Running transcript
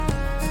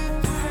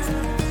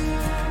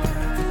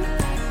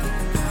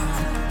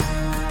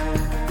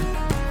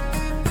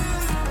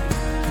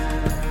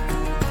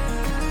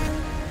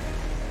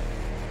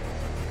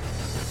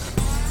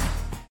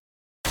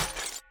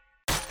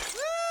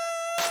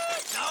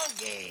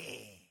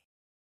Funky.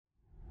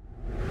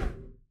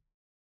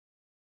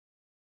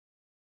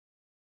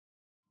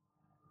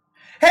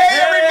 Hey,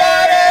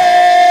 everybody!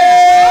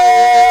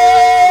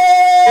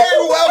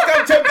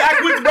 Welcome to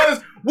Backwoods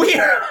Brothers.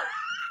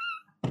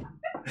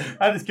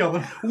 I just killed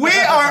him. We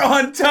are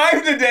on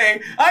time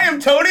today. I am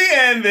Tony,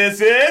 and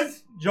this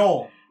is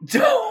Joel.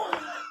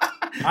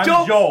 I'm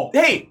Joel.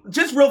 Hey,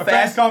 just real My fast.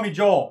 friends call me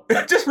Joel.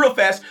 Just real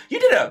fast. You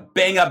did a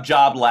bang up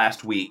job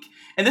last week.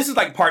 And this is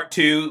like part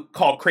 2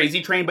 called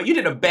Crazy Train, but you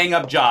did a bang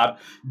up job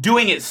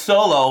doing it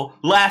solo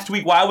last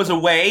week while I was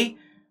away.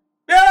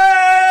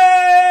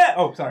 Yeah!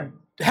 Oh, sorry.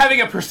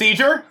 Having a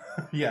procedure.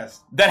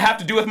 Yes. That have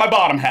to do with my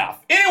bottom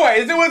half.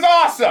 Anyways, it was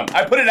awesome.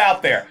 I put it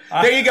out there.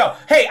 There you go.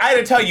 Hey, I had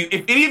to tell you,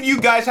 if any of you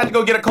guys had to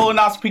go get a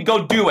colonoscopy,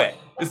 go do it.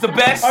 It's the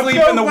best sleep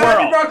in the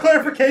world. You brought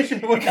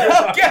clarification. Okay.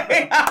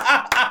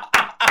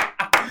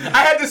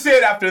 I had to say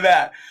it after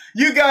that.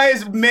 You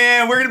guys,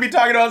 man, we're going to be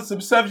talking about some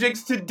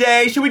subjects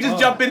today. Should we just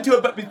jump into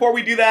it? But before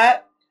we do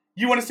that,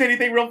 you want to say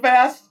anything real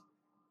fast?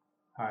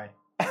 Hi.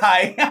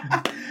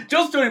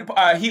 Joel's doing,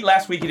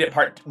 last week he did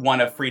part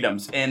 1 of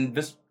Freedoms. And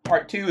this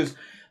part 2 is,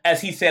 as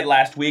he said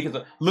last week, is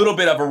a little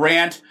bit of a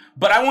rant.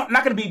 But I'm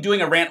not going to be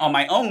doing a rant on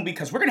my own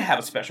because we're going to have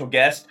a special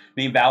guest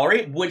named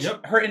Valerie, which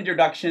her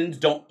introductions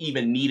don't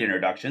even need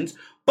introductions.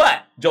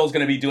 But Joel's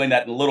going to be doing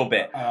that in a little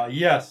bit.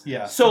 Yes.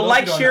 So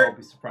like, share. I'll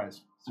be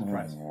surprised.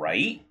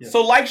 Right? Yes.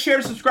 So like, share,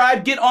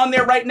 subscribe. Get on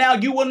there right now.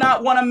 You will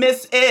not want to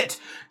miss it.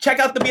 Check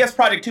out the BS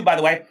Project too, by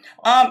the way.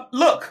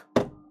 Look,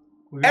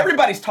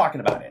 everybody's talking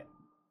about it.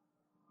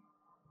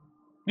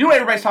 You know what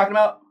everybody's talking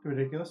about?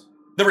 Ridiculous.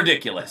 The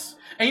ridiculous.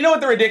 And you know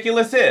what the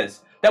ridiculous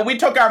is? That we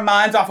took our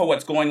minds off of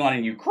what's going on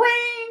in Ukraine.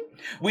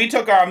 We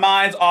took our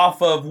minds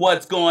off of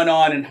what's going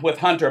on with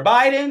Hunter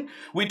Biden.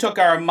 We took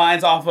our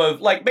minds off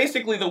of, like,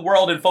 basically the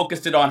world and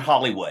focused it on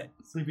Hollywood.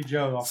 Sleepy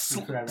Joe.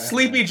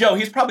 Sleepy Joe.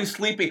 He's probably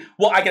sleepy.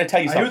 Well, I got to tell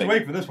you something. He was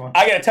awake for this one.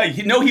 I got to tell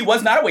you. No, he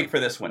was not awake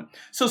for this one.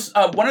 So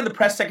one of the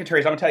press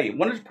secretaries, I'm going to tell you,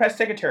 one of the press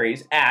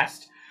secretaries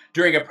asked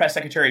during a press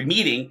secretary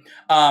meeting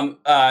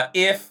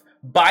if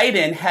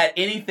Biden had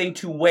anything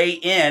to weigh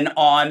in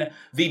on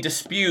the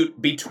dispute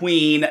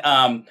between,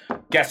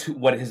 guess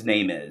what his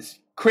name is?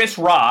 Chris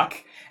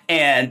Rock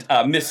and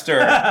Mr.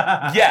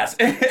 Yes.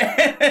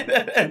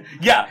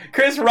 Yeah,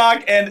 Chris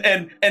Rock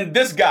and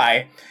this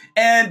guy.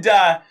 And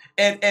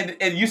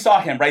you saw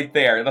him right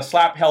there. The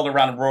slap held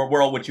around the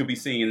world, which you'll be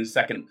seeing in a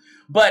second.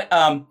 But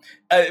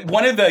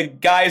one of the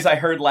guys I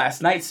heard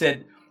last night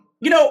said,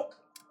 you know,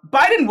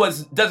 Biden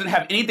doesn't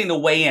have anything to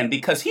weigh in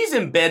because he's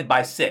in bed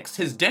by 6.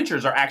 His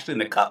dentures are actually in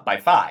the cup by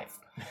 5.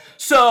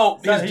 So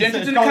his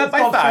dentures in the cup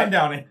by 5.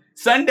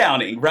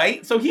 Sundowning,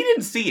 right? So he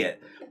didn't see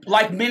it.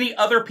 Like many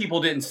other people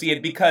didn't see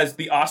it because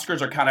the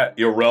Oscars are kind of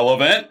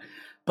irrelevant.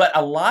 But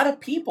a lot of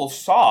people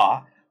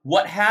saw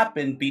what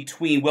happened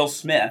between Will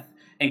Smith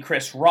and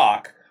Chris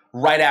Rock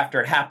right after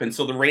it happened.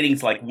 So the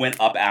ratings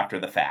went up after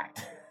the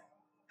fact.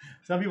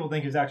 Some people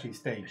think it's actually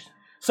staged.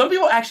 Some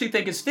people actually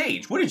think it's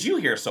staged. What did you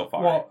hear so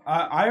far? Well,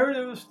 I heard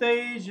it was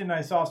staged, and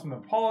I saw some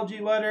apology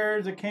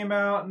letters that came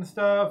out and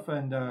stuff.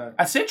 And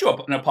I sent you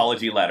an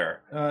apology letter.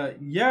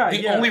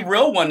 The only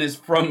real one is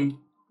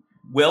from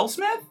Will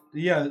Smith?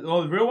 Yeah,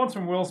 well, the real one's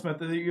from Will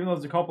Smith, even though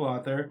there's a couple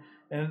out there.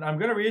 And I'm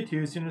going to read it to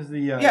you as soon as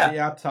the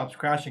app stops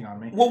crashing on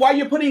me. Well, while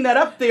you're putting that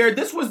up there,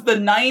 this was the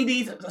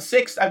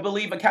 96th, I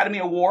believe, Academy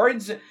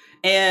Awards.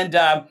 And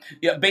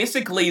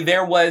basically,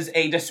 there was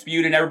a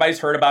dispute, and everybody's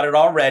heard about it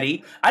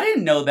already. I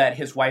didn't know that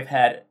his wife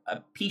had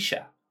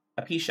alopecia.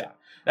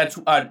 That's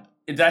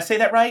did I say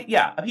that right?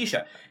 Yeah,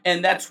 alopecia.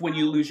 And that's when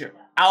you lose your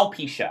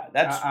alopecia.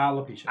 That's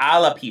alopecia.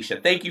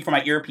 Alopecia. Thank you for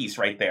my earpiece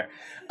right there.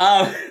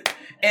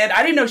 And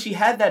I didn't know she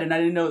had that, and I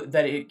didn't know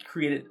that it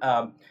created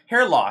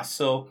hair loss.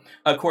 So,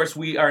 of course,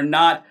 we are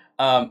not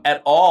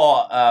at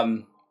all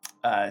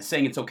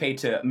saying it's okay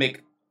to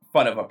make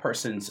fun of a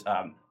person's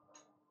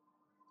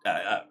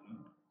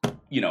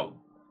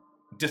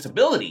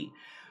disability.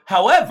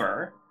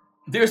 However,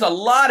 there's a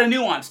lot of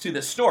nuance to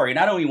this story, and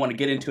I don't even want to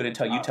get into it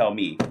until you tell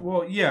me.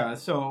 Well, yeah.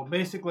 So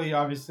basically,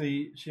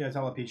 obviously, she has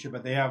alopecia,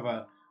 but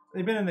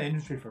they've been in the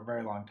industry for a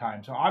very long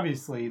time. So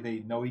obviously, they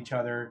know each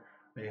other.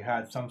 They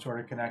had some sort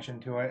of connection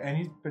to it, and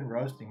he's been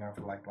roasting her for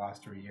the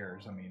last 3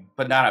 years. I mean,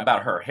 but not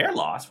about her hair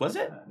loss, was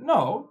it?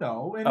 No.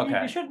 And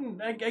okay. You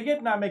shouldn't. I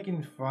get not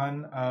making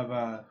fun of.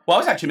 Well, I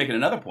was actually making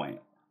another point.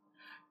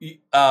 He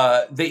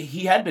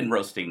had been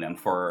roasting them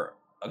for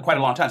quite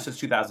a long time, since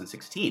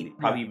 2016,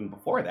 probably even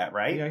before that,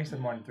 right? Yeah, he said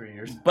more than 3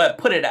 years. But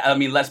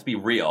let's be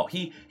real.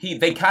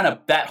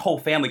 That whole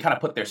family kind of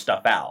put their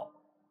stuff out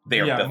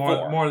there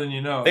before. More than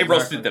you know. They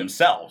roasted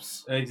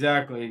themselves.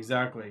 Exactly.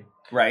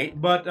 Right?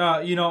 But,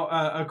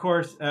 of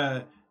course,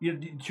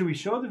 should we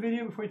show the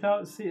video before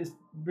we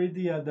read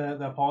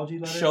the apology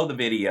letter? Show the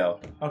video.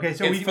 Okay,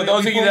 so for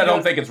those of you that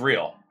don't think it's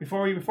real.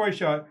 Before we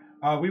show it,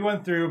 we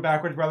went through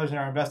Backwoods Brothers and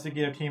our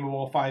investigative team of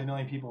all 5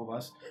 million people of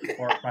us,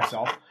 or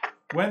myself,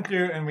 went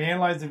through and we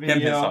analyzed the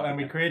video and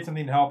we created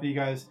something to help you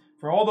guys.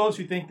 For all those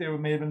who think they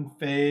may have been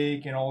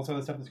fake and all this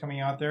other stuff that's coming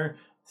out there,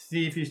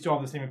 see if you still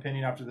have the same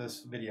opinion after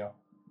this video.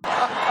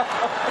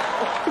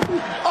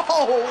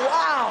 Oh,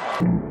 wow.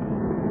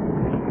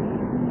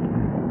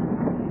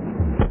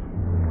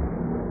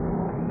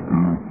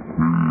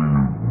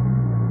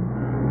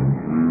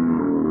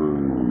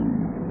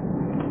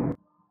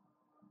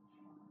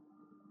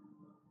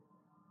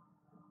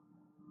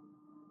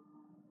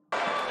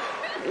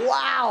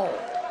 Wow.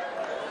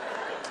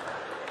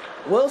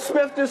 Will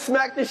Smith just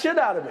smacked the shit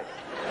out of me.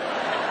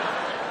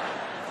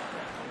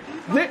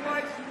 Keep my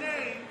wife's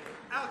name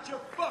out your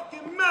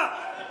fucking mouth.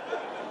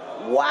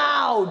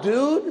 Wow,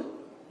 dude.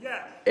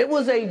 Yes. It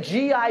was a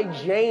G.I.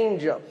 Jane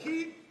jump.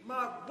 Keep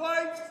my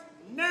wife's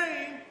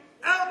name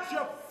out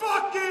your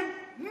fucking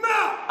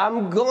mouth.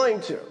 I'm going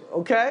to,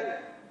 okay?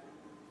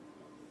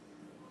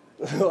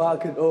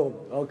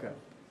 Okay.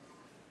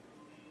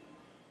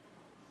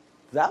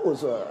 That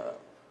was a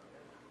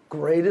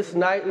greatest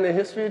night in the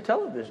history of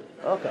television.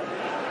 Okay.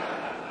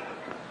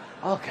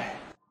 Okay.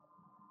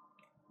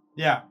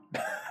 Yeah.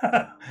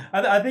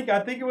 I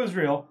think it was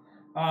real.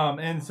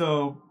 And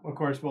so, of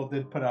course, Will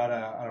did put out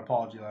an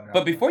apology letter.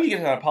 But before you get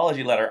to that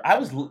apology letter,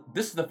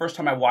 this is the first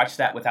time I watched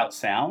that without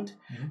sound,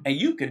 and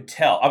you could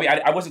tell. I mean,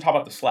 I wasn't talking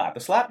about the slap.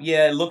 The slap,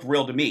 yeah, it looked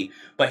real to me,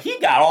 but he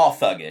got all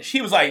thuggish.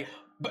 He was like,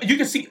 you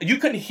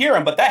couldn't hear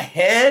him, but that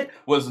head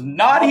was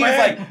not. He was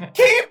like,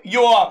 keep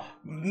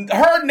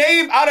her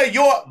name out of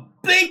your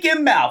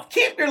blinking mouth.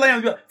 Keep your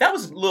name. That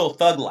was a little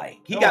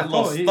thug-like. He got a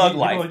little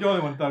thug-like. He only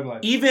went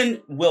thug-like.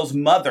 Even Will's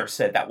mother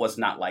said that was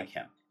not like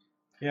him.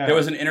 Yeah. There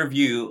was an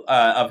interview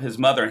of his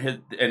mother,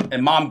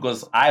 and mom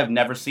goes, I have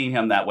never seen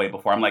him that way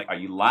before. I'm like, are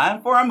you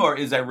lying for him, or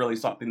is there really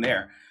something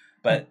there?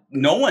 But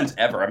no one's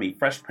ever. I mean,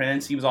 Fresh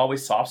Prince, he was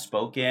always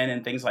soft-spoken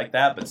and things like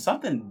that, but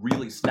something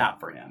really snapped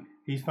for him.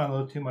 He spent a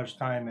little too much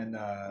time in,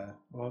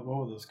 what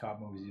were those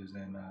cop movies he was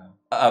in?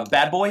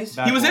 Bad Boys?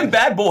 Bad he was Boys. in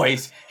Bad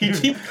Boys. That was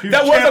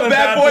a channeling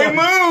Bad Boy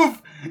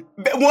Boy.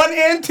 move. 1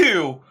 and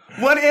 2.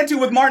 1 and 2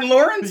 with Martin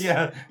Lawrence?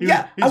 Yeah.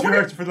 He's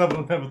rehearsing for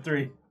level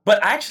 3. But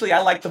actually, I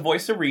like the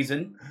voice of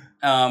reason.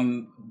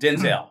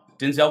 Denzel.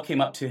 Denzel came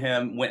up to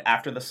him, went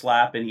after the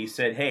slap, and he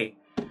said, hey,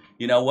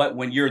 you know what?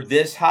 When you're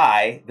this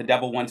high, the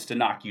devil wants to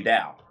knock you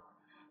down.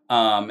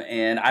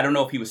 And I don't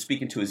know if he was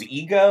speaking to his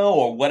ego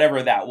or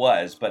whatever that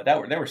was, but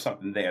there was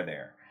something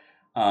there.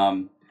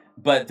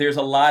 But there's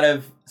a lot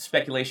of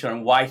speculation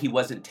on why he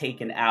wasn't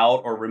taken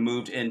out or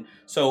removed. And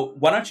so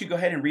why don't you go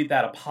ahead and read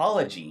that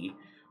apology?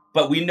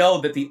 But we know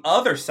that the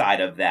other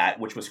side of that,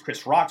 which was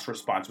Chris Rock's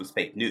response, was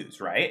fake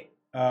news, right?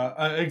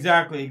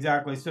 Exactly.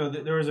 So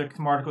there was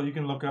some article you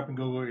can look up and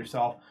Google it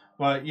yourself.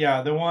 But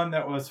yeah, the one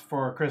that was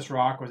for Chris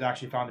Rock was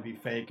actually found to be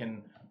fake,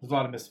 and there's a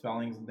lot of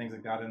misspellings and things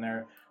like that in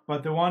there.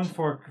 But the one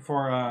for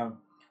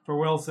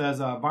Will says,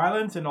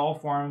 violence in all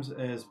forms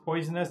is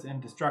poisonous and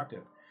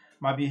destructive.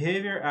 My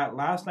behavior at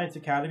last night's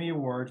Academy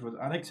Awards was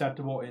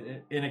unacceptable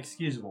and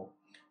inexcusable.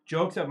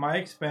 Jokes at my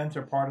expense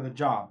are part of the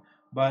job,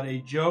 but a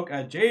joke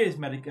at Jay's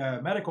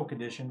medical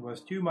condition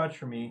was too much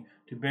for me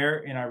to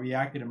bear, and I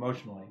reacted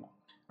emotionally.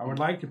 I would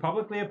like to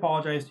publicly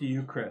apologize to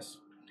you, Chris.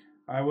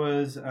 I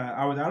was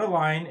out of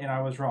line and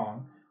I was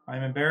wrong. I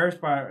am embarrassed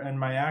and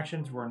my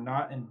actions were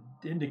not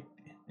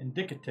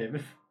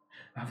indicative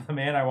of the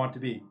man I want to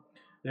be.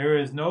 There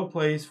is no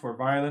place for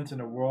violence in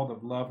a world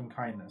of love and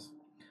kindness.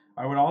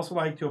 I would also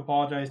like to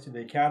apologize to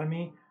the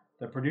Academy,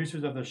 the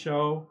producers of the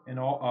show, and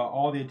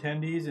all the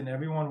attendees and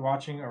everyone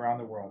watching around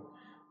the world.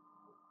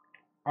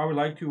 I would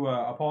like to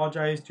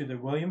apologize to the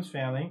Williams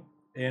family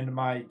and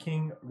my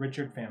King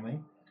Richard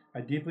family. I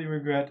deeply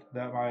regret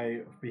that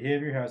my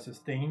behavior has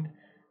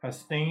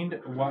stained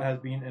what has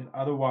been an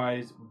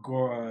otherwise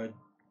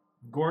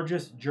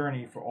gorgeous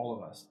journey for all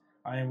of us.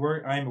 I am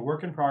a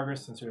work in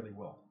progress. Sincerely,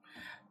 Will.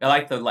 I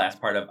like the last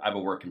part of "I'm a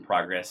work in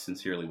progress."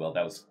 Sincerely, Will.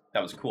 That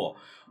was cool.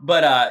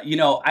 But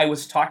I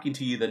was talking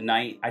to you the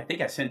night. I think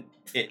I sent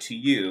it to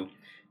you,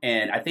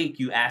 and I think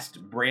you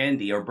asked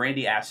Brandy, or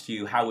Brandy asked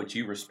you, how would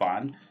you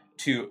respond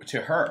to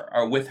her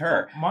or with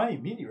her? My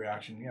immediate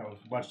reaction, was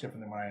much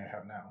different than what I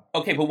have now.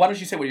 Okay, but why don't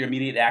you say what your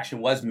immediate action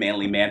was,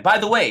 manly man? By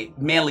the way,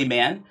 manly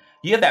man,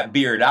 you have that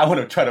beard. I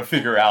want to try to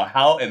figure out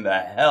how in the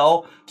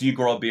hell do you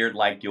grow a beard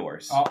like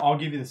yours? I'll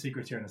give you the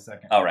secrets here in a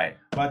second. All right.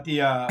 But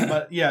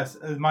but yes,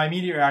 my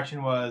immediate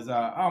reaction was,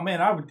 oh man,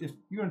 if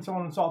you and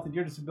someone insulted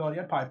your disability,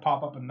 I'd probably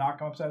pop up and knock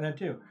them upside the head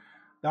too.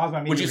 That was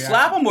my immediate reaction. Would you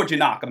slap them or would you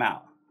knock them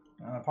out?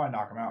 I'd probably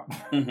knock him out.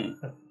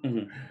 Mm-hmm.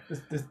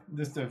 Mm-hmm.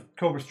 This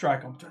Cobra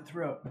Strike on the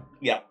throat.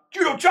 Yep.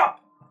 Judo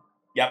chop.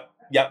 Yep.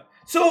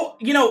 So,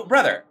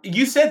 brother,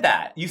 you said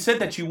that. You said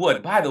that you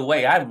would. By the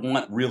way, I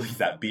want really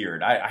that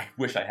beard. I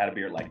wish I had a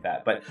beard like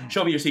that. But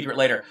show me your secret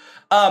later.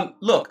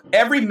 Look,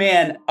 every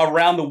man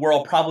around the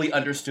world probably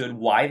understood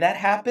why that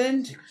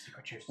happened.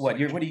 Secret juice. What?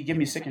 What are you giving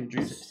me? Secret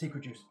juice?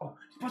 Secret juice. Oh,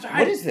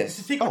 what is this?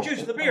 It's the secret juice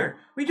of the beard.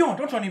 What are you doing?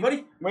 Don't tell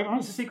anybody. Wait,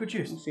 it's the secret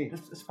juice. Let's see.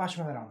 Let's splash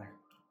some of that on there.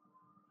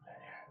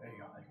 There you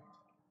go.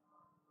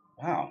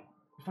 Wow.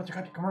 We're supposed to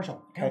cut the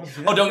commercial. Okay.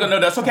 Oh, no,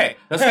 that's okay.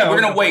 That's okay.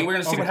 We're going to wait. We're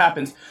going to see what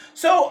happens.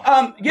 So,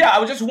 I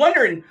was just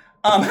wondering,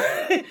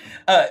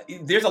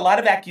 there's a lot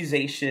of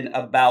accusation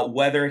about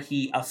whether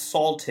he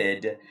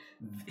assaulted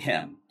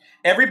him.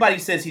 everybody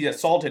says he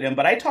assaulted him,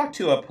 but I talked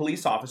to a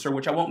police officer,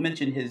 which I won't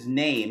mention his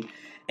name,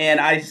 and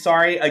I'm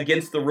sorry,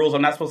 against the rules,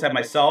 I'm not supposed to have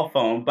my cell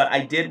phone, but I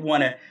did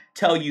want to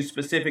tell you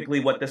specifically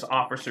what this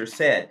officer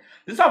said.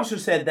 This officer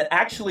said that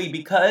actually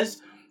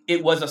because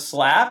it was a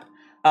slap,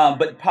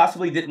 but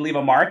possibly didn't leave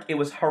a mark, it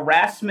was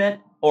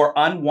harassment or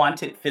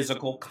unwanted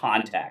physical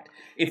contact.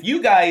 If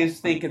you guys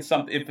think it's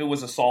something, if it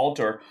was assault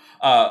or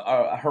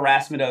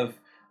harassment of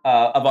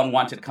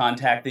unwanted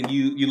contact, then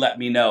you let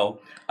me know,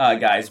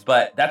 guys.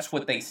 But that's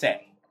what they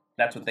say.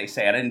 That's what they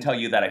say. I didn't tell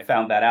you that I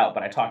found that out,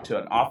 but I talked to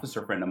an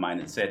officer friend of mine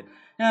that said,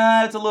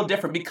 it's a little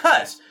different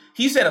because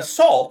he said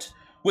assault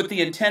with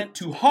the intent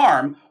to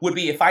harm would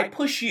be if I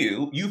push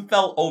you, you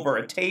fell over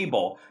a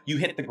table, you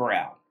hit the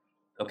ground,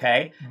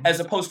 okay? Mm-hmm. As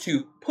opposed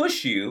to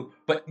push you,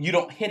 but you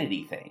don't hit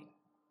anything.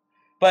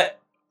 But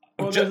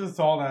there's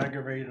assault,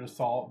 aggravated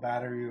assault,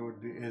 battery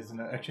is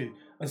actually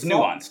it's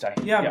nuanced.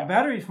 Yeah,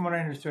 battery, from what I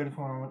understood,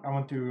 from when I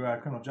went through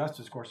criminal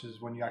justice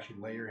courses, when you actually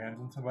lay your hands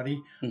on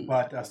somebody. Mm-hmm.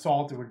 But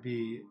assault, it would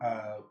be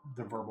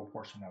the verbal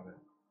portion of it.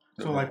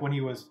 So, like when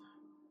he was,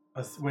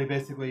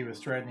 basically he was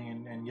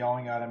threatening and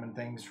yelling at him and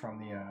things from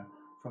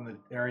the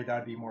area,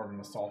 that'd be more of an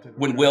assault.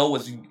 When Will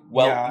was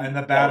and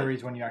the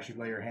batteries when you actually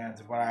lay your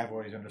hands, is what I've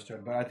always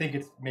understood. But I think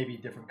it's maybe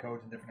different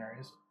codes in different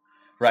areas.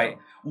 Right.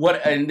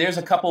 And there's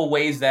a couple of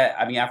ways that,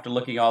 I mean, after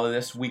looking at all of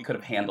this, we could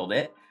have handled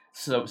it.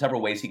 So several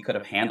ways he could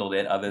have handled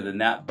it other than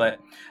that. But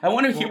I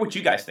want to hear what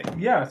you guys think.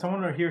 Yeah,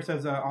 someone here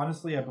says,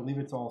 honestly, I believe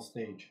it's all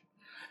stage.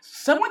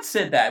 Someone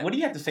said that. What do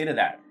you have to say to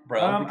that,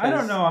 bro? I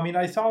don't know. I mean,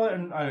 I saw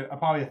it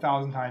probably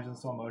 1,000 times in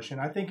slow motion.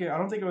 I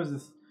don't think it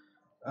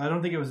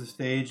was a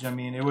stage. I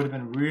mean, it would have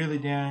been really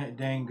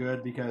dang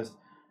good because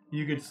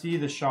you could see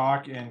the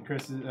shock in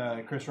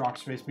Chris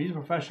Rock's face. But he's a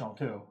professional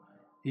too.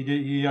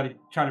 He had to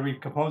try to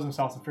recompose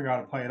himself and figure out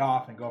how to play it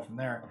off and go from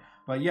there.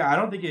 But yeah, I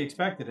don't think he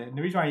expected it. And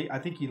the reason why I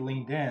think he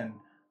leaned in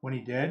when he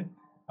did,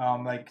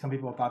 like some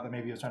people thought that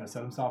maybe he was trying to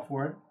set himself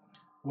for it,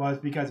 was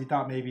because he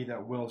thought maybe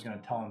that Will was going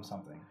to tell him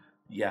something.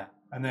 Yeah.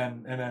 And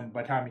then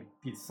by the time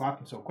he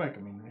slapped him so quick,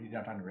 I mean, he didn't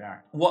have time to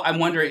react. Well, I'm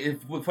wondering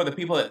if for the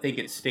people that think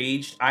it's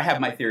staged, I have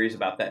my theories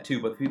about that too.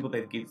 But the people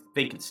that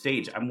think it's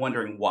staged, I'm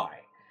wondering why.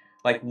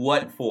 Like,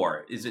 what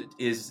for?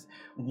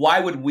 Why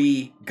would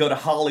we go to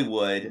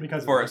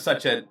Hollywood for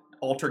such an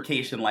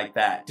altercation like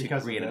that to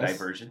create a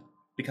diversion?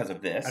 Because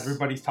of this.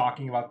 Everybody's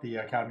talking about the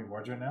Academy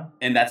Awards right now.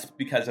 And that's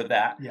because of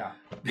that? Yeah.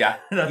 Yeah.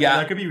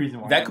 That could be a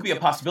reason why. That could be a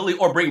possibility.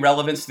 Or bring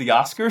relevance to the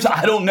Oscars.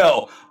 I don't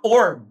know.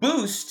 Or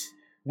boost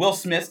Will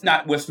Smith,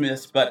 not Will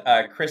Smith, but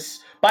Chris.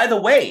 By the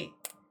way,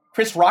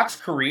 Chris Rock's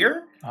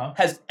career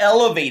has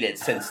elevated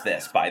since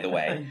this, by the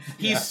way.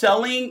 He's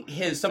selling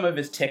some of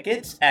his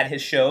tickets at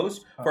his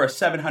shows for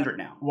 $700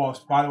 now. Well,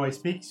 by the way,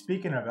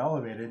 speaking of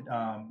elevated,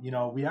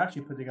 we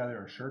actually put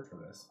together a shirt for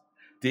this.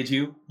 Did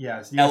you?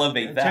 Yes.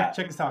 Elevate that.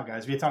 Check this out,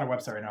 guys. It's on our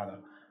website right now, though.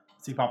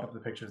 See, pop up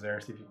the pictures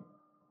there. See if you.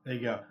 There you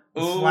go.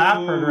 The slap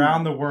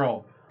around the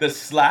world. The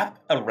slap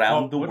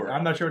around the world.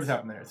 I'm not sure what just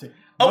happened there. See,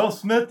 Will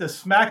Smith to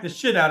smack the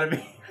shit out of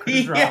me.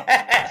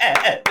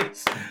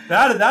 Yes.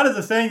 That is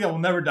a saying that will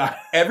never die.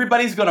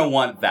 Everybody's gonna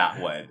want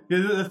that one.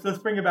 Let's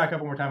bring it back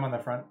up one more time on the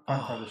front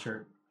part of the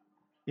shirt.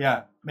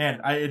 Yeah,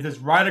 man, it's just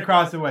right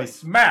across the way,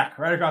 smack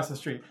right across the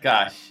street.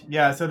 Gosh.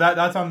 Yeah, so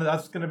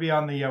that's going to be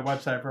on the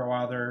website for a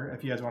while there.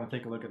 If you guys want to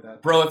take a look at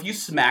that, bro. If you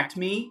smacked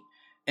me,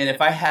 and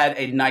if I had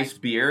a nice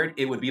beard,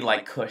 it would be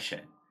like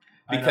cushion.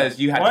 Because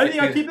you had. Why do you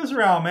gotta keep this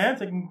around,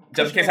 man?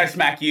 Just in case I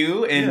smack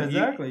you, and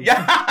yeah, exactly.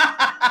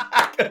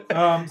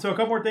 So a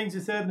couple more things you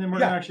said, and then we're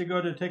gonna actually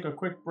go to take a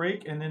quick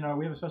break, and then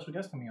we have a special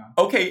guest coming on.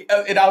 Okay,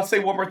 and I'll say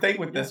one more thing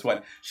with this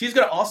one. She's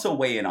gonna also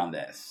weigh in on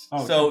this.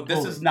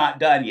 This is not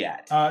done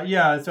yet. So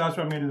that's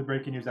why I'm gonna do the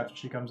breaking news after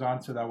she comes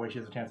on, so that way she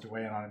has a chance to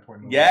weigh in on it before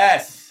we move.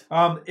 Yes.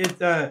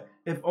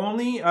 If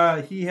only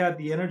he had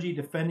the energy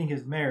defending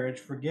his marriage.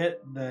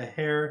 Forget the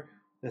hair.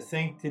 The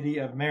sanctity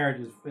of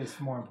marriage is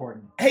more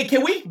important. Hey,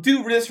 can we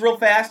do this real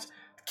fast?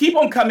 Keep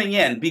on coming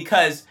in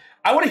because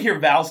I want to hear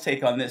Val's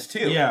take on this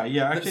too. Yeah.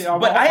 Actually,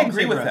 I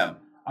agree with him.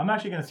 I'm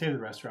actually going to say the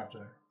rest after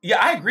that. Yeah,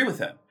 I agree with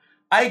him.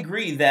 I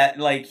agree that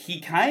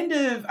he kind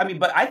of. I mean,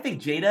 but I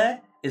think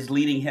Jada is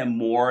leading him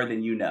more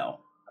than you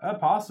know.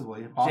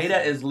 Possibly.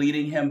 Jada is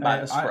leading him by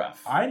the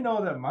scruff. I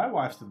know that my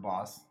wife's the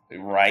boss.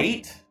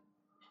 Right.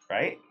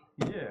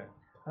 Yeah.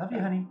 Love you,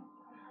 honey.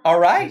 All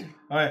right.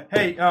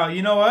 Hey,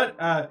 you know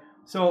what?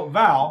 So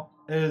Val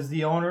is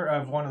the owner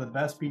of one of the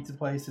best pizza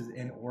places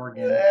in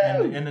Oregon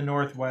and in the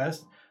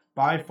Northwest.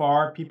 By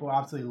far, people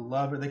absolutely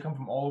love it. They come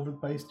from all over the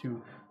place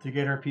to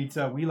get her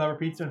pizza. We love her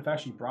pizza. In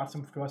fact, she brought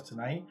some to us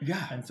tonight.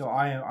 Yeah. And so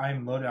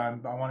I'm loaded. I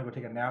want to go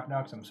take a nap now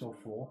because I'm so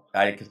full.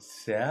 I could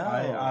tell.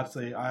 I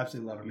absolutely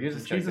love her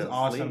pizza. She's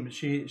awesome.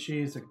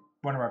 She's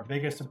one of our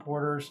biggest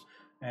supporters.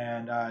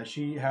 And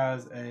she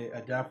has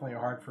definitely a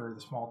heart for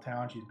the small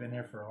town. She's been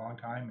here for a long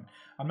time. And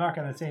I'm not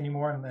going to say any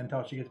more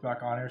until she gets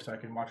back on here so I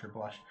can watch her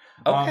blush.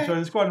 Okay. So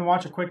let's go ahead and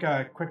watch a quick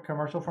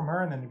commercial from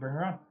her and then bring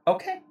her on.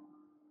 Okay.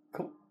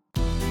 Cool.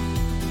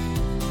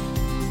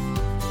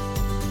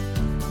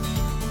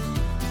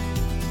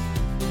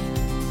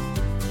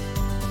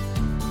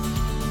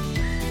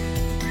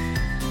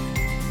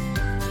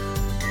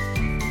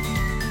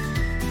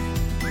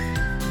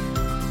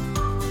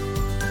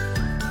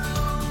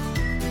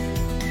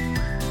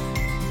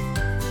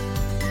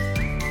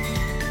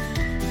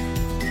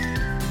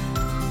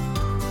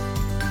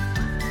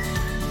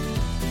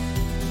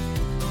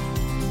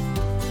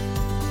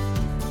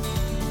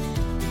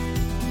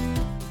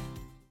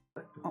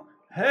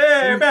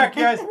 Hey, we're back,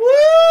 guys. Woo!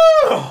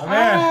 Oh,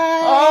 man.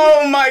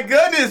 Oh my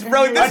goodness,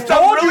 bro! This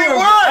stuff really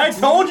works. I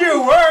told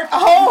you it worked.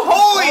 Oh,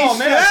 holy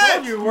man, I shit!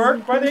 told you it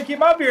worked. Why didn't keep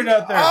my beard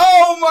out there?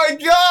 Oh my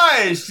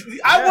gosh!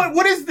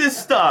 What is this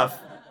stuff?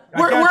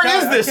 Where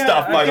is this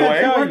stuff, by the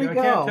way? I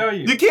can't tell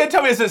you. You can't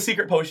tell me it's a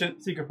secret potion.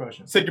 Secret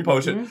potion. Secret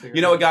potion. Mm-hmm.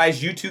 You know what,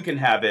 guys? You too can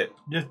have it.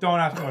 Just don't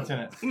ask me what's in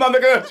it. I'm not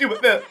gonna ask you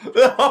with this.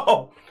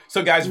 Oh.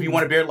 So, guys, if you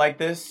want a beard like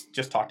this,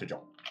 just talk to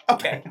Joel.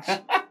 Okay.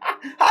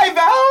 Hi,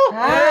 Val.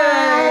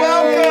 Hi.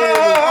 Welcome.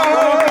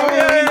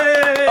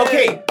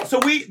 Okay, so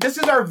this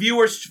is our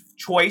viewers'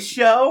 choice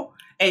show,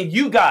 and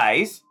you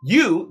guys,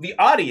 the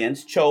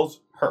audience, chose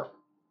her. Okay,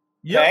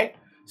 Yep.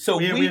 so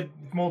we had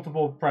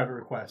multiple private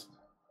requests.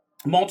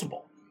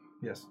 Multiple.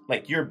 Yes.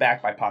 Like you're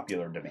backed by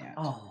popular demand.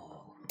 Oh.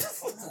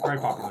 Very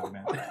popular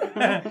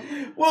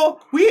demand.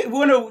 Well,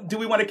 do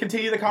we want to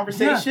continue the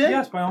conversation?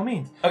 Yes, by all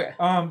means. Okay.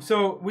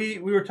 So we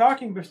were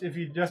talking, if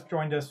you just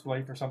joined us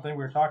late for something,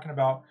 we were talking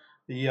about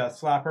the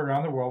slapper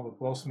around the world with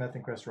Will Smith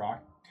and Chris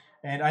Rock.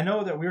 And I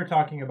know that we were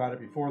talking about it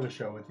before the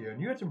show with you, and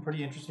you had some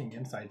pretty interesting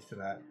insights to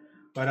that.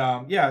 But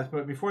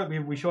but before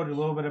we showed you a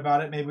little bit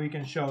about it, maybe we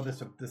can show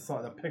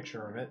the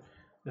picture of it,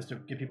 just to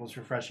get people's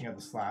refreshing of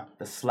the slap.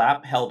 The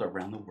slap held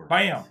around the world.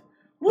 Bam!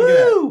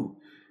 Woo!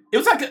 It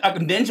was like a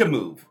ninja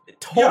move.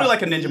 Totally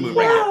like a ninja move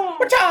right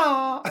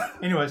now.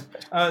 Anyways,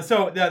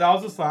 so that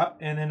was a slap,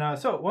 and then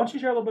so why don't you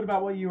share a little bit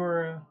about what you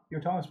were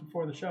telling us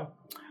before the show?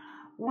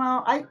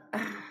 Well, I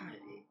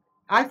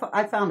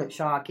found it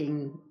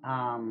shocking.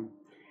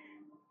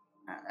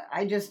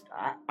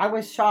 I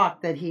was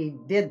shocked that he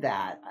did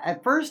that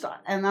at first,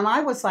 and then I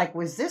was like,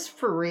 was this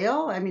for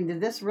real? I mean, did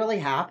this really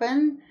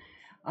happen?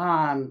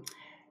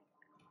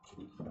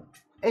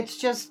 It's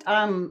just,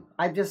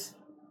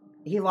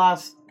 he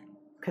lost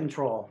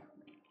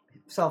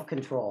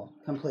self-control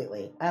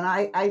completely.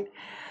 And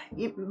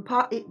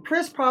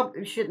Chris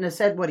probably shouldn't have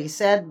said what he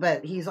said,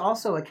 but he's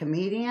also a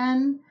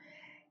comedian.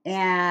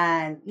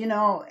 And,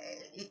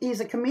 he's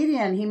a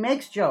comedian. He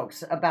makes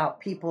jokes about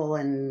people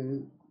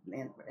and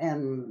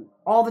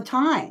all the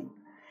time.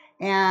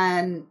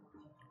 And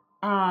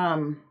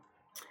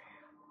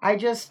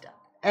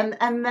and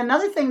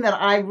another thing that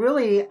I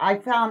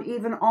found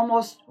even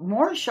almost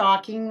more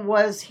shocking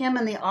was him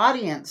in the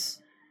audience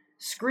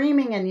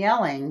screaming and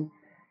yelling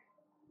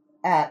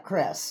at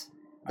Chris.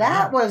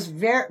 That was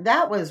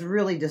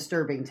really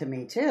disturbing to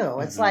me too.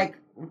 It's like,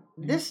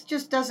 this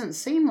just doesn't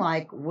seem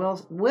like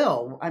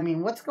Will. I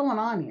mean, what's going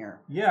on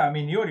here? Yeah, I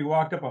mean, you already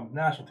walked up on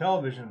national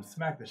television and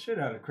smacked the shit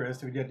out of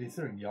Chris. So you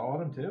sort of yell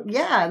at him too.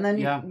 Yeah, and then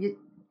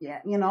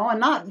and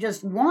not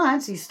just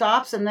once. He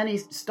stops and then he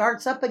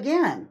starts up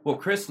again. Well,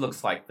 Chris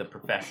looks like the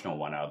professional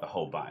one out of the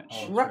whole bunch.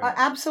 Oh,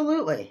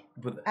 absolutely,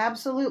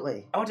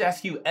 absolutely. I want to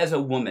ask you, as a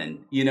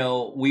woman,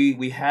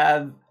 we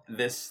have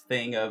this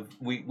thing of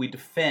we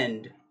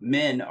defend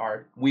men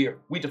we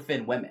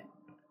defend women.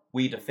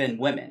 We defend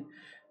women.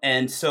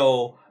 And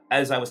so,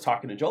 as I was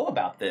talking to Joel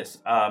about this,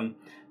 our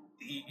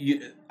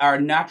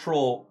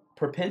natural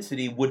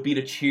propensity would be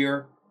to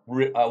cheer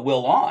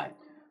Will on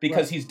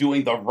because he's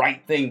doing the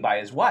right thing by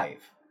his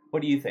wife.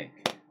 What do you think?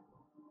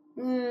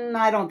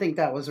 I don't think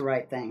that was the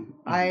right thing.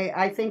 Mm-hmm.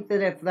 I think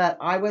that if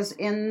I was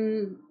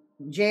in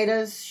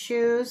Jada's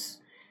shoes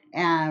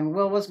and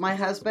Will was my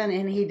husband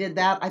and he did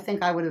that, I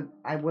think I would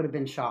have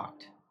been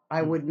shocked.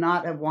 I would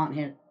not have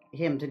wanted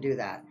him to do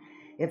that.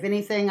 If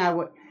anything, I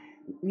would,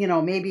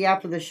 maybe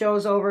after the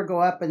show's over, go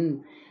up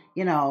and,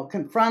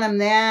 confront him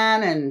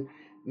then, and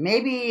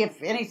maybe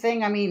if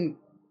anything, I mean,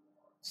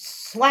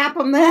 slap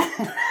him then.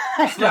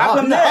 Slap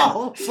him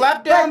then.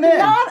 Slap down then.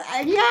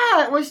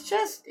 It was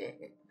just,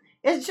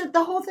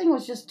 the whole thing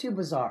was just too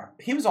bizarre.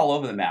 He was all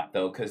over the map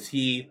though, because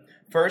he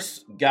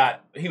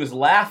was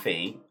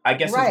laughing. I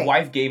guess his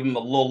wife gave him a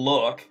little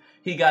look.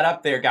 He got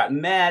up there, got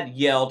mad,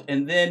 yelled,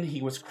 and then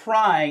he was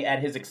crying at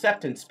his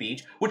acceptance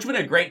speech, which would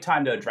have been a great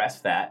time to address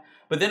that.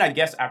 But then I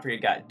guess after he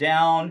got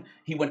down,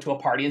 he went to a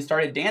party and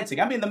started dancing.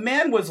 I mean, the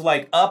man was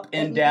like up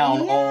and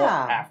down all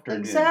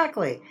afternoon.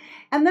 Exactly.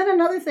 And then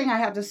another thing I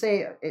have to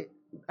say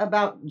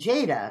about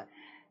Jada,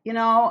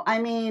 I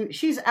mean,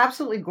 she's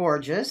absolutely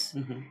gorgeous.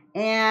 Mm-hmm.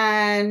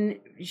 And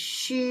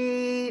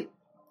she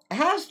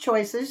has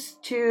choices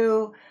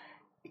to,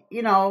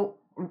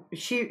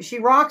 she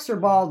rocks her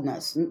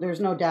baldness. There's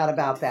no doubt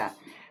about that.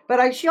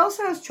 But she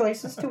also has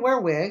choices to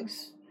wear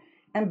wigs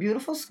and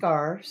beautiful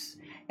scarves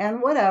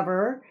and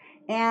whatever.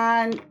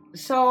 And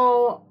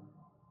so,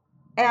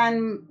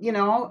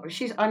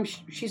 she's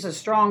a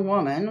strong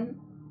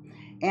woman.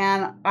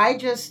 And I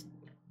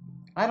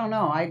don't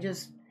know. I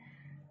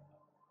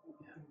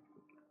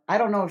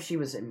don't know if she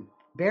was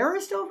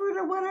embarrassed over it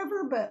or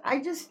whatever, but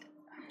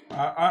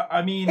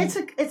I mean,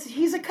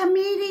 he's a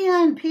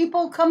comedian.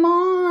 People, come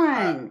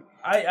on.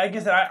 I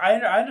guess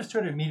I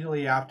understood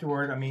immediately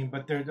afterward. I mean,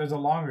 but there's a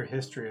longer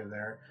history of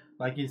there.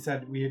 Like you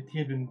said, he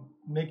had been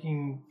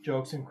making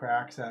jokes and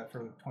cracks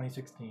for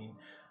 2016,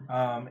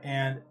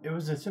 and it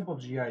was a simple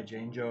G.I.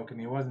 Jane joke. I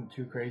mean, it wasn't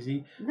too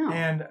crazy,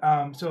 and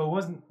so it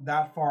wasn't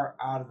that far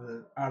out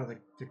of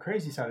the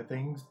crazy side of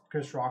things.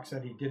 Chris Rock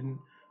said he didn't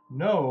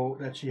know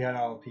that she had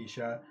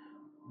alopecia,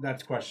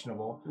 that's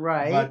questionable.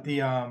 Right. But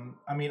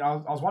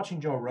I was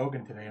watching Joe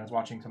Rogan today. I was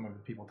watching some of the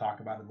people talk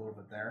about it a little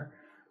bit there.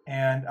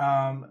 And,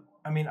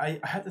 I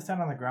had to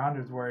stand on the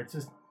ground where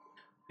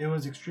it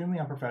was extremely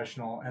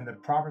unprofessional. And the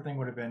proper thing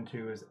would have been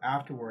is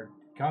afterward,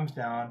 he comes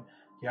down,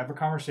 you have a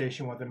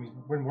conversation with him. He's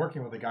been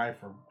working with a guy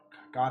for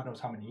God knows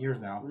how many years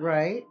now.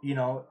 Right.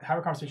 Have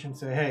a conversation and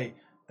say, hey,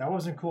 that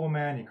wasn't cool,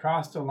 man. You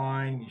crossed the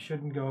line. You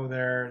shouldn't go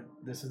there.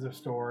 This is a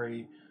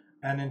story.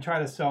 And then try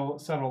to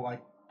settle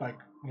like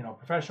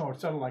professional or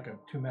settle like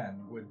two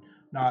men would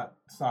not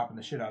slapping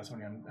the shit out of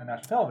somebody on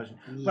national television.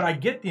 Yeah. But I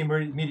get the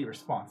immediate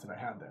response that I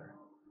had there.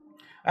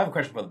 I have a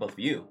question for both of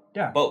you.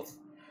 Yeah. Both.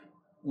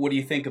 What do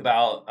you think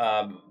about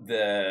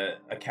the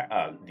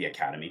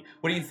Academy?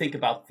 What do you think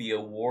about the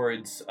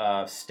awards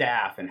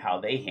staff and how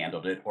they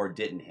handled it or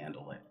didn't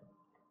handle it?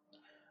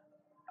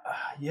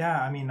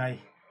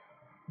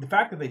 The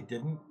fact that they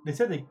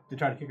said they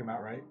tried to kick him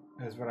out, right?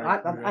 Is what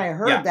I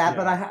heard that,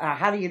 but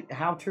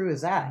how true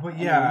is that? But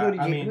yeah, who do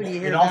you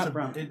hear that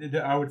from?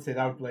 I would say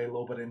that would play a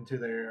little bit into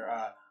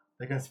their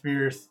the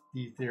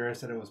conspiracy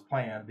theorists that it was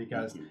planned,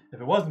 because if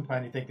it wasn't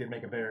planned, you think they'd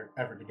make a better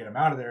effort to get him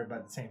out of there. But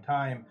at the same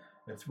time,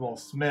 it's Will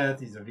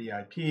Smith. He's a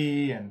VIP,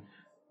 and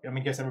I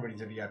guess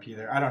everybody's a VIP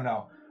there. I don't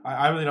know.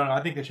 I really don't know.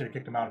 I think they should have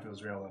kicked him out if it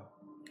was real, though.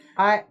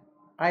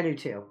 I do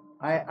too.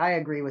 I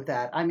agree with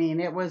that.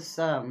 It was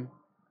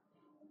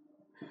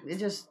it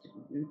just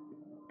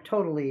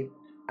totally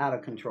out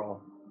of control.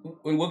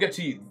 And we'll get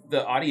to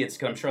the audience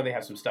because I'm sure they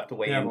have some stuff to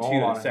weigh in too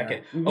in a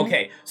second. Mm-hmm.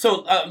 Okay,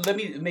 so let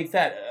me make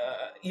that.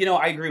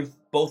 I agree with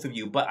both of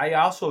you, but I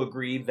also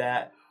agree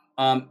that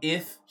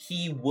if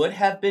he would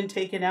have been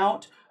taken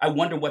out, I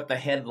wonder what the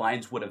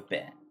headlines would have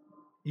been.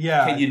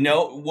 Yeah. Okay,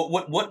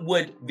 what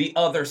would the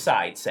other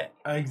side say?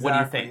 Exactly.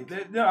 What do you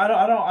think? No, I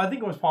don't. I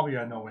think it was probably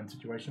a no-win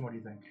situation. What do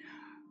you think?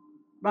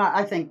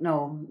 I think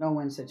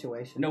no-win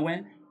situation. No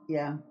win?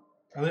 Yeah.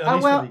 At least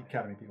for the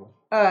Academy people.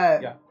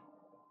 Yeah.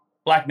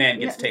 Black man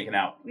gets taken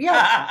out.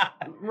 Yeah,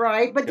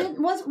 right. But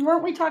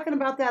weren't we talking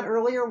about that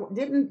earlier?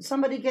 Didn't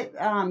somebody get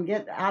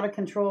out of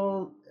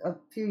control a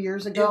few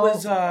years ago? It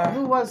was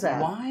who was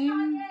that?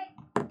 Wine?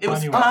 It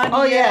was Kanye. Kanye.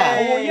 Oh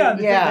yeah. Well,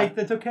 yeah.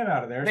 They took him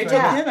out of there. They took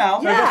him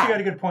out. So I guess you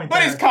got a good point but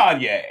there. it's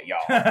Kanye, y'all.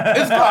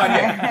 It's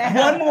Kanye.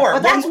 One more.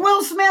 But that's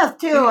Will Smith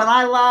too, and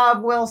I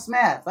love Will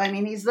Smith.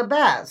 He's the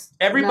best.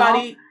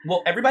 Everybody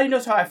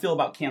knows how I feel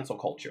about cancel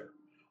culture.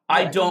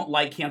 I don't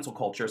like cancel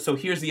culture. So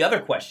here's the other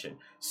question.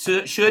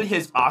 Should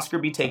his Oscar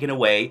be taken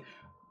away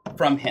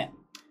from him?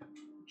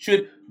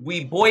 Should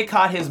we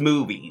boycott his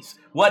movies?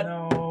 What?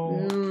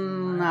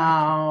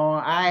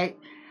 No,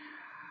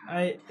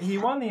 he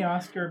won the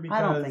Oscar because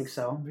I don't think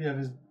so.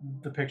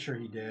 The picture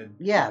he did.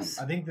 Yes.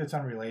 I think that's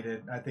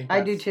unrelated.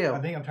 I do too.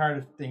 I think I'm tired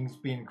of things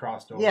being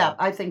crossed over. Yeah,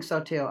 I think so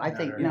too. I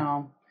think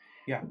no.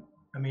 Yeah.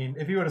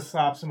 If he would have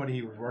slapped somebody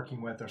he was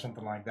working with or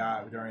something like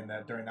that during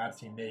that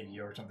scene, maybe,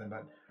 or something,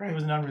 but it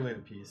was an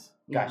unrelated piece.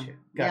 Gotcha.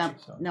 Yeah.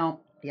 So.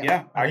 No.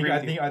 Yeah.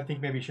 I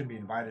think maybe he should be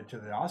invited to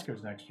the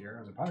Oscars next year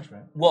as a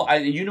punishment. Well,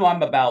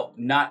 I'm about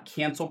not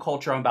cancel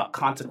culture. I'm about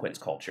consequence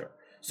culture.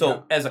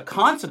 So as a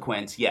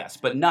consequence, yes,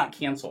 but not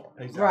cancel.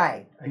 Exactly.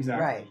 Right.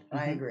 Exactly. Right.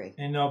 I agree.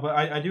 And no, but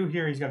I do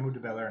hear he's got to move to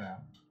Bel Air now.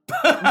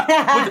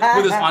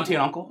 with his auntie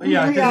and uncle?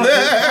 Yeah.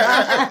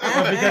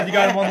 Because he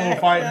got in one little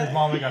fight and his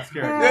mom got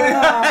scared.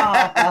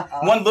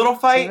 One little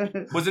fight?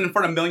 Was it in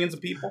front of millions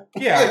of people?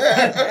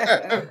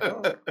 Yeah.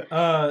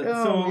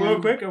 So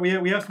real quick,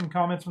 we have some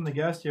comments from the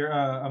guest here.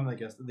 I'm the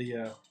guest.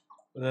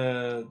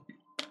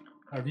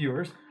 Our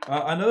viewers.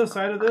 Another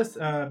side of this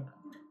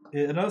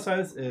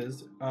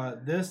is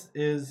this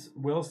is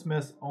Will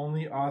Smith's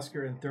only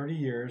Oscar in 30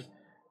 years.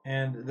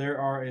 And there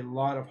are a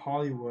lot in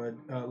Hollywood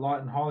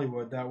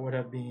that would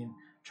have been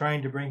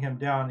trying to bring him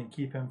down and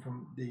keep him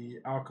from the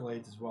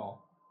accolades as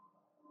well.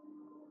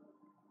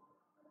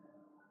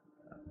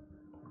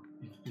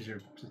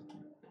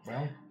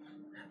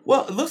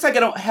 Well, it looks like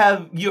I don't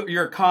have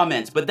your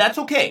comments, but that's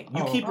okay.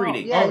 You keep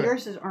reading. Yeah,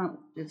 yours aren't.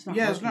 It's not.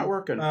 Yeah, working. It's not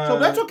working. So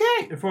that's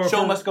okay.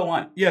 Show must go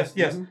on. Yes.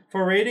 Mm-hmm.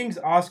 For ratings,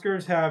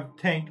 Oscars have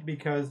tanked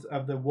because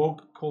of the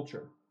woke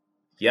culture.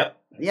 Yep.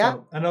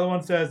 So another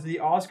one says the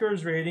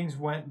Oscars ratings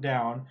went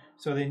down,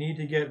 so they need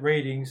to get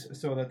ratings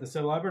so that the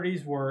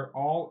celebrities were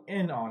all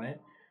in on it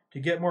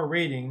to get more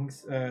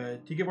ratings. I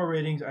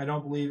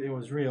don't believe it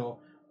was real.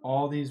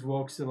 All these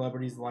woke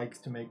celebrities like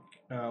to make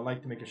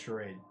a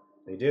charade.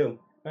 They do.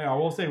 Yeah, I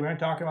will say we aren't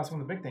talking about some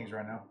of the big things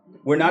right now.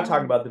 We're not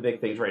talking about the big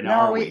things right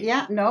now. Are we?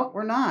 Yeah, no,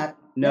 we're not.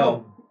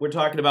 No, we're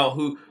talking about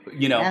who.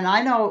 And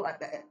I know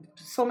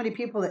so many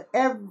people that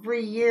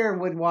every year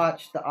would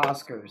watch the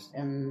Oscars,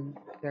 and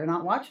they're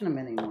not watching them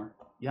anymore.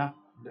 Yeah.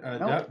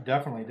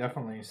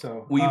 Definitely.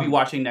 So, will you be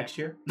watching next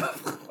year?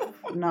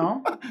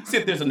 No. See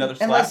if there's another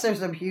slap. Unless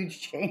there's a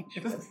huge change.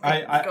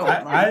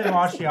 I didn't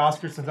watch the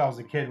Oscars since I was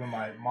a kid when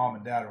my mom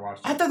and dad were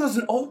watching. I thought that was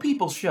an old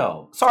people's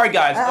show. Sorry,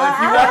 guys. No.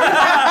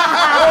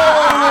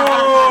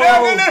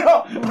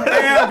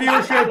 And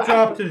viewership's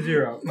up to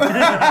 0.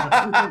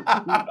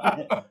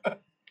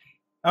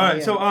 All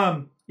right. So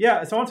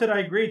someone said I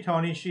agree,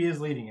 Tony. She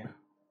is leading it.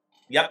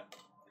 Yep.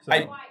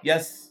 So.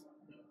 Yes.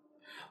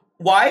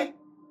 Why?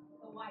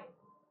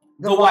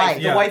 The wife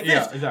is.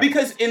 exactly.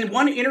 Because in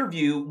one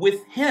interview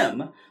with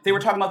him, they were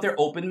talking about their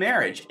open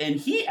marriage. And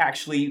he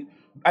actually,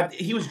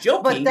 he was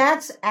joking. But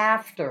that's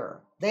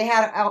after. They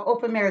had an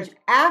open marriage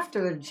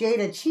after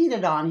Jada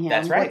cheated on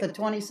him with a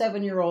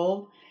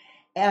 27-year-old.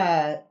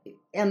 And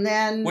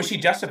then... Which she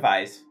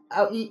justifies.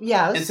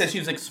 Yes. And says she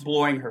was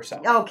exploring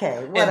herself.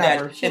 Okay,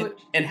 whatever.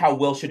 And how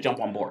Will should jump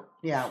on board.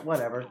 Yeah,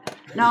 whatever.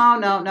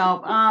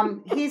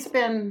 No. He's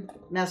been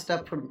messed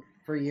up for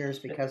years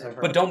because of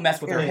her. But don't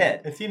mess with her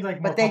head. It seems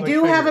like but they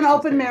do have an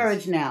open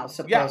marriage now,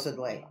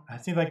 supposedly. Yeah.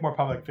 It seems like more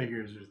public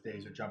figures these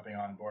days are jumping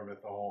on board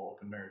with the whole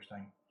open marriage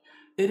thing.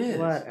 It is.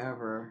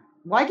 Whatever.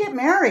 Why get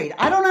married?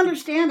 I don't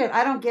understand it.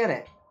 I don't get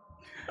it.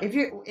 If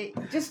you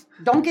just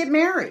don't get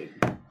married.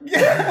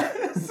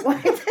 Yes.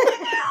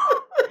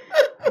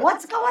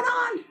 What's going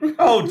on?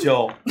 Oh,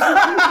 Joel.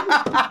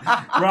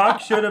 Rock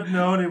should have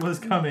known it was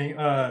coming.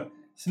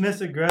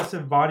 Smith's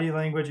aggressive body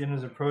language in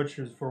his approach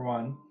was for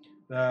one.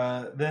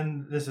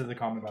 Then this is the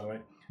comment, by the way.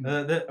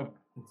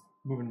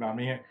 Moving on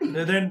me here.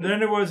 Then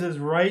there was his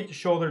right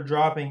shoulder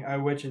dropping,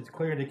 which is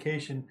clear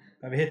indication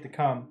of a hit to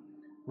come.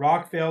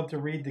 Rock failed to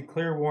read the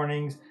clear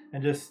warnings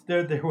and just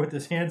stood there with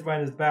his hands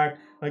behind his back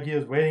like he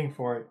was waiting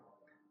for it.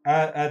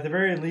 At the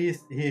very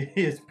least, he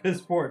is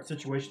piss poor at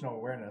situational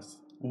awareness.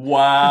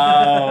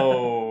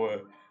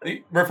 Wow.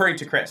 Referring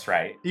to Chris,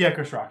 right? Yeah,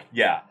 Chris Rock.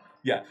 Yeah.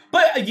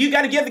 But you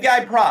got to give the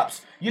guy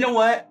props. You know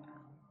what?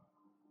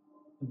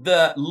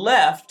 The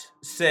left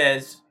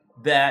says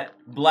that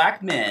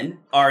black men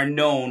are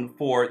known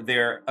for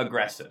their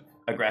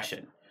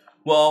aggression.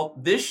 Well,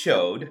 this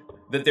showed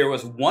that there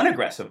was one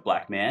aggressive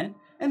black man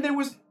and there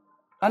was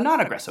a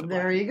non-aggressive black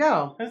man. There you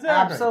go.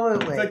 Exactly.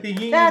 Absolutely. It's like the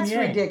yin That's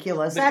and yang.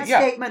 ridiculous. That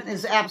statement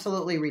is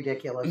absolutely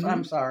ridiculous. Mm-hmm.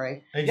 I'm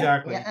sorry.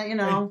 Exactly. Yeah, you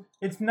know.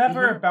 It's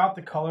never about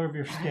the color of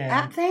your skin.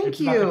 Thank it's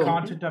you. about the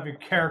content of your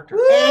character.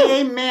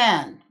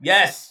 Amen.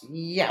 Yes.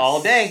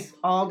 All day.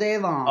 All day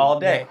long. All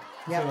day.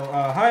 Yep. So,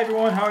 hi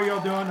everyone. How are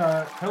y'all doing?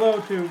 Hello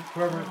to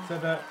whoever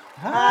said that.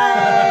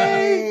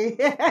 Hi.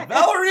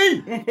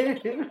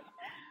 Valerie.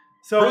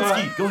 So,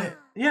 Broski, go ahead.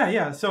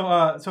 Yeah.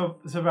 So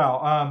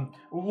Val,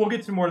 we'll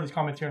get to more of these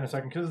comments here in a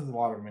second because there's a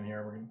lot of them in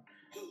here.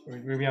 We're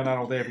gonna be on that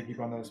all day if we keep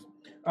on those.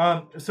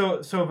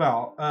 So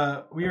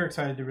Val, we are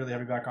excited to really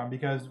have you back on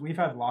because we've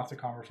had lots of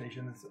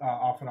conversations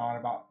off and on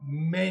about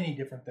many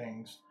different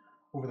things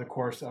over the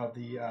course of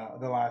the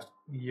last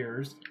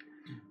years,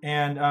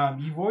 and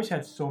you've always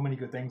had so many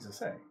good things to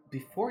say.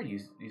 Before you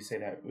say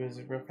that, was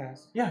it real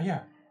fast?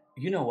 Yeah.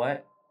 You know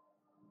what?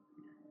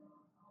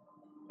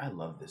 I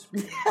love this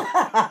beer.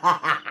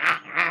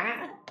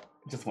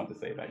 Just wanted to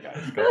say that,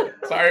 guys. Go ahead.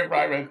 Sorry,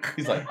 Brian.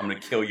 He's like, I'm going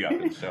to kill you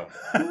after the show.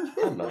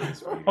 I love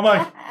this beer. I'm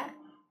like,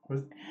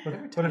 what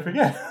did I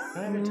forget?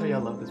 Did I ever tell you I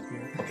love this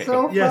beer? Okay.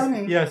 So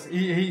funny. Yes.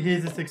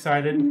 He's just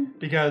excited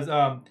because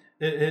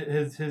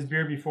his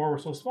beer before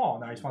was so small.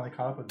 Now he's finally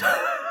caught up with me.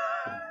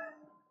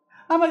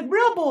 I'm a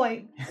real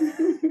boy.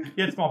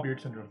 He had small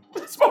beard syndrome.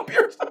 Small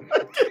beer.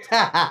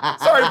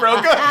 Sorry,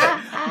 bro. Go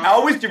ahead. I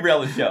always derail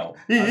the show.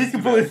 He's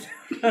completely...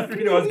 I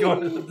don't know what's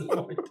going on at this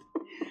point.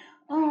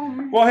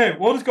 Oh. Well, hey,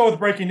 we'll just go with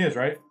breaking news,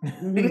 right?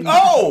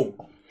 Oh!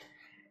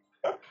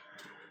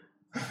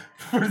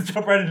 We'll just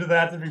jump right into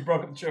that since we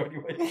broke up the show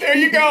anyway. There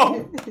you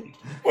go.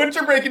 What's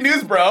your breaking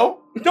news, bro?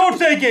 Don't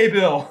say gay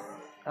bill.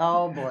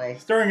 Oh, boy.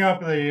 Stirring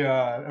up the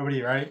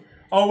everybody, right?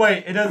 Oh,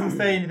 wait, it doesn't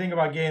say anything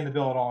about gay in the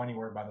bill at all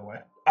anywhere, by the way.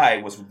 I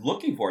was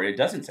looking for it. It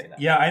doesn't say that.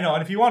 Yeah, I know.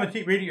 And if you want to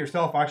keep reading it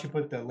yourself, I'll actually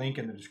put the link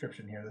in the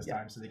description here this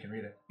time so they can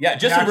read it. Yeah,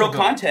 just in real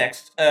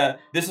context,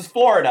 this is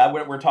Florida,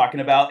 what we're talking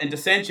about, and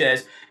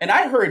DeSanchez. And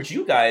I heard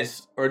you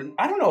guys, or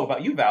I don't know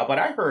about you, Val, but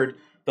I heard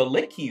the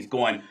Lick Keys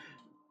going,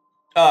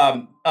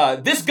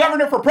 this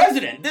governor for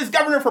president. This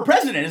governor for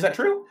president. Is that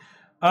true?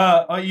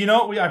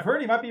 I've heard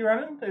he might be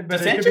running, but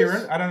DeSanchez? It could be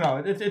rumor. I don't know.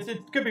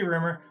 It could be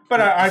rumor,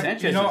 but I'd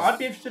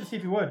be interested to see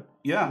if he would.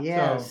 Yeah.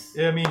 Yes.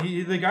 So, I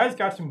mean, the guy's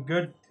got some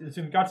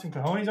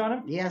cojones on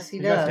him. Yes, he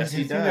does. He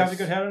seems to have a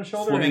good head on his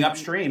shoulder. Swimming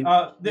upstream.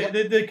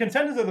 The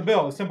consensus of the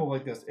bill is simple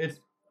like this.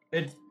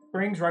 It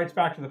brings rights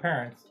back to the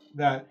parents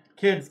that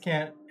kids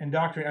can't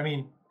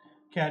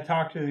can't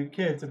talk to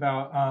kids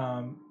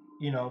about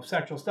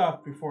sexual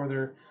stuff before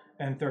they're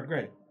in third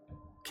grade.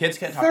 Kids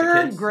can't talk to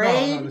Third kids.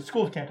 grade? No, the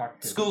schools can't talk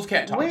to kids. Schools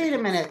can't talk to kids. Wait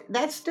a minute.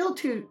 That's still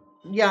too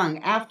young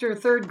after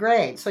third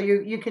grade. So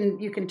you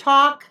can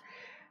talk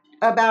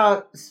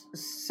about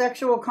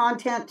sexual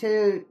content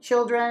to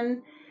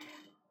children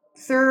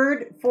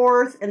third,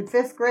 fourth, and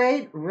fifth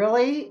grade?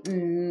 Really?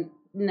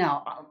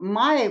 No.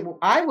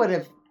 I would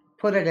have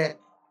put it at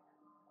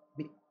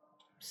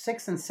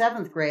 6th and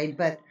 7th grade,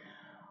 but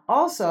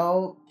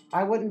also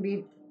I wouldn't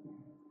be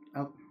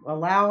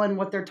allowing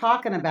what they're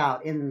talking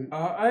about in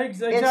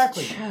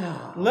exactly.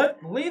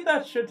 Leave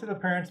that shit to the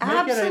parents. Make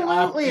Absolutely. it an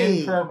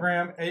opt-in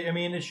program. I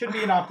mean, it should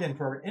be an opt-in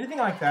program. Anything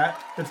like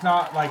that that's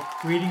not like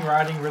reading,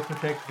 writing,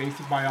 arithmetic,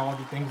 basic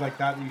biology, things like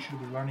that you should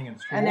be learning in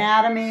school.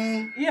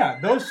 Anatomy. Yeah,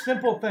 those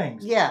simple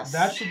things. Yes.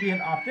 That should be an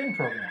opt-in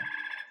program.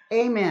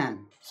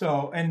 Amen.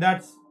 So, and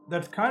that's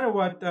that's kind of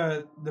what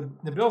the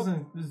bill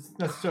isn't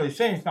necessarily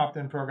saying it's not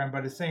the program,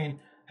 but it's saying,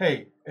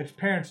 hey, it's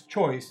parents'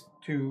 choice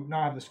to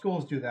not have the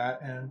schools do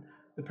that, and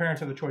the parents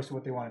have the choice of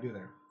what they want to do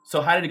there.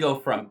 So how did it go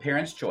from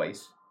parents'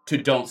 choice to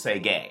don't say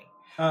gay?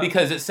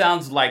 Because it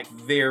sounds like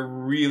they're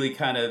really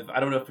kind of, I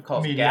don't know if it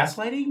calls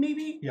gaslighting,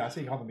 maybe? Yeah, I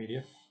say you call the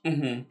media.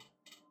 Mm-hmm.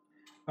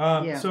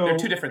 So they're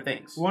two different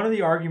things. One of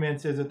the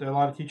arguments is that there are a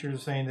lot of teachers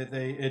are saying that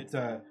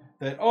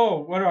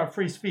what about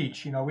free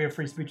speech? We have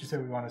free speech to say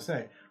what we want to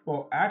say.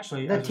 Well,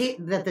 actually, that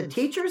the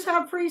teachers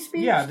have free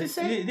speech. To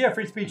say? They have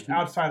free speech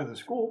outside of the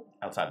school.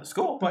 Outside the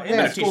school, but in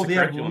the school they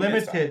have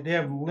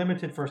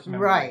limited First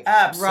Amendment. Right.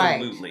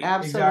 Absolutely. Right.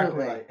 Absolutely.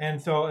 Exactly right.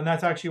 And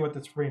that's actually what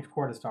the Supreme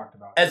Court has talked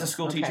about. As a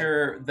school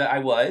teacher that I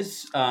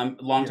was a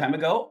long time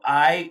ago,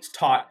 I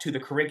taught to the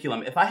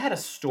curriculum. If I had a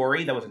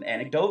story that was an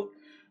anecdote,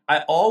 I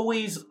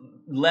always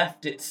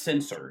left it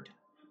censored.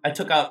 I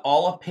took out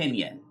all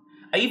opinion.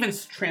 I even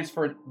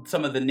transferred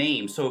some of the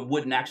names so it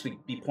wouldn't actually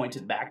be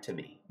pointed back to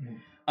me. Mm-hmm.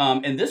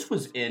 And this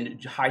was in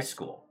high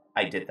school.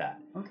 I did that.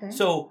 Okay.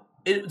 So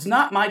it's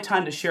not my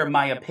time to share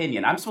my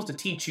opinion. I'm supposed to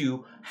teach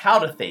you how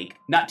to think,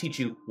 not teach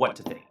you what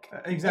to think.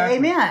 Exactly.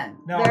 Amen.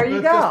 Now, there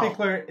you go. Let's be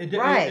clear.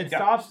 It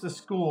stops the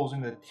schools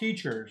and the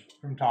teachers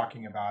from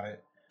talking about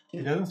it.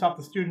 It doesn't stop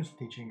the students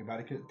from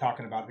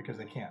talking about it because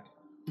they can't.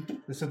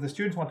 So if the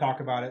students want to talk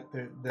about it,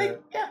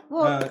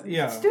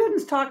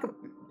 students talk.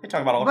 They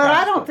talk about all. But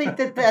I don't think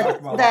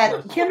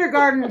that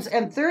kindergartens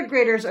and third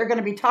graders are going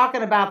to be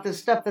talking about this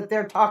stuff that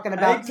they're talking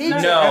about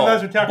teaching.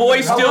 No,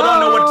 boys still don't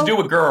know what to do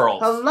with girls.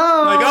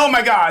 Hello, like oh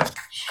my God,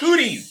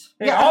 cooties.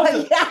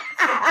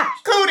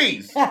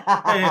 Cooties. Hey,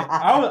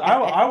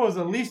 I was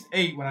at least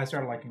 8 when I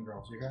started liking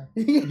girls.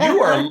 You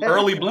were an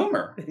early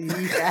bloomer.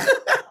 Yeah.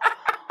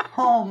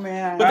 Oh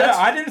man! But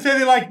I didn't say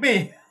they liked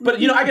me. But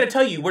I got to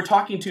tell you, we're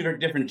talking to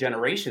different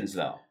generations,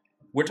 though.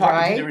 We're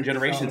talking to different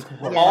generations.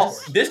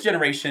 This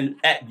generation,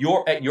 at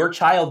your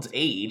child's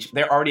age,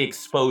 they're already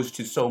exposed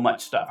to so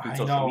much stuff through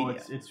social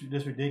media. It's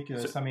just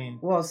ridiculous.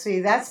 Well,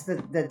 see, that's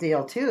the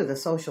deal too. The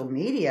social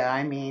media.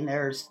 I mean,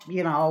 there's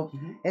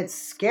it's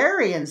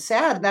scary and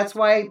sad. That's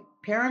why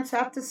parents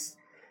have to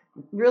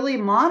really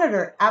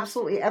monitor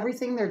absolutely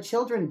everything their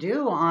children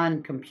do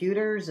on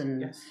computers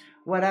and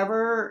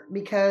whatever.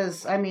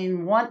 Because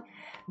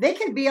they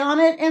could be on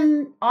it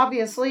and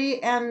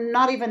obviously and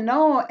not even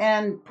know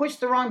and push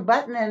the wrong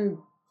button and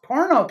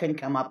porno can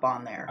come up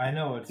on there. I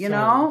know. It's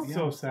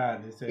so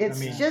sad.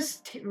 It's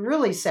just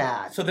really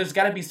sad. So there's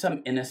got to be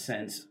some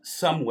innocence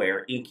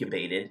somewhere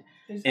incubated.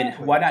 And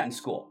why not in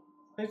school?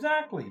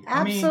 Exactly.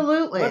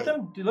 Absolutely.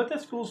 Let the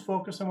schools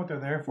focus on what they're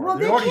there for. Well,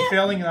 they're already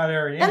failing in that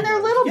area. And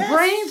their little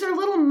brains, their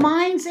little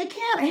minds, they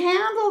can't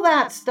handle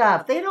that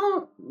stuff. They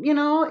don't,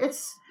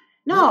 it's...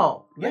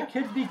 No. Let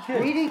kids be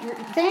kids. Reading,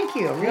 thank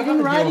you.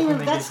 Reading, writing,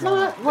 that's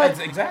not what... That's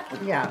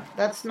exactly. Yeah,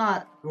 that's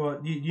not... Well,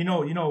 you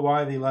know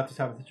why the leftists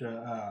have such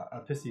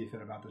a pissy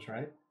fit about this,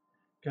 right?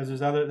 Because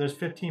there's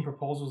 15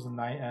 proposals in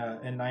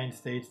 9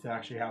 states to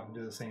actually have them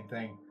do the same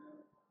thing.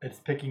 It's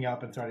picking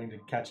up and starting to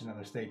catch in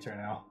other states right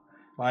now.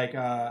 Like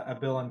a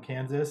bill in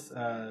Kansas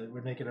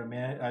would make it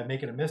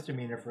a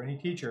misdemeanor for any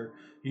teacher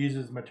who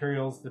uses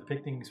materials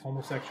depicting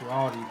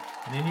homosexuality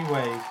in any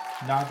way,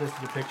 not just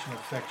a depiction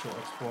of sexual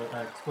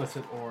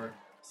explicit or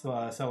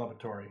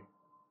celebratory.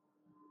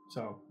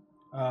 So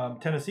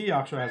Tennessee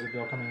actually has a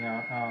bill coming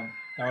out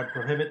that would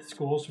prohibit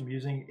schools from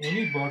using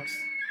any books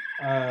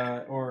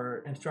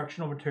or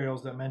instructional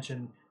materials that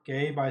mention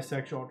gay,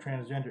 bisexual,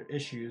 transgender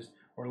issues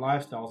or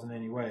lifestyles in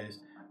any ways.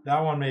 That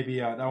one may be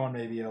a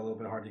little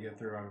bit hard to get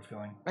through. I was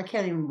feeling. I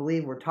can't even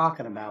believe we're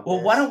talking about. Well,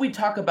 this. Why don't we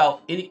talk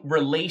about any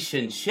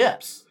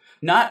relationships,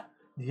 not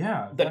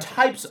the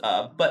types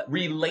of, but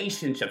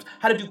relationships?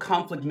 How to do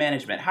conflict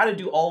management? How to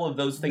do all of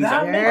those things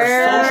that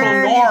are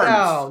social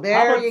norms?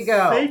 There you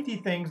go. Safety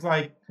things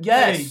like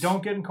hey,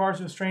 don't get in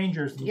cars with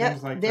strangers and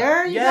things like that.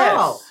 There you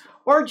go.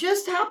 Or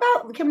just how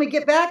about can we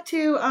get back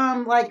to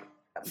like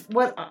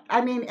what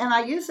I mean? And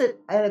I've used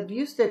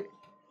it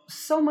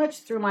so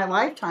much through my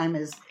lifetime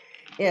is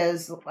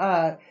 7th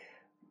or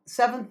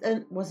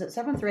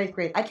 8th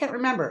grade. I can't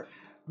remember.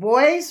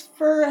 Boys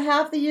for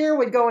half the year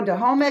would go into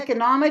home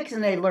economics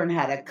and they'd learn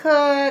how to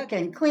cook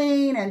and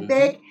clean and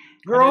bake.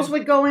 Girls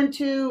would go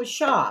into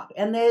shop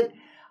and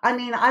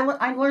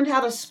I learned how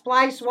to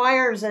splice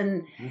wires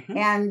and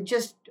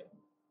just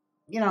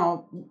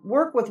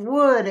work with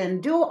wood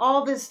and do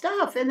all this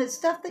stuff. And it's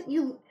stuff that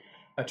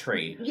a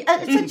trade.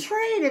 It's a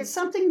trade. It's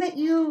something that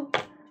you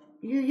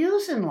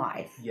use in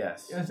life.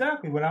 Yes,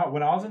 exactly. When I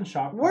was in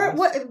shop,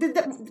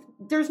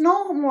 there's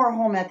no more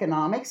home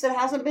economics. It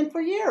hasn't been for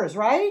years,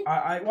 right?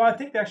 I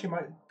think they actually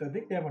might. I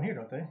think they have one here,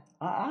 don't they?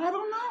 I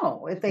don't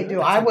know if they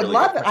do. I would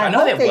love it. I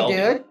hope they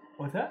did.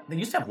 What's that? They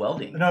used to have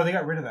welding. No, they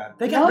got rid of that.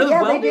 They got rid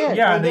of welding? They did.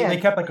 Yeah, they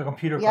kept like a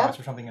computer class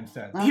or something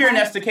instead. Here in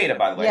Estacada,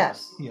 by the way.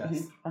 Yes.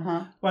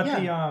 But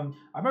I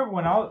remember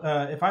when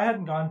if I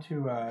hadn't gone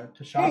to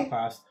shop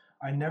class,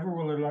 I never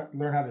would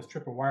learn how to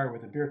strip a wire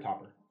with a beer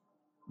topper.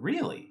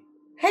 Really?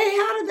 Hey,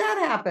 how did that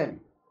happen?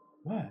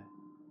 What?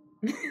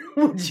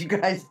 What you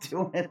guys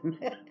doing?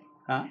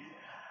 Huh?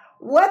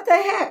 What the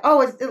heck?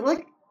 Oh,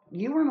 look,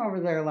 you weren't over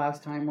there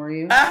last time, were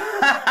you? Wait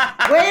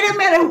a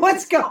minute,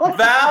 what's going on?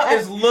 Val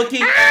is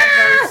looking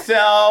at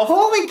herself.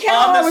 Holy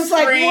cow, on the I was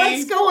screen. like,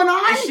 what's going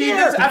on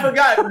here? I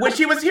forgot. When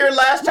she was here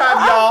last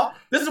time, y'all,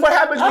 this is what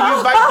happens when you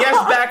invite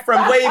guests back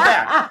from way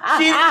back.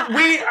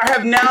 We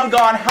have now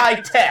gone high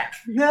tech,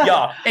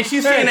 y'all. And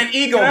she's seeing an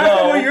eagle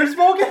glow. You're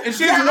smoking? And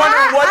she's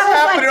wondering what's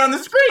happening on the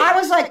screen. I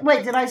was like,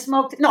 wait, did I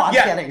smoke? No, I'm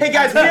kidding. Hey,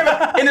 guys,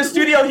 in the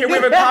studio here, we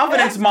have a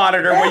confidence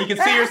monitor where you can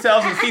see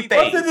yourselves and see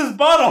things. What's in this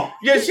bottle?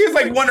 Yeah, she's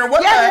like wondering what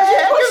the Yeah,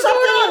 heck what's is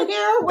going going on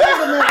here? Wait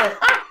a minute.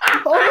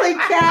 Holy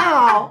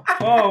cow.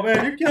 Oh,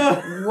 man, you're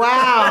killing.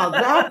 Wow,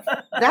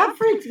 that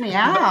freaked me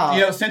out.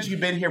 You know, since you've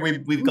been here,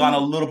 we've gone a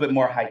little bit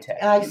more high tech.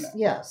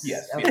 Yes.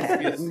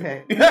 Okay.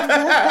 Okay.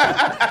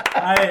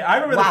 I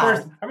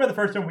remember the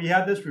first time we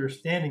had this, we were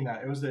standing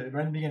that. It was right in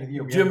the beginning of the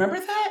year. Do you remember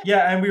that?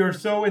 Yeah, and we were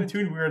so in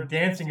tune, we were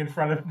dancing in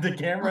front of the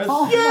cameras.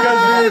 Oh,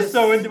 because we were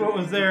so into what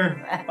was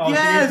there. Oh,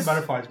 yes. The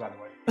butterflies, by the way.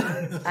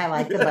 I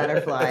like the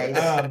butterflies.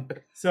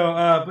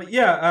 But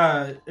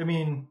yeah, I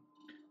mean,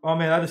 oh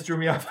man, that just threw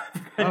me off.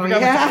 Oh,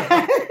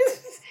 yeah.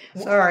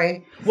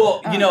 Sorry.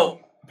 Well, you know,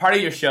 part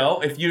of your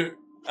show,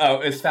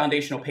 is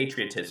foundational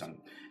patriotism.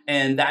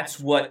 And that's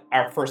what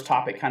our first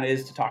topic kind of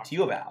is to talk to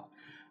you about,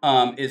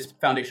 is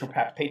foundational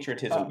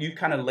patriotism. You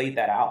kind of laid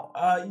that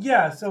out.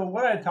 Yeah, so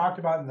what I talked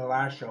about in the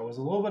last show was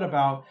a little bit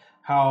about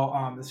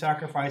how the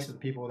sacrifice of the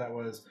people that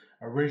was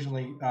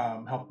originally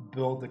helped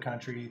build the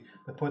country,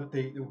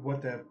 they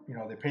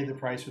paid the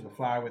price for the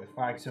flag, what the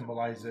flag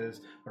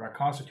symbolizes, what our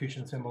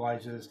Constitution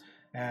symbolizes.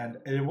 And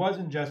it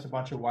wasn't just a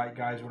bunch of white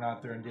guys who went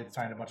out there and did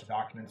sign a bunch of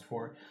documents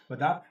for it, but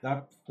that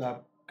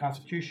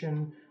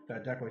Constitution,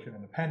 that Declaration of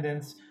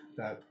Independence,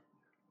 that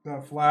the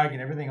flag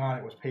and everything on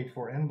it was paid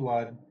for in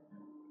blood,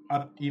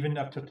 even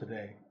up to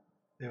today.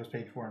 It was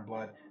paid for in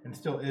blood and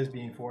still is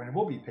being for, and it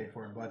will be paid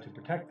for in blood to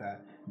protect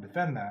that and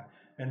defend that.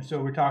 And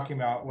so we're talking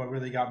about what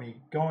really got me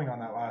going on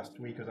that last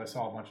week, because I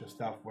saw a bunch of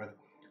stuff with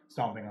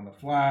stomping on the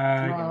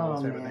flag and all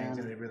those type of things,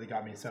 and it really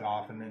got me set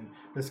off. And then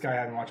this guy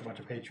had me watch a bunch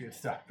of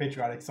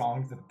patriotic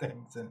songs and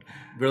things, and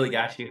really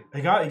got you.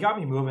 It got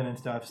me moving and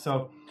stuff.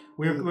 So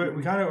we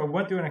kind of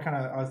went through, and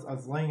I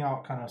was laying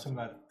out kind of some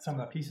of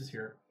the pieces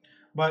here,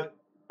 but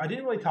I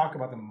didn't really talk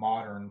about the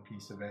modern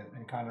piece of it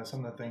and kind of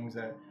some of the things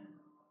that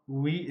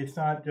it's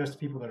not just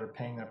people that are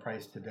paying that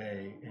price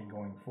today and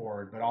going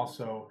forward, but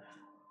also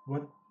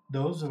what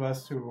those of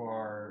us who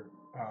are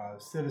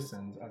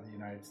citizens of the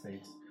United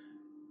States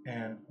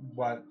and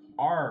what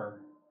our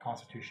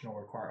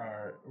constitutional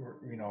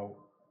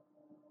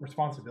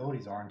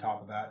responsibilities are on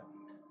top of that,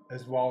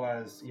 as well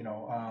as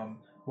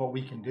what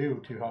we can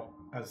do to help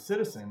as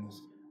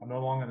citizens. I'm no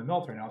longer in the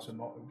military now,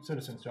 so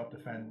citizens to help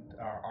defend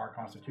our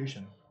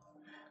Constitution.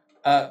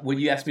 When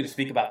you asked me to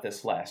speak about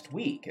this last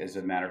week, as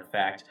a matter of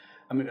fact,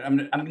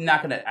 I'm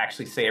not going to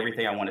actually say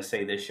everything I want to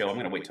say this show. I'm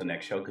going to wait till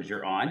next show because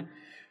you're on.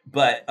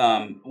 But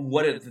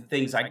what are the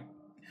things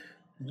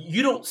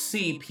you don't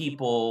see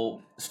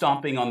people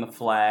stomping on the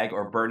flag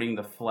or burning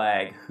the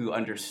flag who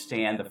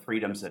understand the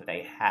freedoms that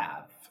they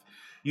have.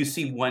 You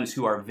see ones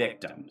who are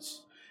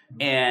victims.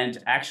 And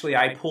actually,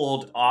 I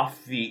pulled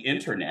off the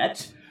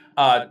internet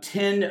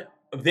 10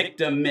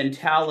 victim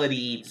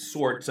mentality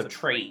sorts of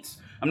traits.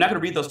 I'm not going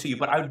to read those to you,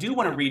 but I do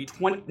want to read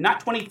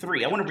not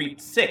 23. I want to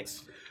read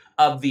 6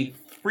 of the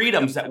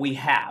freedoms that we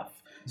have.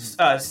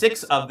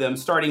 6 of them,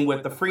 starting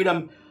with the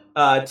freedom,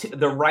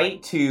 the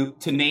right to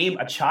name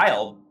a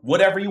child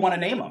whatever you want to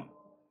name them.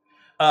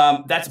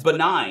 That's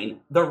benign.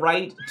 The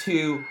right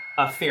to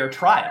a fair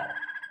trial.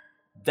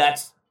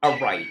 That's a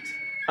right.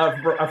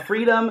 A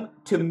freedom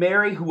to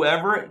marry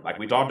whoever, like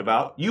we talked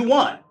about, you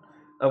want.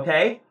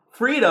 Okay?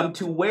 Freedom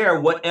to wear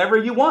whatever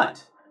you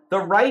want. The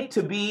right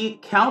to be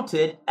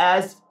counted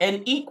as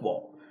an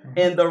equal.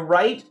 And the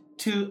right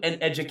to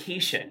an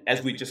education,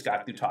 as we just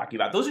got through talking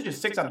about. Those are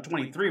just 6 out of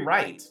 23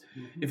 rights.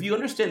 If you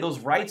understand those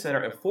rights that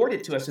are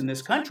afforded to us in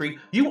this country,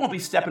 you won't be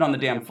stepping on the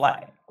damn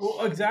flag.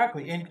 Well,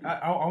 exactly. And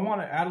I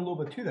want to add a little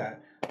bit to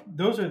that.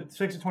 Those are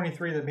 6 of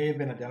 23 that may have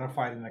been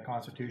identified in the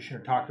Constitution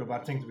or talked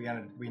about things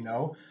we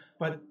know.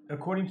 But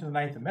according to the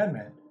 9th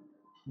Amendment,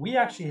 we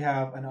actually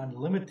have an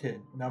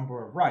unlimited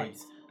number of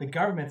rights. The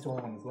government's the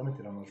only one that's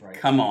limited on those rights.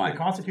 Come on. The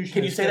Constitution.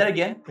 Can you say that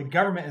again? The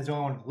government is the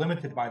only one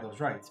limited by those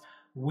rights.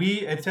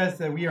 It says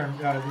that we shall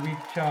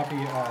not be.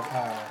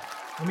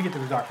 Let me get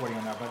the exact wording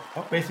on that.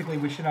 But basically,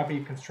 we should not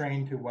be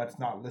constrained to what's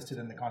not listed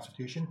in the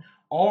Constitution.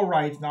 All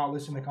rights not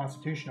listed in the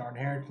Constitution are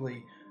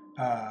inherently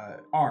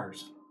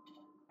ours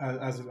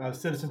as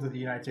citizens of the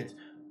United States.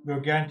 They're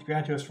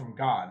granted to us from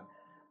God,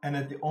 and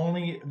that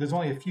there's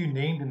only a few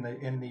named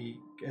in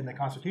the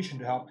Constitution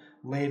to help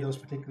lay those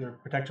particular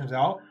protections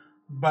out.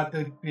 But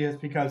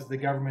it's because the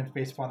government's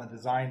based upon the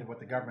design of what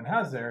the government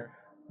has there,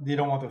 they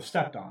don't want those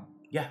stepped on.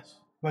 Yes.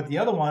 But the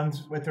other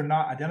ones, if they're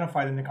not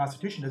identified in the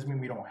Constitution, doesn't mean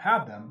we don't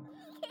have them.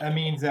 That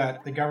means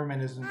that the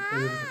government isn't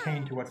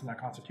pertaining to what's in the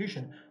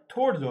Constitution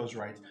towards those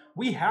rights.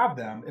 We have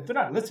them. If they're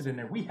not listed in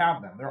there, we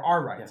have them. They're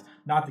our rights,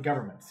 not the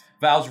government's.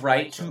 Val's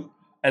right to,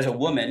 as a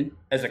woman,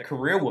 as a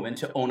career woman,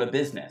 to own a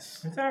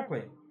business.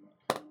 Exactly.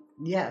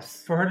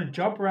 Yes. For her to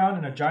jump around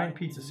in a giant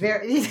pizza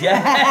suit.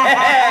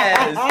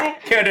 Yes.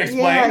 Care to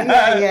explain?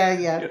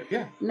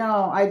 Yeah.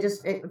 No, I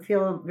just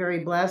feel very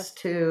blessed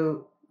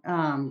to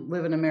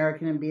live in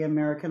America and be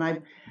American.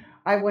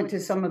 I went to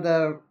some of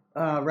the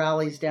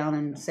rallies down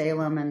in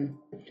Salem and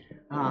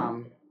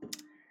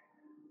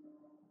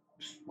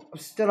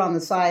stood on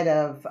the side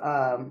of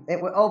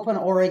open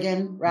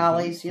Oregon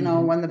rallies, you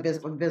know, when the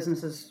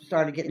businesses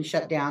started getting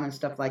shut down and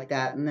stuff like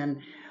that. And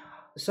then,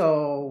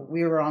 so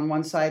we were on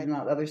one side, and the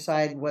other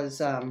side was,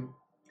 I don't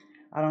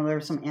know, there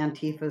were some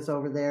Antifas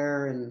over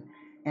there, and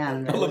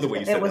I love the way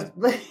you said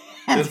that.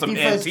 There's some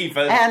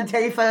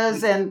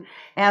Antifas and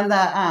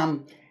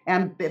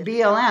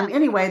BLM.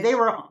 Anyway, they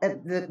were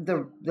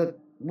the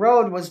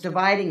road was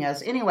dividing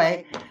us.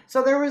 Anyway,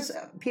 so there was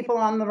people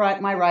on the right,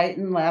 my right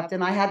and left,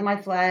 and I had my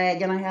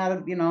flag, and I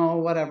had, you know,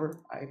 whatever.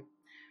 I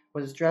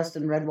was dressed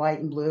in red, white,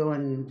 and blue,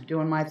 and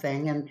doing my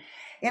thing. And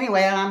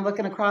anyway, and I'm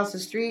looking across the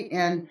street,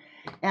 and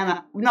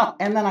then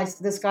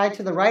this guy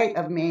to the right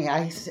of me,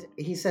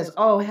 he says,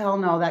 "Oh hell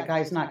no, that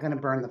guy's not going to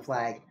burn the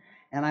flag."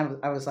 And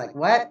I was like,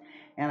 "What?"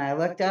 And I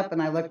looked up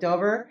and I looked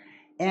over,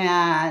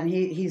 and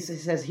he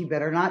says, "He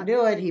better not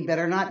do it. He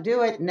better not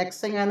do it."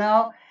 Next thing I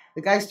know,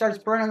 the guy starts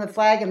burning the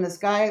flag, and this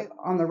guy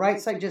on the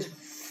right side just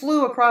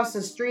flew across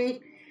the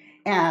street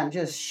and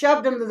just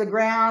shoved him to the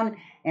ground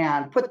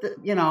and put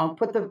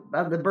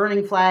the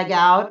burning flag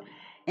out,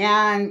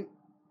 and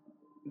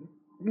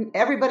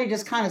everybody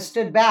just kind of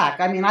stood back.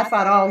 I mean, I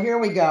thought, oh, here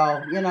we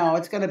go. You know,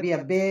 it's going to be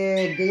a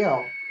big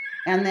deal.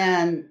 And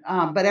then,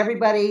 but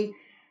everybody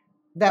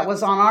that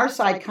was on our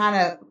side kind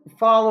of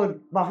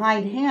followed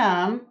behind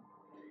him.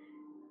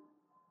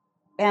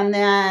 And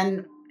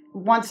then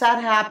once that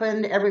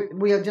happened,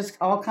 we just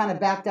all kind of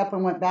backed up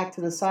and went back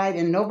to the side.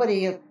 And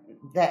nobody,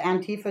 the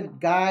Antifa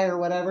guy or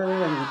whatever,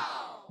 and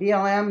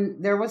BLM,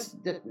 there was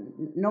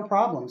no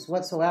problems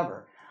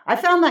whatsoever. I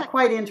found that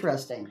quite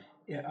interesting.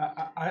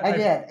 Yeah, I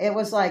did. It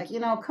was like,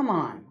 you know, come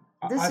on.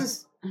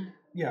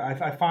 Yeah,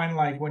 I find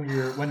like when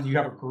you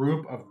have a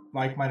group of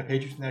like-minded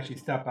patriots and actually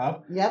step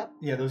up. Yep.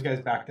 Yeah, those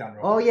guys back down.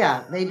 Oh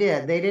yeah, they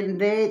did. They didn't.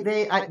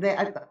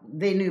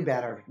 They knew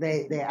better.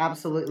 They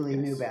absolutely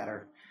knew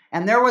better.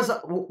 And there was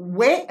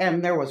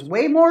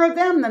way more of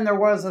them than there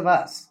was of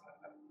us.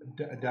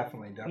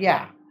 Definitely.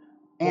 Yeah,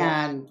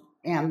 and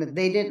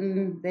they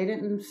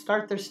didn't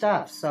start their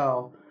stuff.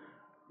 So,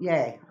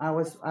 yay! I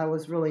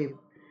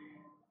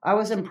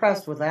was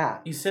impressed with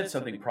that. You said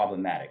something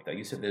problematic, though.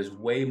 You said there's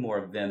way more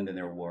of them than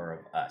there were of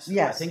us.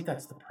 Yes. I think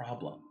that's the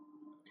problem.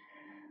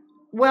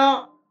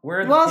 Well,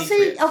 where are the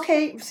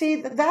Patriots?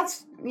 see,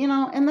 that's, you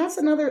know, and that's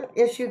another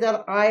issue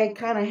that I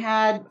kind of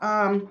had.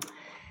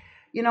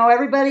 You know,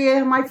 everybody,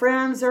 my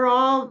friends, they're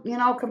all, you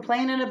know,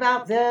 complaining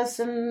about this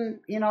and,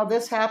 you know,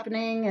 this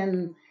happening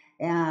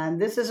and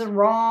this isn't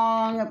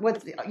wrong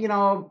with, you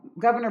know,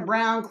 Governor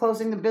Brown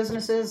closing the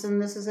businesses and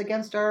this is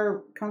against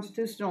our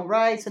constitutional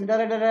rights and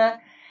da-da-da-da.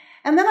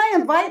 And then I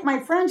invite my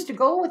friends to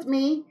go with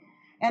me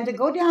and to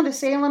go down to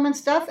Salem and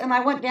stuff. And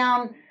I went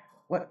down,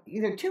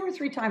 either 2 or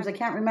 3 times, I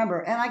can't remember.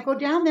 And I go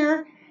down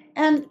there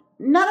and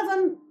none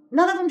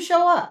of them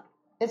show up.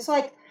 It's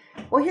like,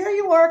 well, here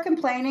you are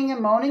complaining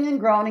and moaning and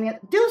groaning.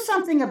 Do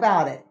something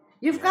about it.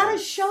 You've got to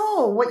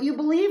show what you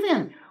believe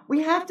in.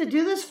 We have to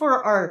do this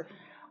for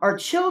our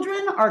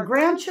children, our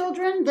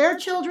grandchildren, their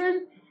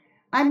children.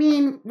 I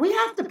mean, we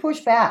have to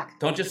push back.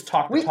 Don't just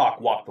talk the talk,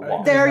 walk the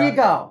walk. There you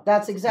go.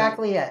 That's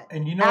exactly it.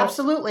 And you know,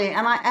 absolutely.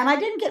 And I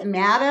didn't get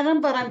mad at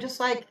them, but I'm just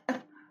like,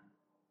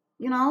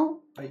 you know.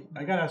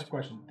 I gotta ask a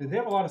question. Did they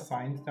have a lot of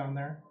signs down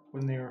there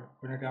when they're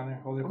down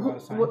there? Oh, they have a lot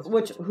of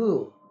signs.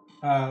 Who?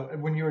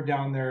 When you were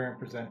down there and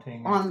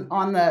presenting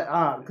on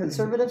the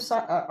conservative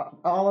side,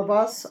 all of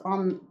us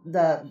on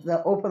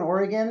the Open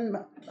Oregon.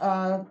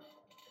 Yeah.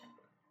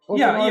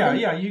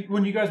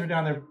 When you guys were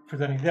down there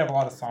presenting, they have a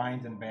lot of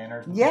signs and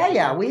banners. And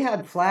yeah. We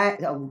had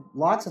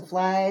lots of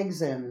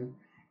flags and.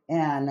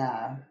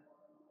 Yeah,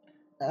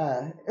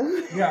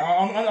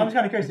 I'm just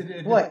kind of curious.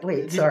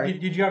 Wait, sorry.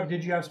 Did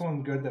you have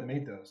someone good that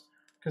made those?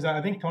 Because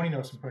I think Tony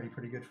knows some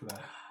pretty good for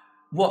that.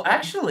 Well,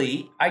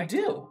 actually, I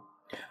do.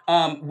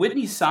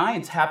 Whitney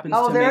Signs happens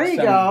to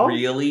make some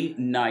really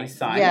nice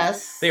signs.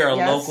 Yes. They are a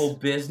local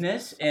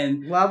business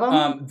and love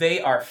them. They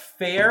are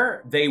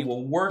fair. They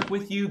will work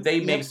with you.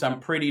 They make some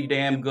pretty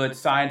damn good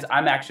signs.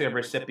 I'm actually a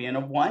recipient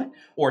of 1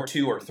 or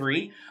 2 or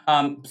 3.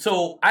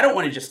 So I don't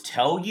want to just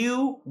tell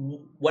you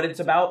what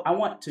it's about. I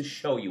want to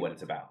show you what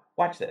it's about.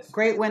 Watch this.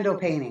 Great window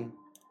painting.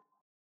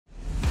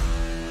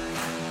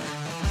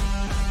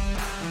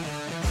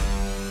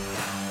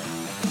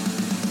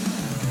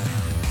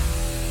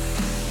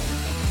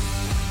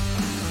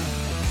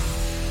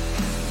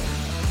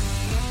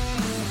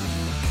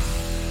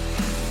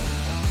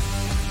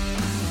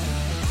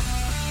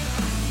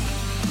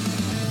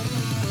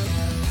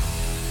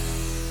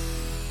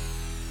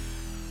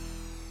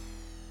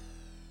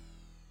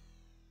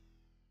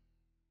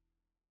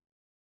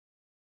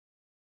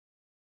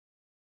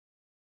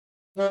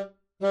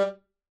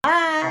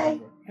 Hi.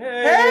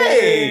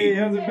 Hey!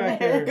 Kim's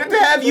back here. Good to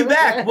have you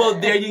back. Well,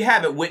 there you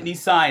have it. Whitney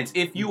Signs.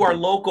 If you are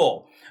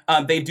local,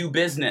 they do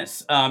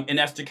business in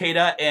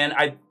Estacada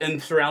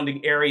and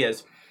surrounding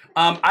areas.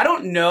 I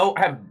don't know.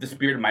 I have this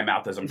beard in my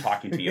mouth as I'm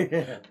talking to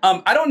you.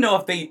 I don't know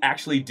if they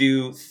actually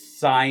do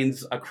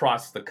signs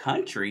across the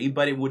country,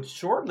 but it would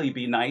surely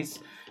be nice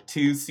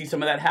to see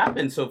some of that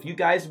happen. So if you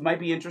guys might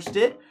be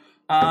interested,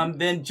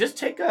 then just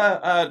take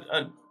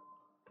I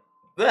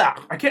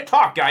can't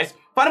talk, guys.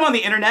 Find them on the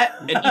internet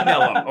and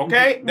email them,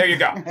 okay? There you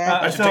go.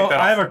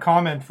 I have a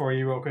comment for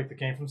you real quick that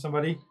came from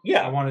somebody.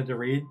 Yeah. I wanted to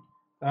read.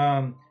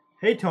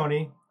 Hey,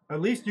 Tony, at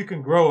least you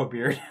can grow a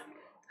beard.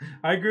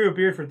 I grew a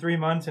beard for 3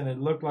 months, and it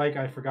looked like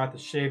I forgot to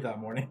shave that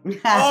morning.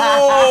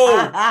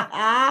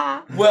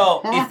 Oh!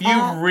 Well, if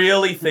you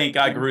really think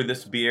I grew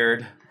this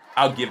beard,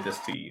 I'll give this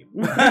to you.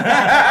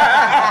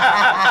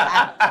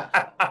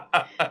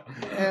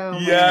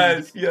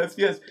 Yes.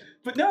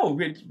 But no,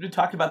 we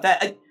talked about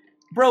that.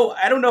 Bro,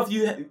 I don't know if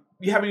you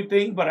have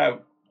anything, but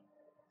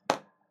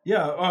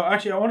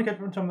actually, I want to get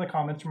from some of the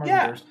comments from our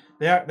viewers.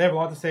 They have a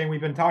lot to say, and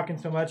we've been talking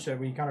so much that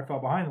we kind of fell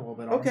behind a little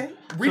bit on Okay,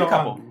 read a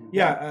couple.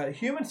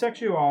 Human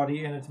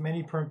sexuality and its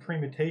many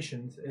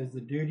permutations is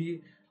the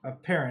duty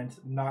of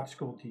parents, not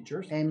school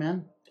teachers.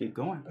 Amen. Keep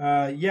going.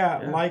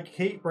 Like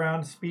Kate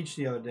Brown's speech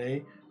the other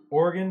day,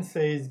 Oregon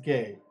says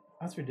gay.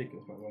 That's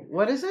ridiculous, by the way.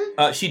 What is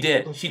it? She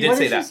did. She did what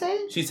say did that. She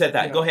say? She said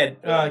that. Yeah. Go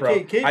ahead,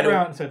 bro. Kate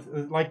Brown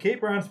said, like Kate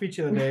Brown's speech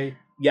the other day,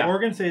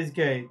 Oregon says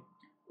gay.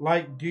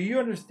 Like, do you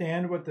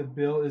understand what the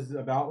bill is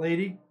about,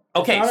 lady?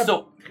 Okay,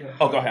 go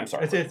ahead. I'm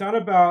sorry. It's not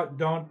about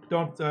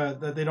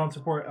that they don't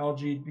support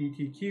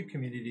LGBTQ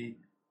community.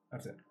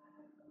 That's it.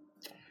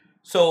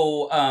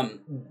 So,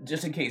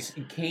 just in case,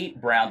 Kate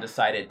Brown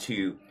decided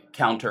to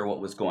counter what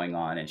was going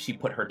on, and she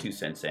put her 2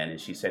 cents in, and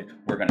she said,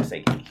 "We're going to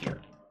say gay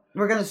here.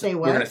 We're going to say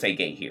what? We're going to say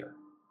gay here."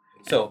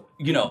 So,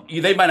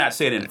 they might not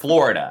say it in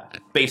Florida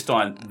based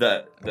on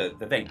the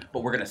thing,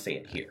 but we're going to say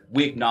it here.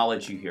 We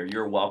acknowledge you here.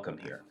 You're welcome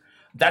here.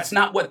 That's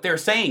not what they're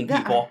saying,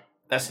 people.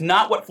 That's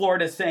not what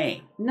Florida's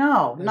saying.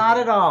 No, not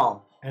at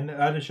all. And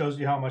that just shows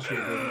you how much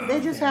they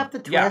just have to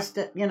twist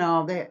it.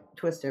 They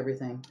twist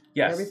everything.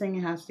 Yes.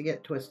 Everything has to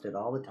get twisted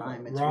all the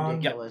time. It's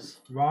ridiculous.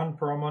 Ron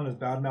Perlman is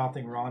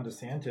bad-mouthing Ron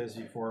DeSantis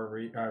before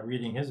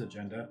reading his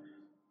agenda.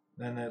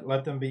 Then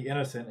let them be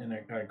innocent and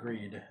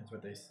agreed is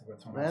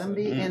what someone Let them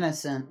be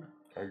innocent.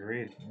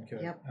 Agreed.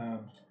 Okay. Yep.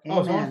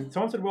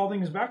 Someone said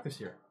welding is back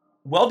this year.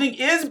 Welding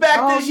is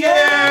back this year.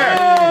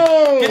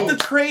 Yay! Get the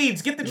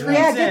trades. Get the trades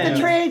Yeah, in. get the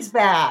trades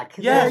back.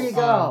 Yes. There you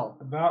go.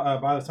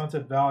 By the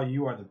Sunset Val,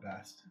 you are the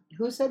best.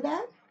 Who said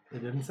that? They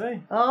didn't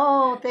say.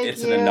 Oh, thank you.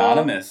 It's an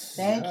anonymous.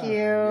 Thank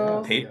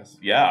you.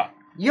 Yeah.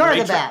 You're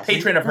the best.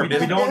 Patron of her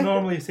business. We don't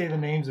normally say the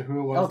names of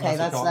who it was. Okay,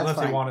 that's unless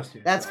fine. they want us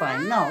to. That's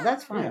fine. No,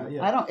 that's fine.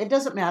 Yeah. It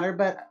doesn't matter,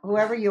 but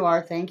whoever you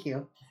are, thank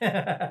you.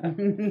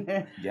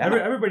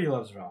 Everybody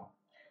loves Val.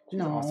 She's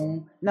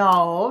awesome.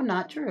 No,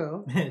 not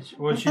true.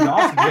 Well, she's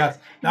awesome. Yes,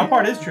 that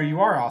part is true. You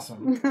are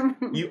awesome.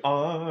 You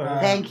are.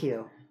 Thank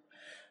you.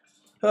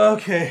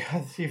 Okay,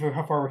 let's see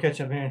how far we're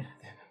catching up here.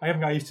 I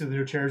haven't got used to the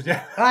new chairs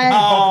yet.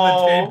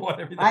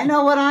 I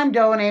know what I'm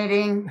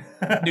donating.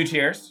 New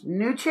chairs?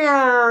 New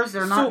chairs.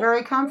 They're not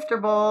very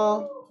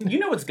comfortable. You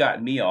know what's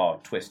got me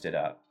all twisted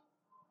up?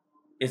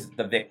 Is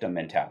the victim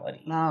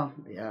mentality. Oh,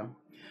 yeah.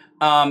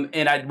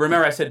 And I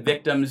remember I said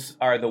victims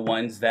are the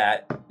ones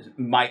that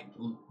might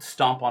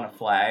stomp on a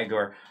flag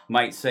or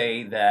might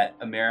say that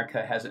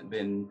America hasn't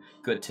been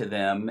good to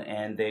them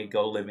and they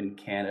go live in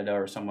Canada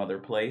or some other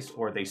place,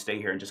 or they stay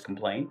here and just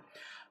complain.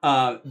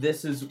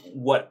 This is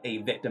what a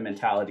victim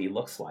mentality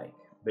looks like.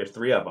 There's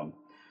 3 of them.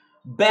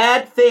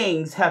 Bad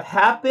things have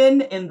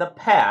happened in the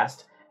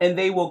past and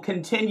they will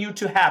continue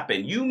to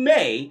happen. You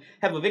may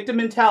have a victim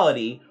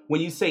mentality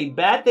when you say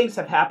bad things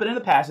have happened in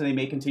the past and they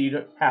may continue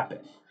to happen.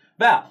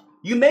 Val,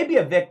 you may be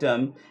a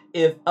victim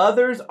if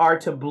others are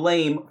to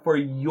blame for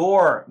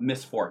your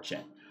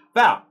misfortune.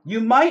 Val, you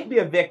might be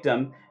a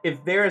victim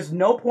if there is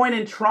no point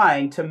in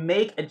trying to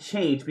make a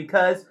change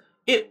because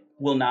it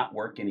will not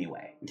work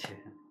anyway.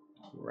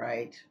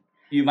 Right.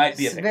 You might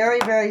be a It's victim. very,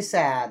 very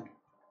sad.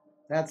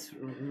 That's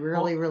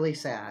really, really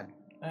sad.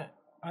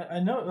 I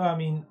know. I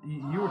mean,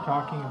 you were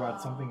talking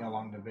about something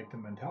along the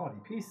victim mentality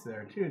piece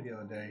there too the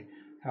other day.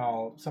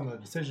 How some of the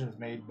decisions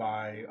made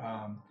by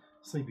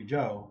Sleepy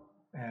Joe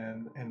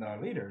and our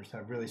leaders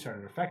have really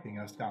started affecting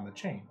us down the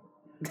chain.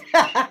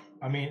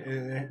 I mean,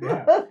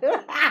 yeah.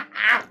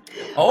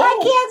 I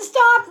can't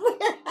stop.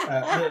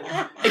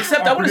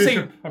 Except I want to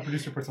say, our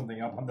producer put something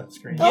up on the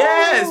screen.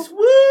 yes,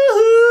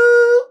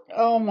 woohoo!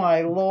 Oh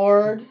my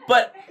Lord!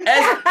 But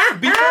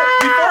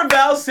before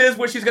Val says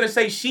what she's going to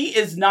say, she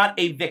is not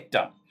a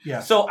victim.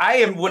 Yes. So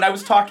when I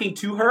was talking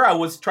to her, I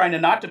was trying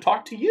not to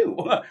talk to you.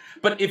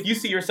 But if you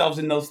see yourselves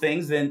in those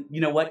things, then you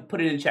know what? Put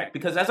it in check.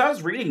 Because as I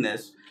was reading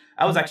this,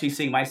 I was actually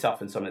seeing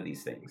myself in some of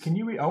these things. Can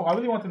you read? Oh, I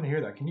really want them to hear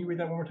that. Can you read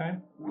that one more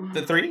time?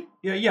 The 3?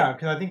 Yeah,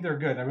 because I think they're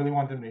good. I really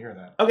want them to hear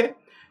that. Okay.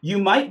 You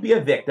might be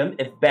a victim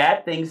if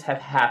bad things have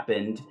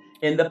happened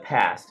in the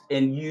past,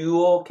 and they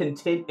will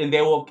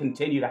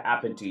continue to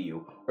happen to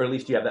you, or at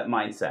least you have that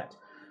mindset.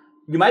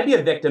 You might be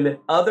a victim if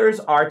others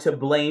are to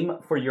blame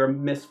for your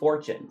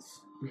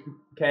misfortunes.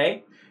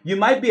 Okay? You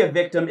might be a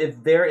victim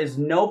if there is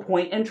no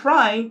point in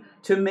trying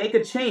to make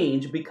a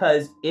change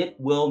because it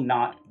will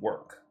not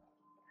work.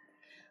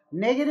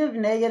 Negative,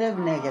 negative,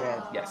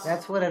 negative. Yes.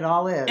 That's what it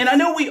all is. And I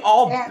know we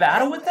all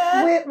battle with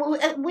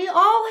that. We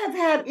all have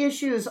had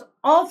issues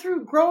all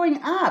through growing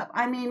up.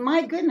 I mean,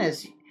 my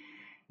goodness.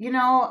 You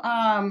know,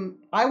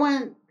 I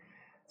went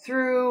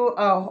through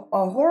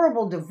a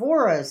horrible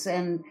divorce,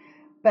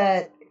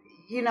 but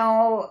you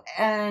know,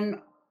 and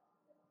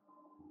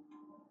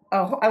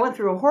I went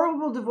through a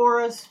horrible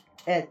divorce.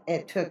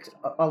 It took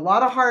a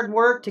lot of hard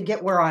work to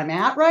get where I'm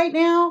at right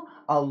now.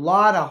 A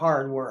lot of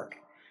hard work.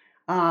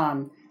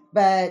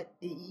 But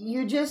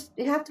you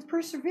have to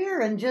persevere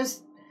and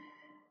just,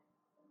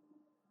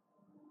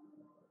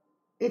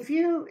 I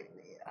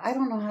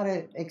don't know how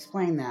to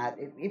explain that.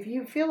 If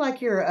you feel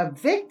like you're a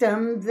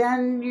victim,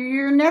 then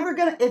you're never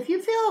going to, if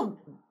you feel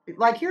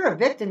like you're a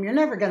victim, you're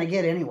never going to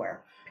get anywhere,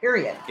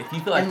 period. If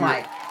you feel like in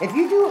life. If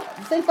you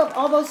think of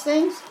all those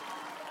things,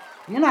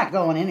 you're not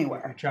going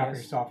anywhere. You're trapping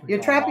yourself in your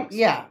own box.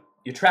 Yeah.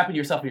 You're trapping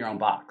yourself in your own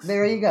box.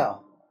 There you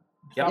go.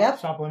 Yep.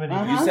 Stop limiting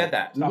Uh-huh. You said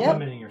that. Stop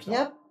limiting yourself.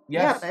 Yep.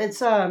 Yes. Yeah, it's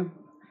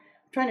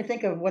trying to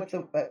think of what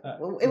the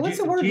what's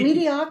the word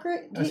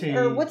mediocrity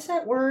or what's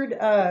that word?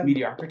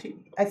 Mediocrity.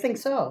 I think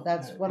so.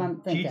 That's what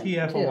I'm thinking.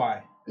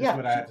 GTFOI. That's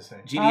what I have to say.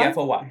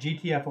 GDFOY.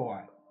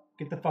 GTFOI.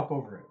 Get the fuck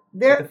over it.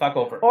 Get the fuck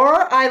over it.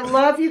 Or I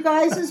love you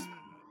guys.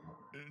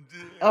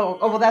 Oh,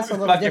 well, that's a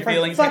little fuck different.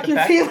 Your feelings, fuck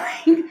your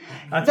feeling.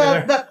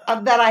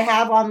 That I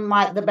have on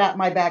my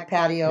back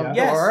patio door.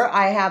 Yes.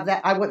 I have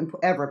that. I wouldn't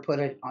ever put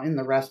it in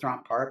the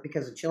restaurant part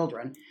because of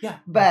children. Yeah.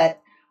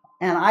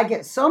 And I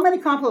get so many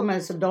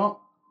compliments, so don't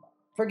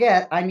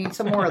forget, I need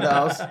some more of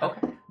those.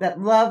 Okay. That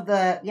love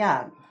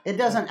it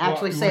doesn't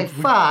actually say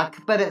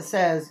fuck, but it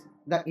says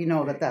that you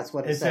know that's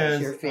what it says,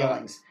 your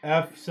feelings.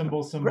 F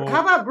symbol.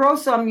 How about grow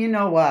some you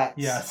know what?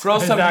 Yes. Grow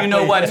some you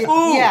know what.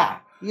 Ooh.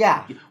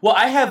 Yeah. Well,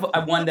 I have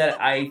one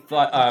that I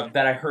thought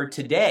that I heard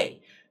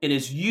today. It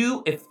is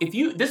if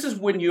you this is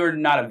when you're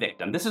not a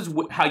victim. This is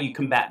how you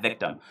combat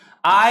victim.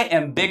 I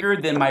am bigger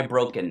than my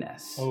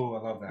brokenness. Oh,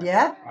 I love that.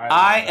 Yeah.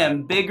 I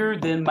am bigger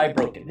than my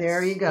brokenness.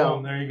 There you go.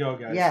 Oh, there you go,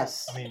 guys.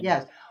 Yes.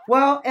 Yes.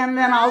 Well, and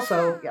then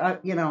also,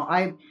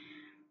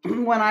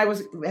 when I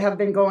have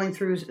been going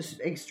through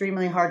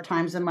extremely hard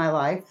times in my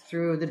life,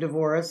 through the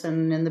divorce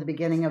and in the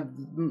beginning of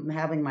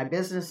having my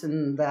business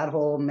and that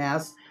whole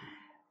mess,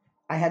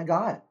 I had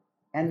God,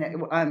 and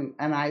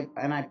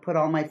I put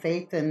all my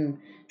faith and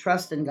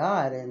trust in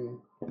God, and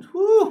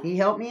He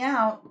helped me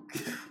out.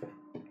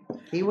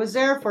 He was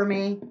there for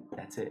me.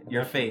 That's it.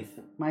 Your faith.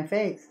 My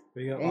faith.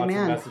 We got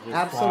Amen. lots of messages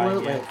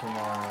Absolutely. from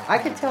I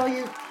could tell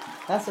you.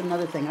 That's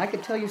another thing. I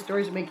could tell you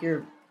stories that make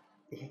your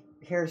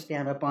hair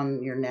stand up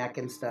on your neck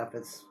and stuff.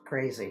 It's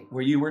crazy.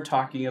 Where you were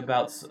talking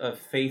about a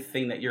faith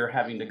thing that you're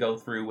having to go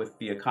through with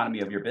the economy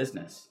of your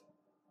business.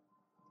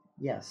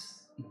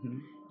 Yes. Mm-hmm.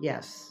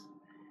 Yes.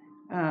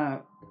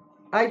 I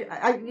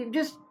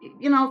just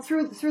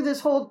through this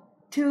whole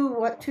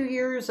 2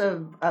 years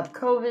of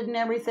COVID and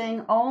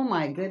everything. Oh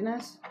my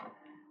goodness.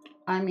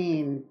 I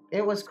mean,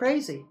 it was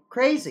crazy.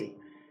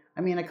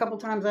 I mean, a couple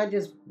times I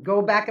just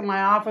go back in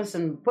my office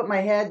and put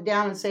my head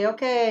down and say,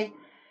 okay,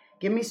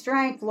 give me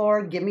strength,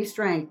 Lord, give me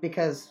strength,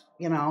 because,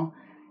 and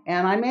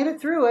I made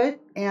it through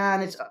it.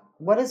 And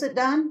what has it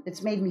done?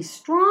 It's made me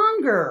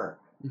stronger.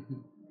 Mm-hmm.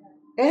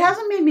 It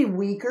hasn't made me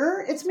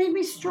weaker. It's made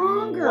me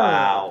stronger.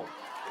 Wow.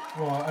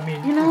 Well, I mean,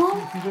 if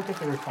you look at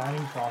the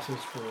refining process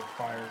for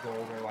fire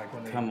gold, or like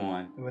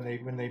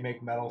when they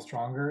make metal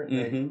stronger,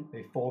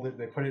 they fold it,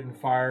 they put it in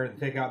fire, they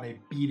take it out, and they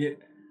beat it,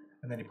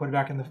 and then they put it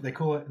back they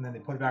cool it, and then they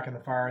put it back in the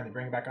fire, and they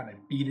bring it back out, and they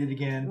beat it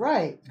again.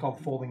 Right. It's called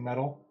folding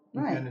metal.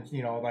 Right. And it's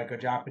like a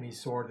Japanese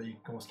sword that you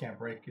almost can't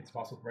break. It's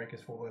possible to break.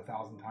 It's folded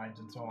 1,000 times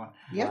and so on.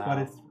 Yeah. But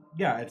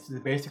it's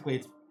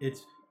basically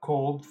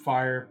cold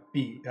fire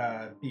beat,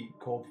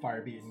 cold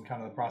fire beat, and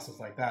kind of the process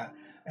like that,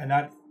 and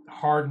that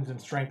hardens and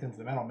strengthens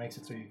the metal, makes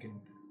it so it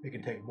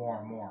can take more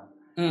and more.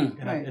 And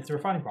it's a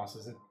refining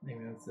process.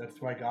 That's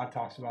why God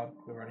talks about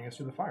running us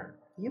through the fire.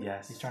 Yep.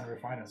 Yes. He's trying to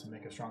refine us and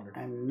make us stronger.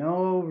 And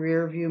no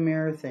rear view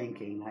mirror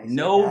thinking.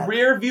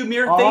 Rear view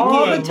mirror thinking.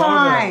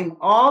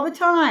 All the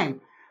time.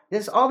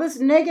 All this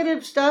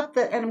negative stuff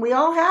and we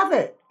all have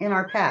it in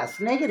our past.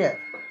 Negative.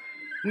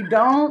 You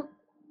don't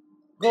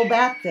go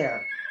back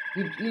there.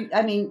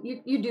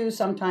 You do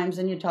sometimes,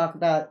 and you talk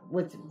about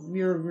with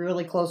your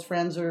really close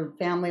friends or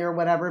family or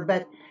whatever,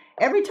 but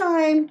every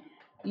time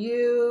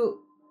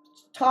you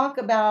talk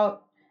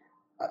about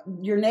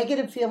your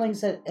negative feelings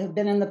that have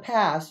been in the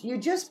past, you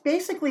just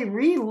basically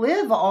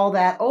relive all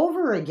that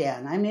over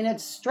again. I mean,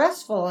 it's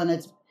stressful,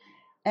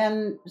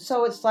 and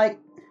so it's like,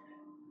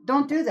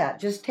 don't do that.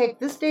 Just take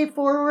this day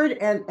forward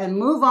and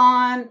move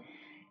on.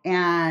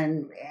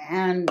 And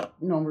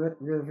no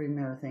rear view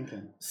mirror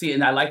thinking. See,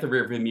 and I like the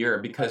rear view mirror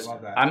because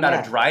I'm not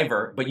a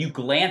driver, but you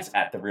glance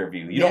at the rear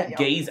view. You don't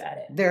gaze at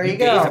it. There you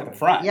go. Gaze at the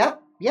front.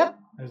 Yep.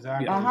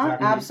 Exactly.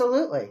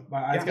 Absolutely.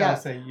 But I just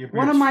gotta say,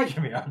 one of my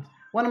Jimmy,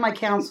 one of my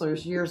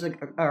counselors years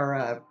ago,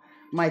 or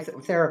my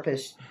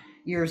therapist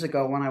years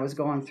ago when I was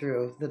going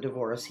through the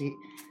divorce,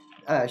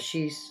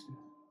 she's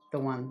the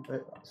one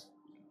that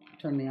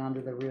turned me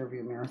onto the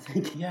rearview mirror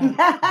thing. Yeah.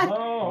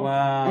 Oh.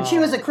 Wow. And she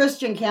was a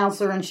Christian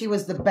counselor, and she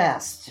was the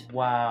best.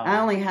 Wow. I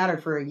only had her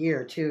for a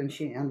year or two, and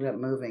she ended up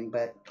moving.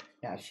 But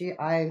yeah,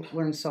 I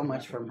learned so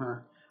much from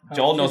her.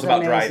 Joel knows She's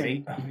about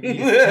amazing.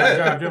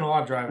 driving. I'm doing a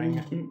lot of driving.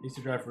 Used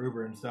to drive for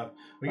Uber and stuff.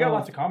 We got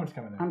lots of comments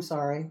coming in. I'm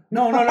sorry.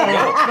 No.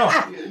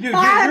 Dude, you're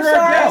I'm our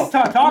sorry. guest.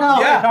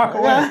 Talk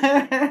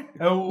away.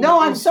 No,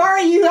 I'm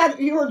sorry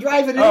you were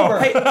driving Uber.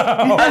 Hey,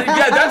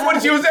 yeah, that's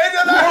what she was saying.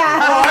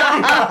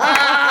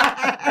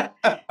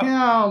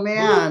 Oh,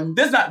 man.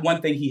 There's not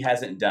one thing he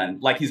hasn't done,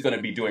 like he's going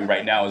to be doing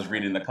right now is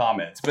reading the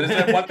comments. But is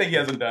there one thing he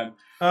hasn't done?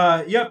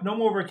 Yep, no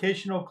more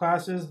vocational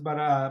classes,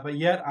 but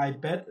yet I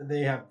bet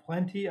they have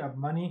plenty of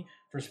money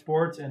for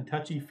sports and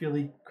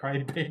touchy-feely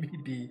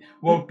crybaby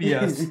woke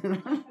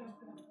BS.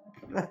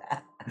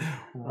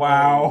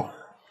 Wow.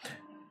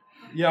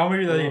 Yeah, I'll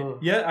read that.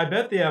 Yeah, I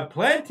bet they have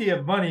plenty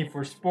of money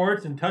for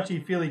sports and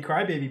touchy-feely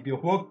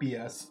crybaby woke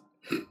BS.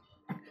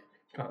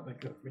 God,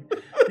 that kills me.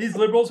 These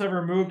liberals have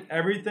removed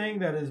everything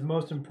that is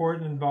most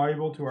important and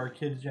valuable to our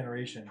kids'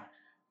 generation.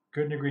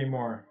 Couldn't agree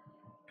more.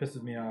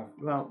 Pisses me off.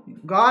 Well,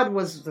 God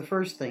was the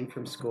first thing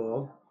from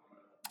school.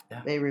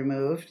 Yeah. They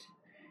removed,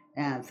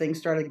 and things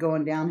started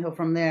going downhill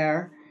from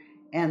there.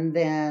 And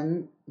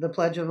then the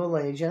Pledge of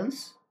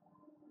Allegiance.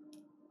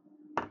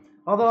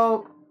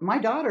 Although my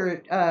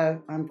daughter,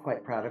 I'm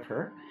quite proud of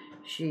her.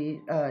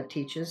 She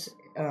teaches.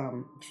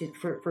 She's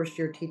first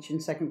year teaching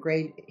second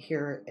grade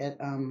here at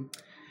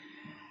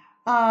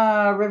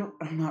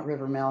not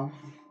River Mill,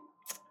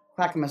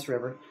 Clackamas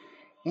River,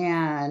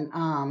 and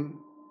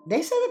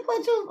they say the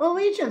Pledge of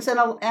Allegiance, and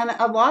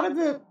a lot of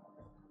the,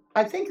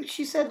 I think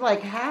she said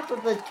like half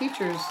of the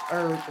teachers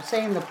are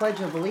saying the Pledge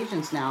of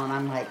Allegiance now, and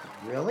I'm like,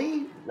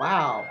 really?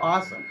 Wow,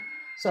 awesome.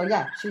 So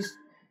yeah,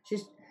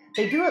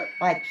 they do it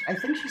like, I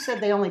think she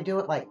said they only do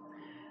it like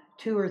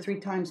 2 or 3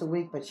 times a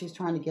week, but she's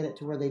trying to get it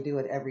to where they do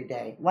it every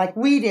day, like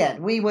we did.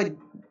 We would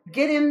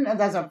get in.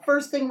 That's the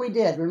first thing we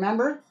did.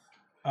 Remember?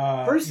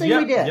 First thing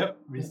we did. Yep.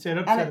 We stayed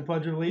up, said the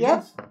Pledge of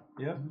Allegiance.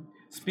 Yep.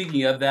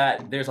 Speaking of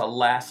that, there's a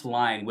last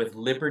line with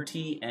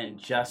liberty and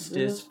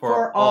justice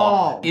for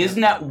all.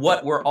 Isn't that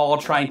what we're all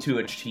trying to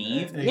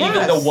achieve? Yes.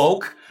 Even the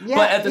woke? Yeah,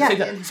 but at the same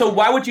time, so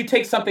why would you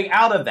take something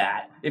out of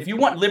that? If you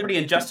want liberty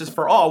and justice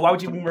for all, why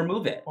would you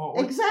remove it?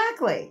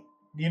 Exactly.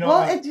 You know,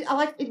 well, none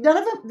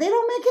of it. They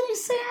don't make any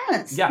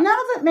sense. Yeah. None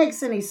of it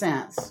makes any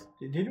sense.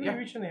 Didn't we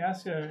recently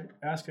ask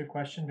a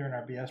question during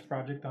our BS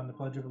project on the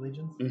Pledge of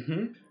Allegiance?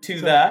 Mm-hmm.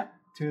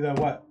 To the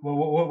what?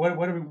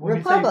 What do we? What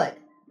Republic.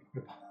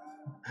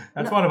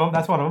 That's one of them.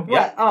 That's one of them.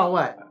 Yeah. What? Oh,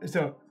 what?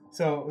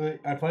 So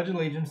I pledge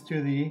allegiance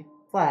to the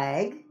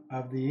flag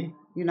of the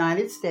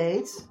United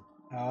States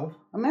of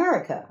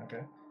America.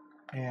 Okay.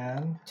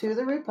 And to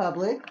the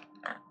republic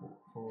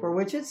for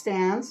which it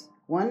stands,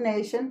 one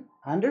nation,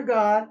 under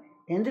God,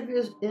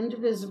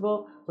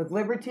 indivisible, with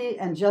liberty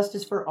and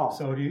justice for all.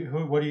 So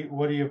what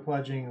are you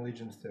pledging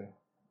allegiance to?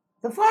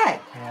 The flag.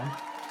 And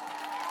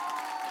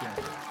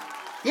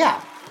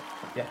yeah.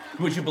 Yeah.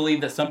 Would you believe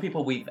that some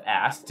people we've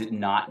asked did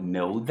not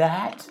know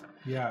that?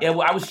 Yeah.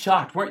 I was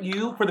shocked. Weren't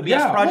you for the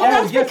BS project? Well,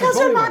 that's because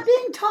they're not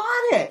being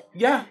taught it.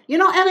 Yeah. You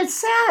know, and it's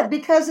sad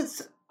because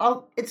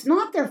it's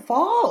not their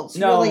fault.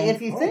 No. Really,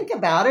 if you think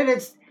about it,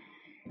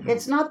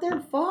 it's not their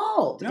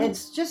fault. No.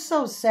 It's just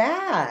so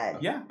sad.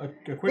 Yeah. A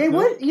quick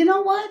would. You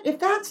know what? If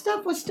that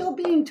stuff was still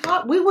being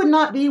taught, we would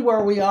not be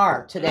where we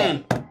are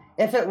today.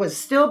 If it was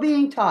still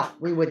being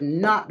taught, we would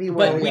not be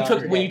where we are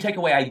today. When you take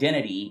away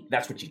identity,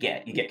 that's what you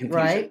get. You get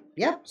confusion. Right.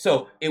 Yep.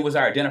 So it was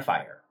our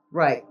identifier.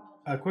 Right.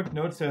 A quick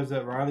note says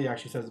that Riley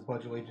actually says the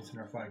Pledge of Allegiance in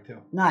her flag too.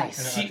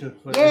 Nice.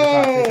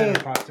 Yay!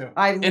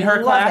 In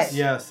her class? It.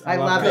 Yes. I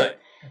love it.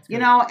 You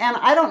know, and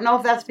I don't know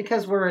if that's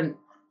because we're in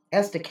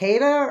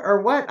Estacada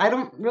or what. I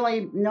don't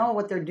really know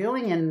what they're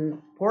doing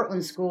in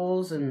Portland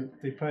schools, and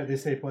they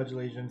say Pledge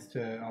Allegiance to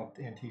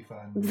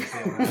Antifa. And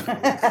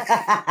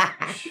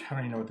I don't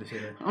even know what they say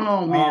there.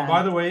 Oh man!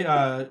 By the way,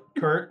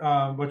 Kurt,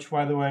 which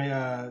by the way,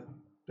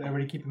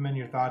 everybody keep him in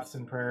your thoughts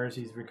and prayers.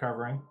 He's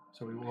recovering,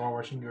 so we're all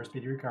wishing you a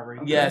speedy recovery.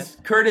 Okay. Yes,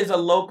 Kurt is a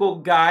local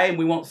guy, and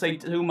we won't say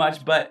too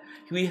much, but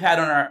we had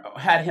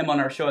him on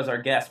our show as our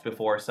guest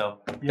before, so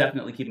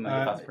definitely keep him in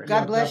your thoughts and prayers.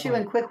 God bless you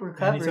and quick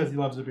recovery. And he says he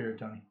loves the beer,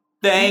 Tony.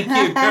 Thank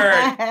you,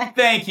 Kurt.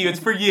 Thank you. It's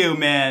for you,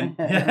 man.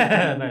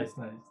 Nice.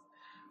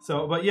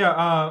 So, but yeah,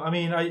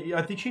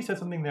 I think she said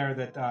something there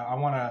that I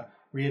want to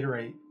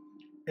reiterate.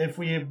 If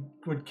we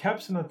would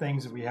kept some of the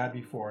things that we had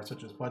before,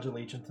 such as Pledge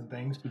Allegiance and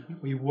things,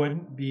 we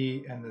wouldn't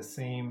be in the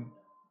same.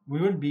 We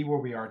wouldn't be where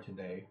we are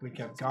today. We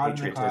kept God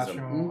in the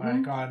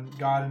classroom,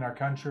 God in our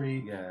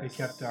country. Yes. We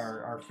kept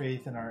our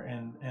faith and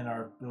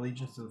our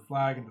allegiance to the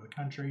flag and to the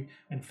country,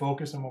 and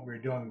focus on what we were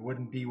doing. We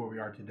wouldn't be where we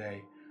are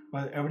today.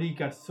 But everybody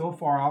got so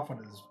far off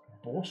onto this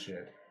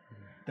bullshit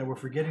that we're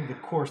forgetting the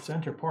core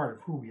center part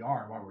of who we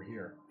are and why we're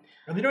here.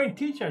 And they don't even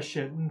teach that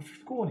shit in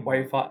school anymore.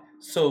 Why you fought?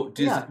 So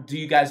do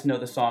you guys know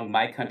the song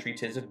 "My Country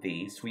 'Tis of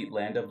Thee, Sweet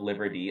Land of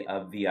Liberty,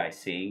 of Thee I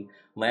Sing,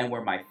 Land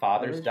where my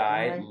fathers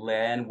died,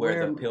 land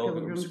where the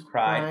pilgrims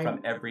cried,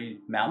 from every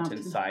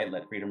mountainside,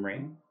 let freedom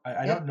ring"?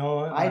 I don't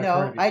know it. I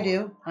know. I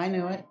do. I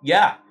knew it.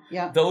 Yeah.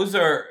 Yeah. Those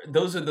are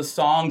the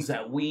songs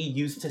that we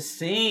used to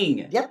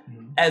sing. Yep.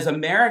 As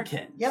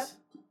Americans. Yep.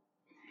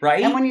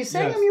 Right? And when you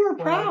sang them, you were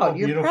proud.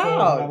 You're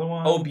proud. Another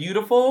one. Oh,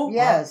 beautiful?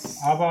 Yes.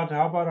 How about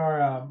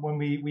our when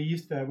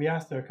we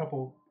asked a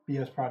couple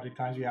BS Project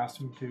times, we asked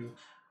them to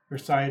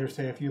recite or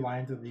say a few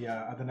lines of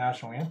the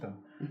national anthem.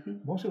 Mm-hmm.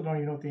 Most people don't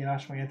even know what the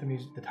national anthem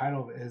is. The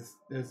title is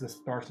the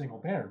Star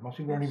Spangled Banner. Most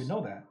people don't even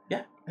know that.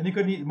 Yeah. And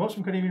most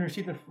of them couldn't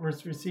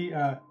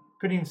even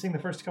couldn't even sing the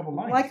first couple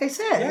lines. Like I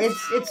said, Yes.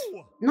 it's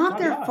not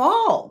their God.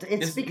 fault.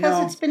 It's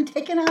because it's been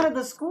taken out of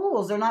the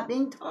schools. They're not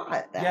being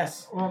taught that.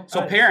 Yes. Well,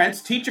 So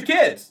parents, teach your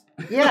kids.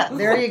 Yeah,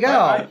 there you go.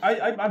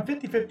 I'm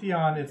 50-50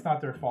 on it's not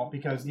their fault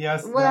because they're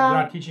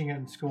not teaching it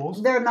in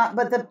schools. They're not,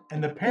 but the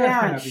And the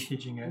parents might not be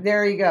teaching it.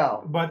 There you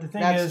go. But the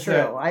thing That's is true.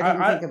 that I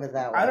didn't think of it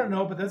that way. I don't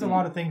know, but there's a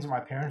lot of things that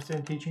my parents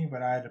didn't teach me,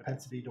 but I had a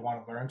propensity to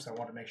want to learn, so I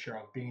wanted to make sure I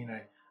was being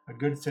a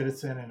good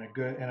citizen and a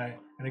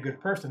good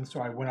person. So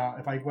I went out.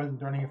 If I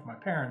wasn't learning it from my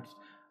parents,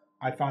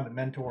 I found a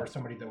mentor or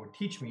somebody that would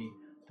teach me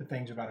the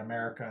things about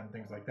America and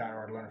things like that,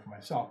 or I'd learn it for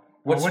myself.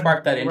 What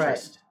sparked that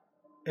interest?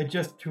 It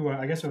just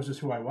I guess it was just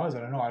who I was. I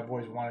don't know. I've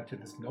always wanted to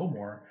just know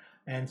more,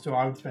 and so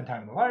I would spend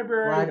time in the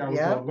library. I would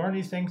go learn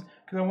these things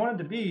because I wanted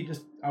to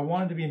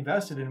be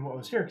invested in what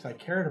was here because I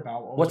cared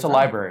about what What's was a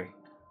around. library?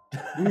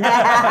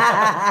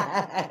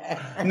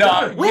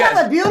 No, we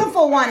have a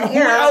beautiful one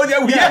here. Oh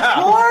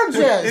yeah,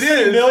 Gorgeous. It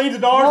is millions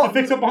of dollars to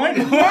fix up behind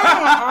it.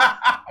 Yeah.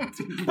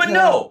 But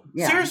no,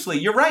 seriously,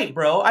 you're right,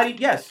 bro.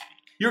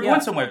 You're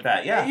going somewhere with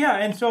that. Yeah, yeah.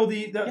 And so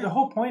the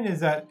whole point is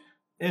that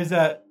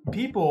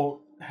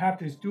people have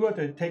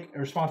to take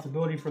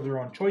responsibility for their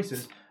own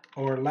choices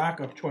or lack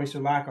of choice or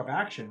lack of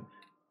action.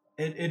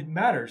 It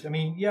matters. I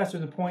mean, yes,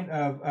 there's a point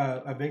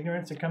of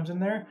ignorance that comes in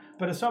there,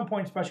 but at some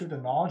point, especially with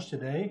the knowledge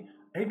today,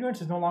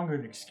 ignorance is no longer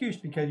an excuse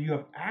because you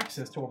have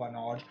access to all that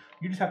knowledge.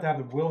 You just have to have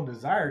the will and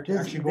desire to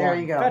actually go out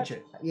and fetch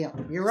it. Yeah,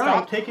 you're right.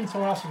 Stop taking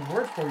someone else's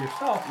word for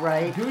yourself.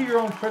 Right. Do your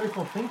own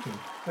critical thinking.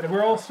 But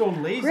we're all so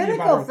lazy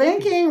critical about our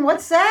thinking?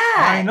 What's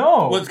that? I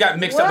know. Well, it's got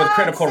mixed up with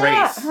critical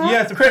race. Huh?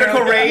 Yeah, it's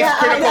critical race,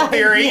 critical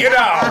theory. You know,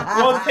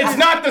 Well, it's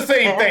not the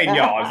same thing,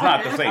 y'all. It's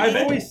not the same I've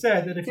thing. always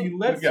said that if you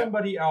let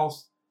somebody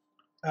else,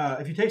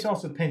 if you take someone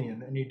else's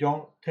opinion and you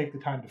don't take the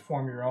time to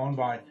form your own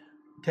by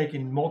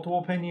taking multiple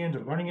opinions or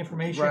learning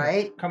information,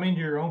 coming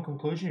to your own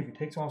conclusion, if you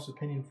take someone else's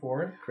opinion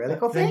for it,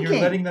 critical then thinking.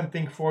 you're letting them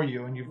think for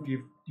you, and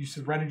you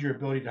surrendered your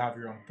ability to have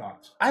your own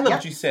thoughts. I love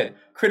what you said,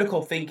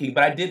 critical thinking,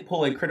 but I did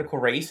pull in critical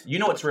race. You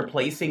know what's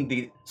replacing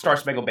the Star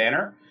Spangled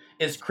Banner?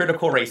 Is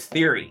critical race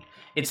theory.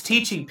 It's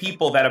teaching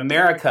people that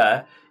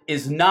America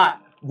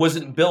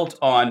wasn't built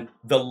on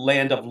the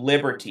land of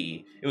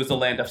liberty. It was the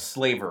land of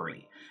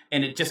slavery.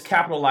 And it just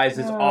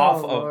capitalizes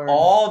off of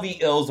all the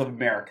ills of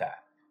America.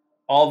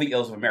 All the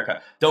ills of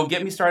America. Don't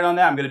get me started on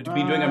that. I'm going to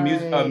be doing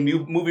a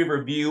movie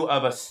review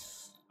of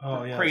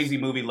a crazy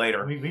movie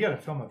later. We got to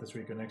film it this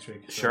week or next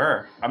week. So.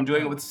 Sure. I'm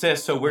doing it with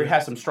Sis, so we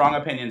have some strong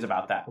opinions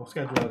about that. We'll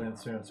schedule it in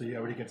soon so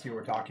everybody can see what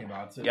we're talking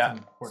about. It's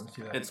important to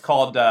see that. It's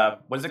called,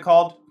 what is it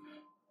called?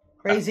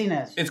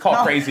 Craziness. It's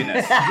called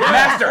Craziness.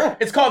 Master.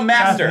 It's called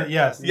Master.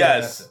 Yes.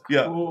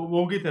 Yeah.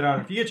 We'll get that out.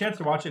 If you get a chance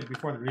to watch it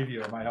before the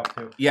review, it might help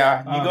too. Yeah,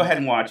 you go ahead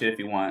and watch it if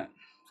you want.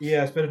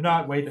 Yes, but if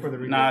not, wait for the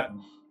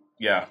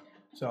review.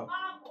 So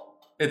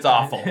it's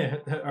awful.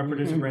 Our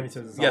producer Brandy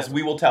says it's awful. Yes,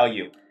 we will tell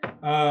you.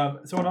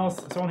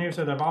 Someone here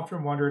said, I've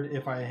often wondered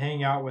if I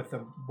hang out with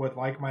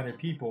like-minded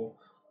people,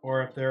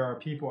 or if there are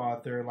people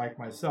out there like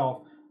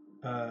myself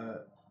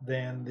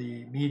than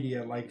the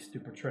media likes to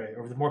portray,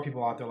 or the more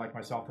people out there like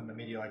myself than the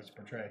media likes to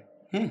portray.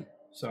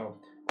 So,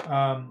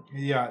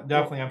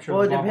 definitely, I'm sure.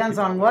 Well, it depends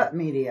on what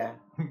media.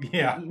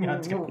 Yeah,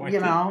 that's a good point. You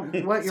know,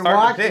 what you're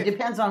watching. It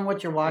depends on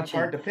what you're watching. It's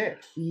hard to pick.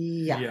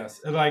 Yeah. Yes.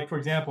 Like, for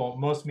example,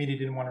 most media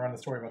didn't want to run the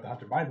story about the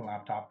Hunter Biden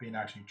laptop being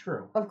actually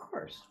true. Of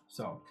course.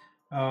 So,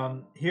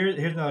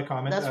 here's another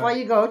comment. That's why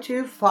you go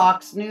to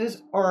Fox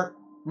News, or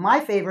my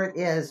favorite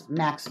is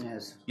Max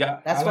News. Yeah.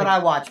 That's what I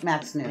watch,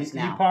 Max News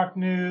now. Epoch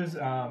News,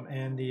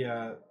 and the,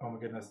 oh my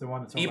goodness, the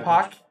one that's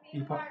Epoch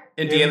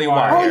and Daily Daily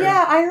Wire. Oh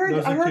yeah, I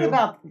Those heard two.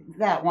 about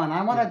that one.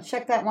 I want to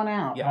check that one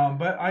out. Yeah.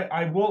 But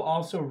I will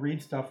also read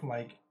stuff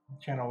like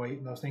Channel 8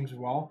 and those things as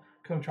well,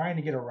 because I'm trying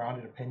to get a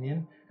rounded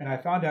opinion. And I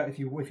found out if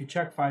you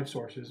check 5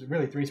 sources,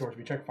 really 3 sources, if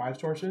you check 5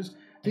 sources,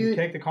 and you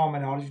take the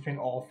commonalities between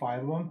all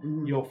 5 of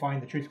them, you'll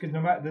find the truth. Because no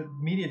matter, the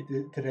media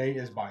today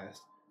is biased.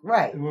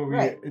 Right.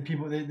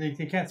 People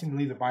they can't seem to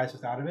leave the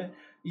biases out of it.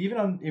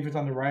 Even if it's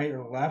on the right or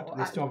the left,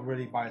 they still have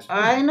really biased.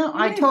 I know.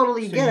 I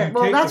totally So get you it.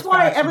 Well, take that's the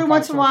why facts every from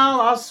once in a 5 while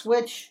sources. I'll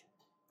switch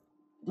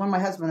when my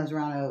husband is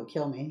around, it'll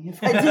kill me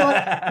if I do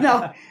it.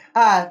 No,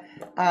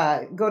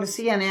 go to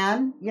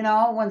CNN. You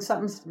know, when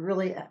something's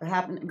really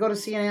happened, go to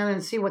CNN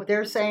and see what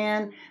they're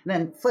saying.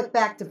 Then flick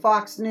back to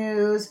Fox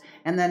News,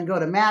 and then go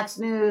to Max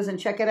News and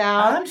check it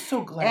out. I'm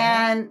so glad.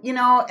 And you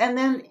know, and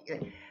then,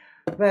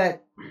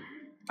 but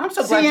I'm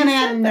so glad CNN, you said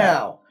that.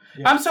 no.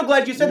 Yeah. I'm so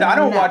glad you said that. I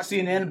don't watch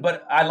CNN,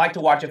 but I like to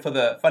watch it for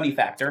the funny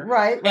factor.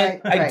 Right.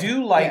 I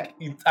do like,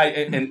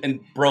 and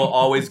bro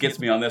always gets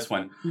me on this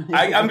one.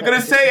 I'm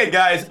gonna say it,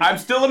 guys. I'm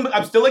still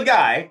a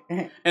guy,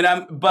 and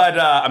I'm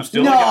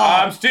still a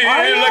guy. I'm still a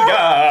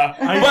guy.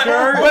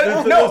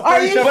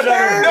 Are you sure? But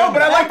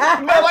I like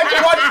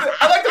to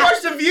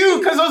watch The View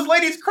because those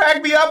ladies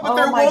crack me up with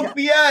their woke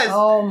BS.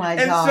 Oh my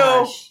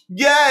gosh.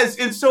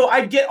 So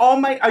I get all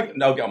my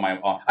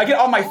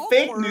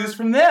fake news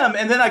from them,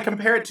 and then I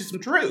compare it to some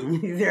truth.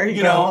 There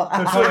you go.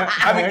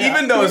 I mean,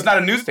 even though it's not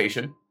a news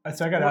station.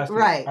 So I got to ask you,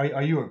 right.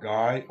 Are you a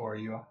guy or are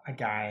you a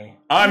guy?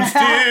 I'm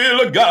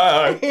still a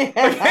guy.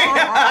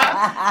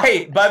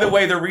 Hey, by the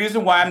way, the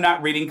reason why I'm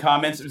not reading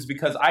comments is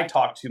because I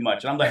talk too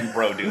much, and I'm letting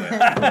Bro do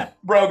it.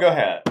 Bro, go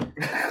ahead.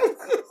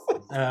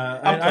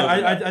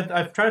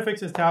 I've tried to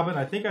fix this tablet.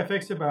 I think I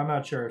fixed it, but I'm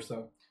not sure.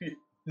 So.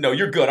 No,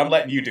 you're good. I'm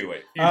letting you do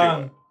it.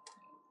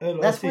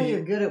 That's why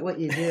you're good at what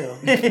you do.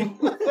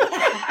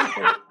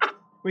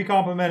 We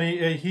compliment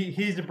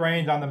he's the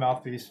brains on the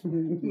mouthpiece.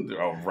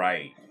 Oh,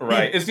 right.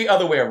 It's the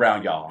other way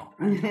around, y'all.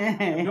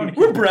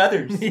 We're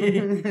brothers.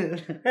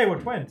 Hey, we're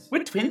twins.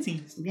 We're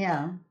twinsies.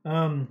 Yeah.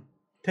 10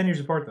 years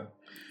apart, though.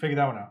 Figure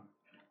that one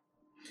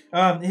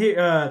out.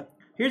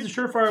 Here's a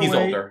surefire way. He's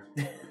older.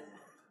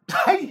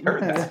 I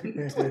heard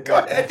that. Go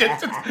ahead.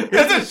 It's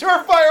a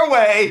surefire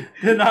way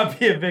to not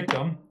be a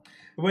victim.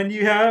 When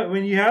you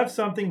have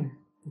something,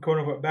 quote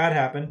unquote, bad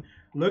happen,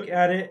 look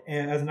at it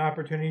as an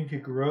opportunity to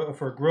grow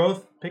for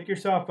growth. Pick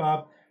yourself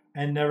up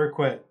and never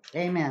quit.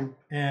 Amen.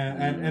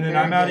 And then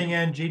I'm adding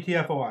in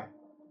GTFOI.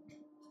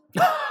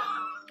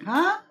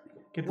 Huh?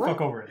 Get the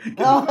fuck over it.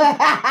 Oh,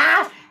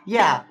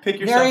 yeah. Pick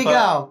yourself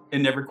up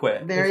and never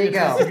quit. There you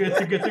go. It's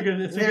a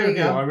good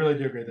deal. I really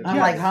do agree with this. I'm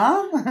like,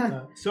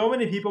 huh? So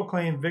many people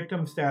claim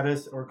victim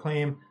status or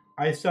claim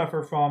I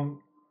suffer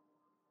from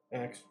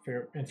X.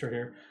 Insert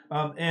here.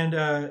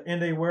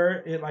 And they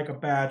wear it like a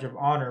badge of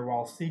honor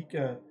while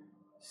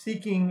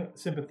seeking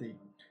sympathy.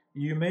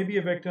 You may be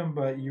a victim,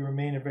 but you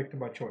remain a victim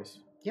by choice.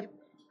 Yep.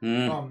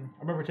 I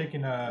remember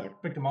taking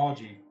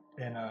victimology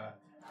and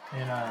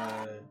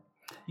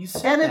you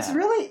said and that. it's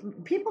really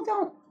people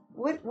don't.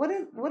 What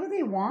do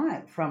they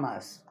want from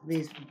us?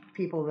 These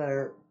people that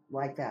are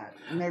like that.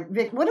 And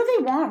what do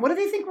they want? What do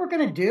they think we're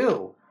gonna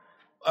do?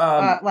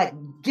 Like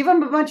give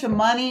them a bunch of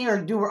money or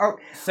do?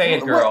 Or, say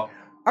it, girl.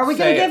 Are we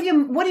going to give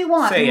you, what do you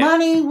want? Say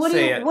money?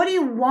 It. What do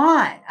you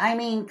want? I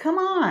mean, come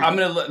on. I'm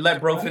going to let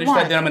Bro finish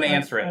that, then I'm going to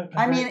answer it.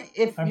 I mean,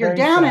 if you're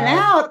down and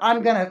out,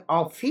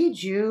 I'll feed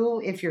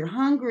you. If you're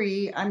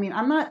hungry, I mean,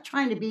 I'm not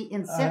trying to be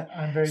insensitive.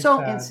 I'm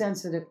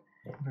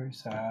very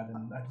sad,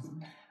 and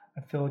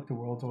I feel like the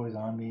world's always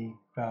on me,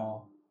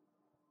 Val.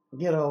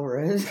 Get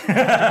over it.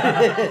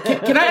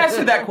 Can I ask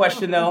you that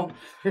question, though?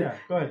 Yeah,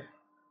 go ahead.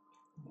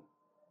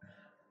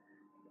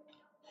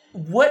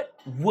 What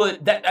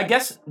would that? I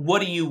guess what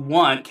do you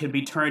want can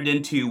be turned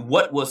into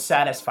what will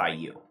satisfy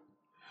you.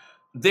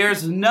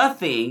 There's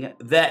nothing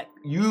that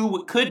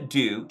you could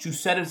do to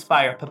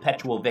satisfy a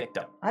perpetual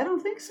victim. I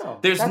don't think so.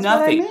 There's That's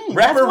nothing. What I mean.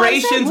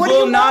 Reparations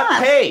will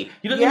not pay.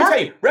 Let me tell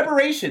you,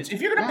 reparations.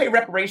 If you're going to pay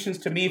reparations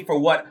to me for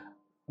what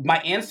my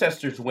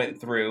ancestors went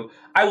through,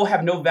 I will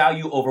have no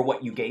value over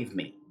what you gave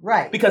me.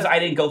 Right. Because I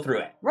didn't go through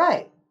it.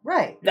 Right.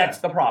 That's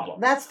the problem.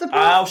 That's the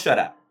problem. I'll shut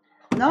up.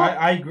 No,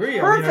 I agree.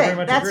 Perfect. I very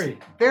much agree.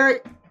 Very.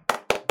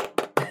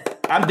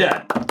 I'm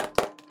done.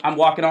 I'm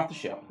walking off the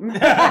show.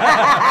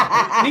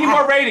 Need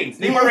more ratings.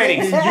 He's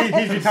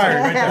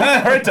retired. Right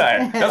there.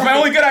 Retired. That's my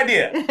only good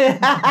idea.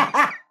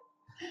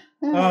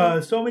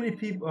 So many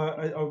people.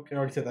 I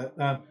already said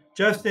that.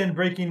 Justin,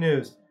 breaking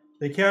news: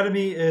 the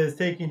Academy is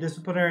taking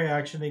disciplinary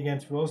action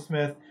against Will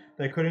Smith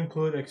that could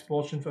include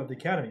expulsion of the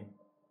Academy.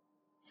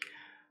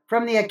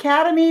 From the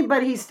Academy,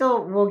 but he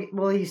still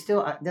will he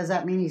still does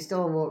that mean he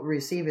still will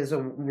receive his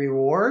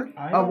reward?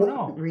 I don't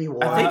know.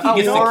 Reward. I think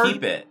he gets to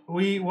keep it.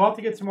 We'll have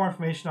to get some more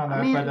information on that.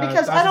 I mean,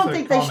 because I don't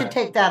think they should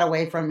take that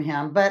away from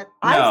him, but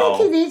I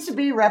think he needs to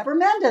be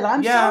reprimanded.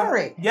 I'm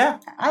sorry. Yeah.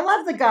 I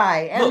love the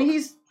guy, and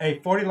he's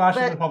 40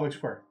 lashes in the public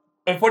square.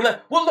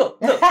 Look.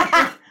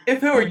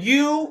 If it were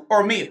you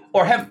or me,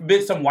 or have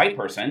been some white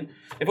person,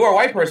 if it were a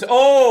white person,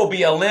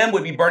 BLM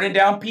would be burning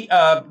down.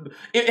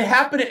 It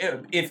happened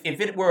if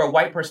it were a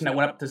white person that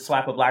went up to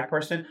slap a black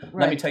person.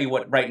 Right. Let me tell you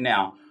what, right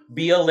now,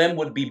 BLM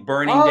would be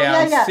burning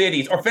down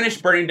cities or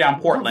finish burning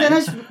down Portland.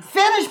 Finish burning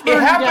down.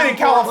 It happened in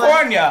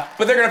California,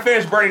 but they're going to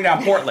finish burning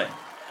down Portland.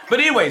 But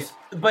anyways,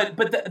 but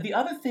the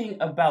other thing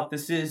about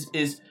this is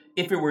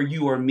if it were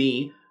you or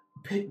me,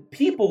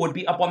 people would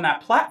be up on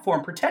that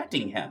platform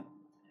protecting him.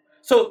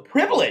 So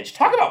privilege.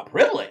 Talk about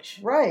privilege.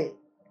 Right.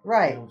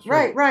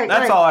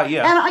 That's all. And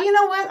you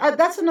know what?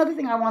 That's another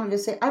thing I wanted to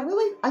say.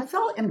 I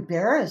felt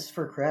embarrassed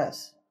for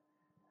Chris.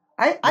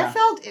 I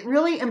felt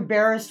really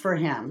embarrassed for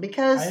him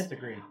because. I have to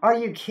agree. Are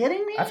you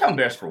kidding me? I felt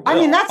embarrassed for Will. I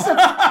mean, that's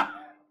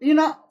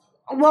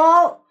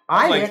well,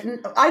 I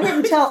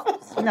didn't tell.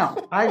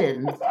 No, I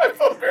didn't. I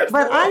felt embarrassed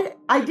But for Will.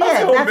 I did. so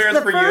That's embarrassed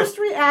the for you. first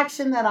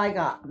reaction that I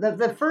got.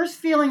 The first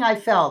feeling I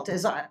felt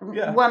is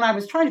when I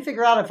was trying to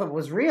figure out if it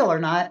was real or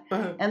not.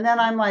 And then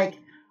I'm like,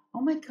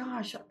 oh my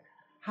gosh,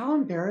 how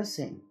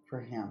embarrassing for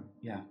him.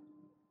 Yeah.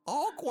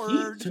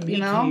 Awkward. He, to me,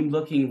 came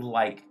looking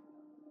like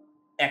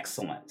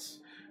excellence.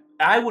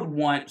 I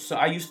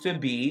used to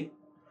be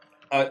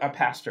a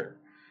pastor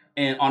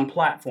and on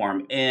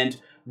platform, and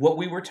what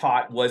we were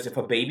taught was if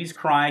a baby's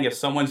crying, if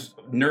someone's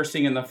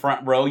nursing in the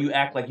front row, you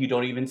act like you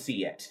don't even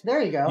see it.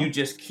 There you go. You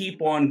just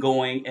keep on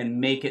going and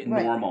make it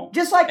normal.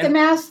 Just like the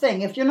mask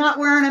thing. If you're not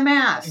wearing a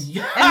mask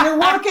and you're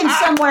working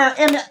somewhere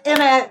in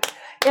a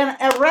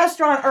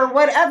restaurant or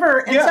whatever,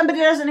 and somebody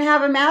doesn't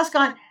have a mask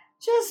on,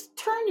 just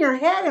turn your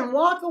head and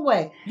walk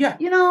away. Yeah.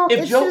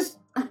 If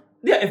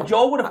if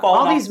Joel would have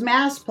fallen all off... these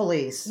mask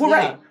police. Well,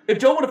 right. If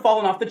Joel would have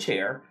fallen off the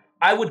chair,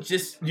 I would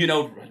just,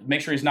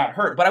 make sure he's not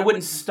hurt. But I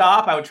wouldn't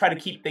stop. I would try to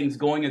keep things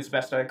going as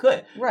best I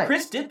could. Right.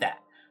 Chris did that.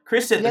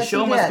 Chris said the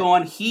show must go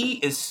on. He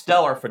is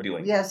stellar for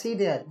doing it. Yes, he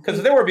did. Because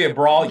if there would be a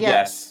brawl,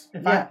 yes.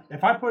 If I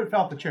fell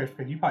off the chair,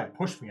 you probably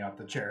pushed me off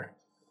the chair.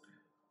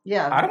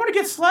 Yeah. I don't want to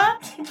get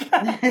slapped.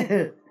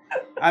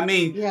 I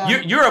mean,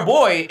 you're a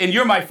boy, and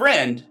you're my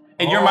friend,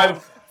 and you're my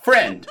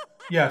friend.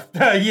 Yes.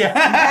 Hey,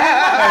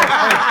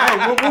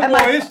 we're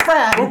boys.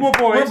 We're boys.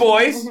 We're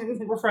boys.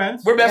 We're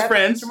friends. We're best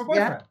friends. We're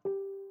boyfriend.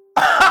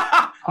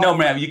 No,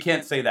 ma'am, you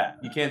can't say that.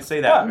 You can't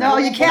say that. No,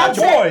 you can't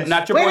say it. Boys.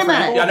 Not your Wait boyfriend. a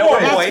minute. Yeah, no, we're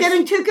That's boys.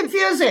 getting too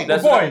confusing.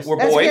 That's we're boys. We're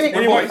That's boys. getting-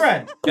 We're You're my boys.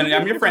 friend. And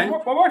I'm your friend. My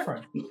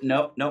boyfriend.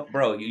 No,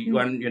 bro.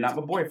 You're not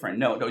my boyfriend.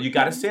 No, you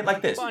got to say it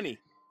like this. Funny.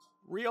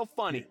 Real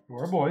funny.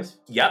 We're boys.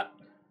 Yep.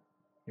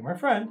 You're my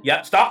friend.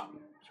 Yep. Stop.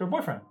 You're my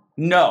boyfriend.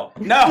 No.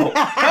 No.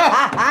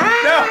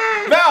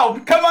 Val,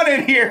 come on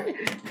in here.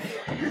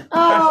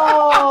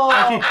 Oh.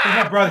 Actually, he's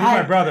my brother. He's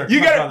my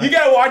brother. You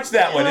gotta watch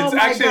that one. It's Oh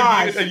my actually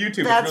gosh. a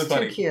YouTube. That's it's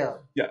really funny. too cute.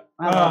 Yeah.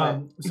 I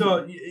love it.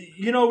 So,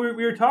 we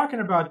were talking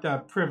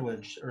about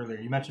privilege earlier.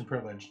 You mentioned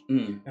privilege.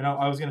 And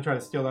I was going to try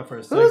to steal that for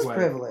a segue. Who's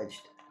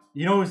privileged?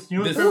 You know who's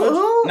privileged?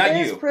 Who Not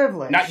is you.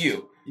 privileged? Not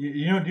you. Do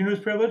you know who's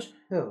privileged?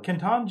 Who?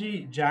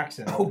 Ketanji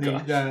Jackson,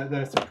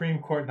 the Supreme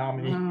Court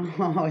nominee.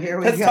 Oh, here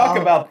we Let's go. talk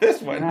about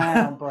this one.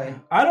 Oh, boy.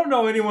 I don't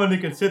know anyone who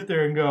can sit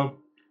there and go,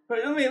 but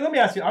let me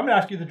ask you. I'm going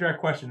to ask you the direct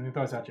question. Let me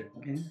throw this at you.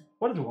 Okay.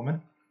 What is a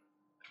woman?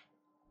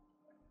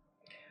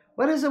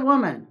 What is a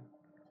woman?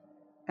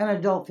 An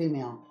adult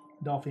female.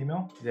 Adult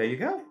female? There you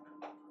go.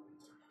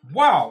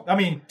 Wow. I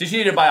mean, Did you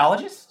need a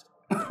biologist?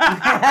 do you have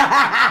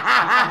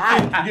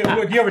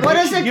a What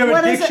is it-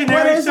 what is it-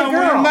 dictionary what is a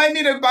somewhere? girl? You might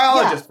need a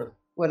biologist for that.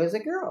 What is a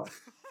girl?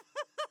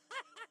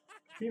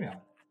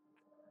 Female.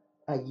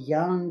 A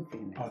young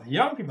female. Oh, the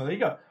young people. There you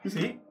go.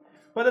 See?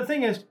 But the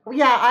thing is,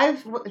 Yeah,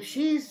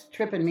 she's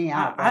tripping me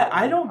out.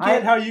 I don't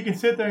get how you can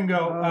sit there and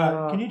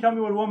go, can you tell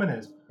me what a woman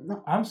is?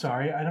 No. I'm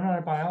sorry, I'm not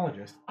a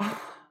biologist.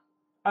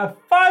 A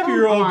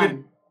 5-year-old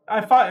Come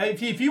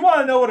could... If you want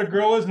to know what a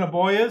girl is and a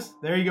boy is,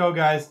 there you go,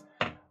 guys.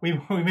 We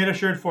made a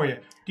shirt for you.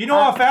 Do you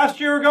know how fast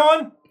you were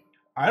going?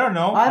 I don't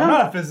know. I'm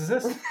not a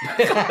physicist. You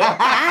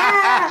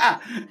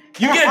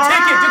get a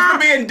ticket just for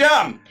being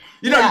dumb.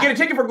 You get a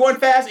ticket for going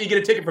fast, and you get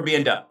a ticket for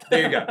being dumb.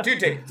 There you go. 2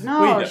 tickets.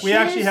 No, we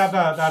actually have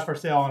that for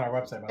sale on our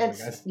website, by the way,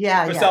 guys.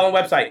 Yeah, For selling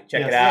website.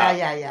 Check it out.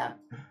 Yeah.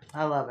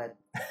 I love it.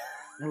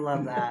 I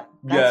love that.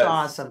 That's Yes.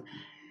 awesome.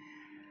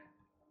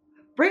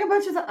 Bring a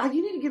bunch of that.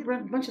 You need to get a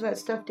bunch of that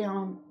stuff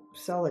down.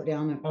 Sell it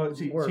down and work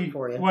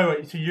for you.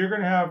 Wait. So you're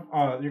gonna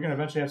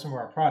eventually have some of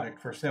our product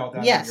for sale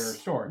down Yes. at your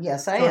store.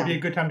 Yes, so I it'd am. be a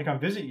good time to come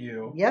visit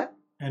you. Yep.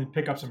 And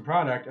pick up some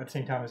product at the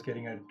same time as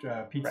getting a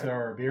pizza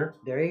or a beer.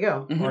 There you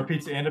go. Or a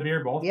pizza and a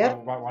beer, both.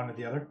 Yep. Or one or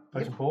the other.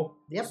 Play some pool.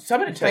 Yep. So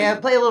I'm going to tell you.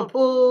 Play a little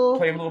pool.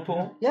 Play a little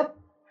pool? Yep.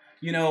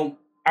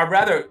 I'd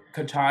rather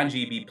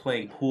Ketanji be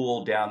playing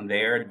pool down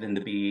there than to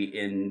be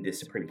in the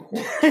Supreme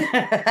Court.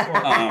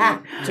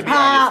 To be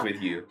honest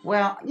with you.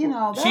 Well,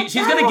 she's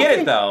going to get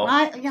it, though.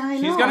 I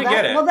know. She's going to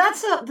get it. Well,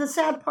 that's the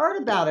sad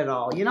part about it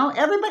all.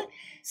 Everybody,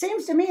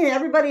 seems to me,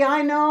 everybody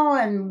I know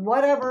and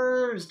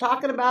whatever is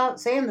talking about,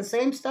 saying the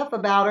same stuff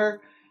about her.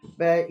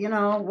 But,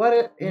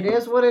 it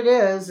is what it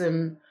is.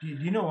 And do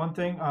you know one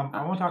thing?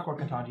 I want to talk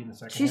about Ketanji in a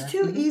second. She's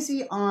too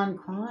easy on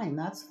crime.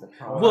 That's the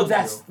problem. Well,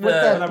 that's with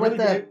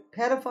the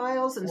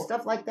pedophiles and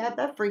stuff like that.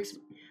 That freaks me.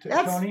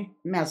 That's Tony,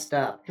 messed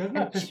up. Doesn't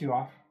that piss you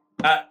off?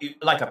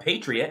 Like a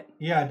patriot.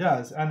 Yeah, it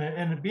does.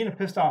 And being a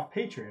pissed off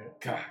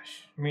patriot.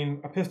 Gosh. I mean,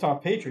 a pissed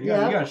off patriot. You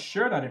got to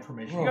share that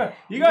information.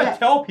 You got to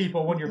tell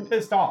people when you're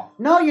pissed off.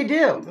 No, you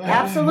do.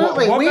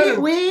 Absolutely. What better-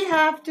 We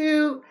have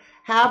to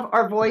have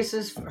our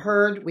voices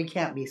heard. We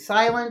can't be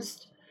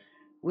silenced.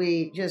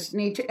 We just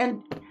need to,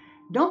 and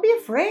don't be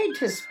afraid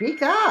to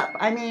speak up.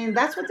 I mean,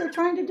 that's what they're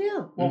trying to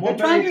do. They're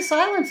trying to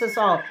silence us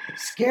all,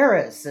 scare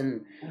us,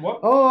 and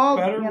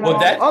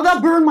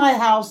they'll burn my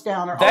house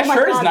down, or that oh my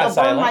shirt God, is not they'll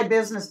silent. burn my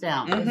business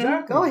down.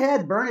 Exactly. Go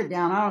ahead, burn it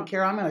down. I don't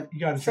care. I'm gonna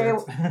You got say,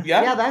 insurance.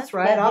 yeah, that's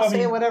right. Well, I'll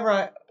say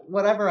whatever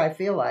whatever I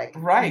feel like.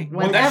 Right.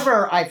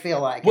 Whenever I feel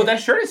like. Well,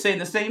 that shirt is saying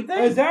the same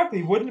thing.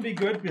 Exactly. Wouldn't it be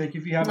good like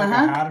if you have like a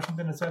hat or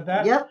something that said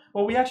that? Yep.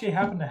 Well, we actually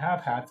happen to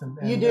have hats. And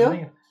you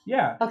do?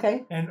 Yeah.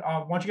 Okay. And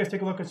why don't you guys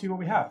take a look and see what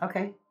we have?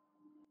 Okay.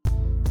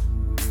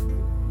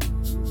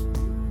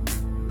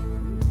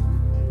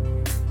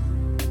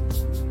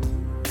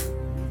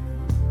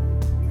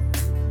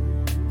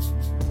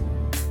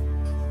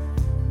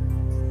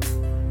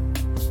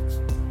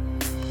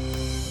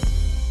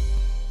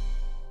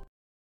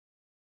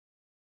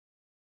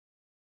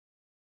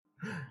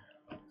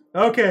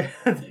 Okay,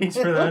 thanks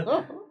for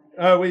that.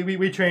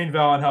 We trained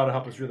Val on how to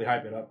help us really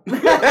hype it up.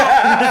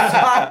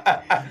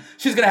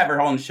 She's gonna have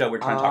her own show. We're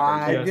trying to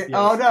talk her. Yes.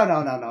 Oh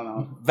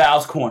no.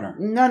 Val's Corner.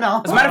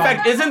 No. As a matter of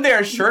fact, isn't there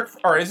a shirt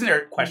or isn't there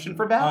a question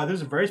for Val?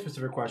 There's a very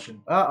specific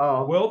question.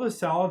 Uh-oh. Will the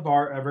salad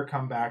bar ever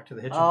come back to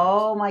the Hitchin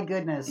Oh my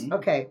goodness.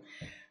 Okay.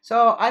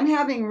 So I'm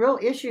having real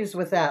issues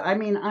with that. I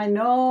mean, I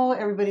know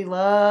everybody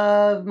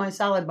loved my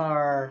salad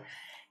bar,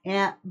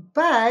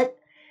 but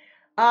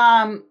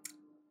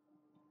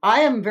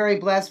I am very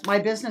blessed. My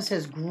business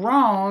has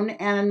grown,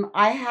 and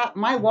I have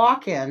my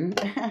walk-in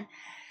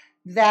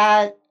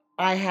that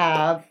I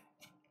have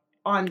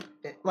on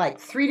like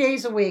 3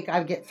 days a week.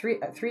 I get three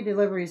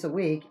deliveries a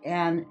week,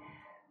 and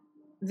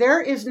there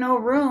is no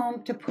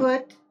room to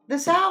put the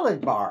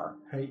salad bar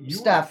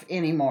stuff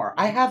anymore.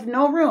 I have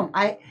no room.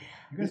 You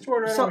can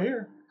store it right over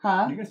here.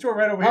 Huh? You can store it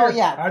right over here. Oh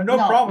yeah. I have no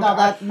problem with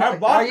that.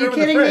 I've are you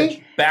kidding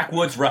me?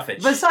 Backwoods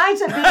roughage.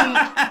 Besides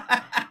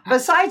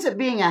it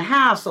being a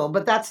hassle,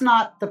 but that's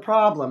not the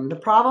problem. The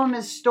problem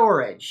is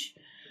storage.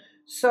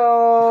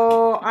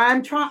 So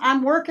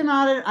I'm working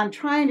on it. I'm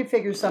trying to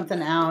figure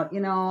something out. You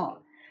know,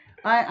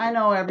 I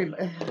know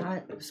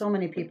so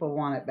many people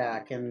want it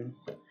back, and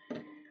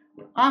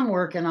I'm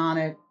working on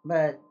it.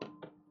 But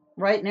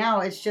right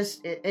now, it's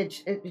just it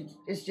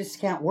just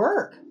can't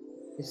work.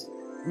 It's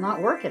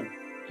not working.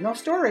 No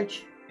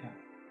storage.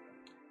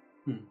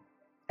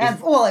 And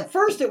well, at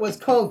first it was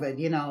COVID,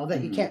 you know,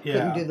 that you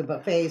couldn't do the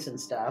buffets and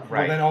stuff.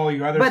 Right. Well, then all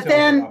your other. But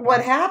then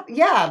what happened?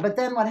 Yeah, but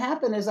then what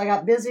happened is I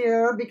got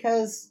busier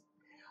because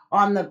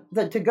on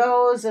the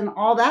to-goes and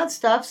all that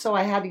stuff, so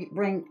I had to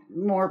bring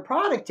more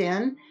product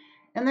in.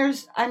 And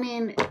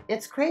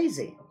it's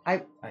crazy.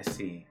 I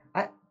see.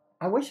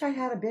 I wish I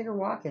had a bigger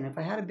walk-in. If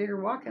I had a bigger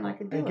walk-in, I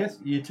could do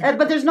it.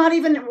 But there's not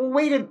even a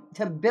way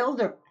to build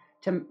it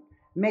to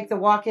make the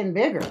walk-in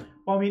bigger.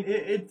 Well, I mean,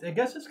 I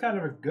guess it's kind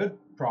of a good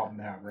problem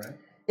to have, right?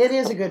 It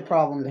is a good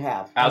problem to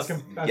have.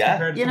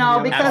 Yeah. You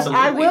know, because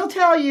absolutely. I will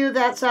tell you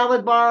that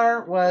salad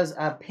bar was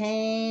a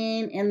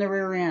pain in the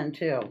rear end,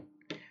 too.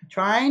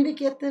 Trying to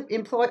get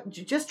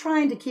just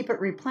trying to keep it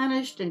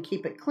replenished and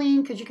keep it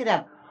clean, because you could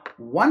have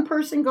one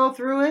person go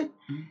through it,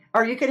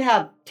 or you could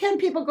have 10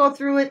 people go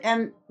through it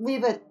and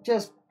leave it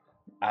just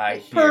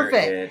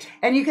perfect.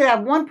 And you could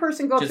have one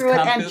person go through it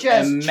and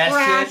just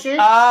trash it.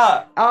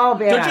 Oh,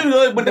 man. Don't you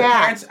know when the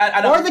parents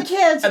or the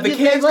kids, the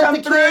kids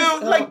come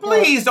through?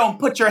 Please don't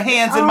put your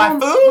hands in my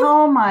food.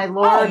 Oh my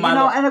Lord!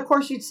 Lord. And of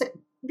course you'd say,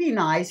 be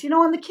nice,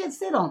 and the kids,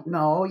 they don't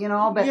know,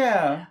 but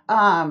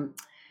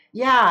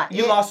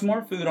you lost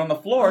more food on the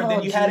floor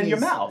than you had in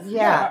your mouth.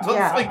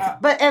 Yeah.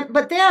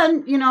 But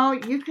then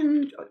you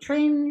can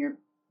train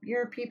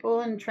your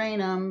people and train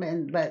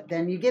them, but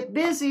then you get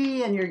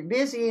busy and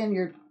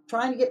you're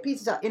trying to get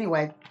pizzas out.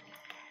 Anyway.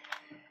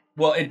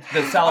 Well,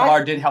 the salad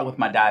bar did help with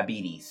my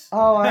diabetes.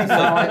 Oh, I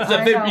know.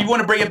 So if you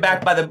want to bring it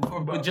back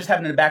just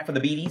having it back for the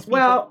beaties people?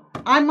 Well,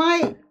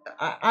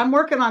 I'm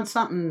working on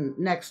something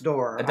next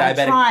door. A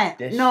diabetic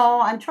dish?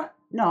 No,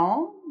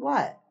 No,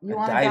 what? You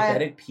want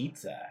diabetic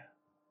pizza.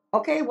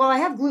 Okay, well, I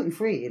have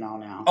gluten-free,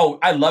 now. Oh,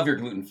 I love your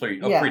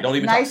gluten-free. Yeah. Don't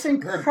even nice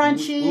and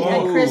crunchy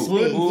and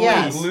crispy.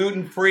 Yes.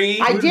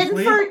 Gluten-free. I didn't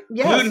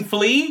yes.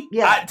 Gluten-free?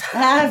 Yeah.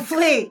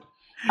 Flea.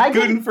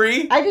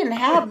 Gluten-free? I didn't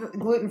have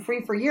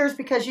gluten-free for years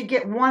because you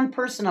get one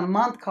person a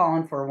month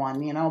calling for one,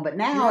 but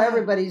now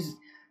everybody's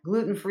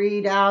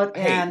gluten-freed out.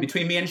 And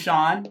between me and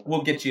Sean,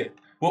 we'll get you.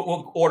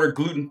 We'll order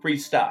gluten-free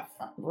stuff.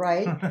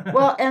 Right.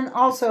 Well, and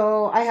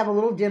also I have a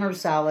little dinner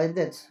salad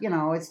that's,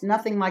 it's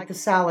nothing like the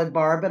salad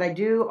bar, but I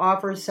do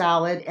offer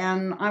salad,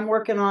 and I'm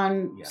working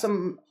on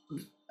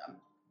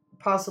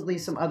possibly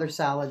some other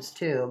salads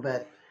too,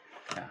 but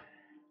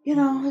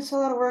it's a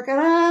lot of work, and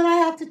I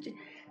have to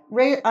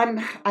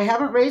I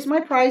haven't raised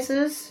my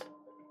prices,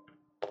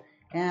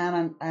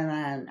 and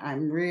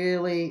I'm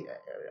really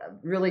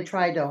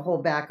tried to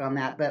hold back on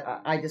that,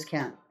 but I just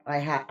can't. I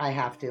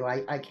have to.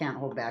 I can't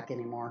hold back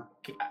anymore.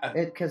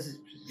 Because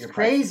it's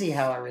crazy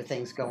how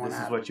everything's going up. This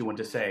is what you want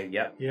to say.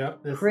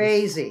 Yep.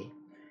 Crazy.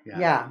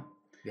 Yeah.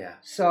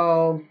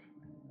 So.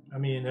 I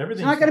mean,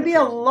 everything's it's not going to be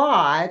a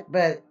lot,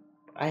 but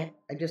I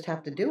just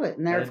have to do it,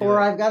 and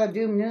therefore I've got to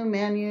do new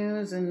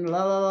menus and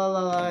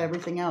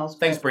everything else.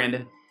 Thanks,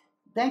 Brandon.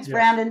 Thanks,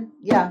 Brandon.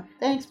 Yeah,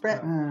 thanks,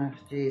 Brandon.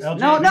 Jeez.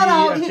 No.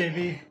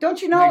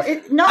 Don't you know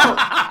it? No,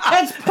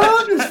 it's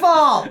Putin's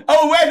fault.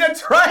 Oh, wait,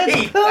 that's right.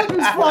 It's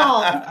Putin's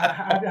fault.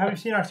 Have you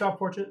seen our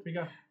self-portrait we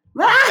got?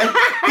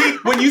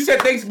 When you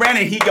said thanks,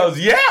 Brandon, he goes,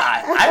 yeah.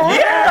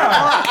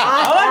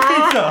 I like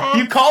pizza.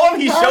 You call him,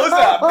 he shows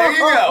up. There you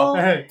go.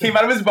 Hey, Came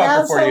out of his bunker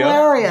That's for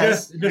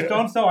hilarious. just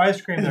don't sell ice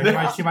cream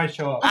there. She might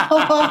show up.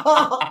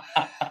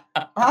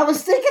 I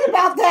was thinking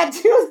about that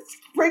too.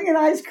 Bringing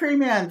ice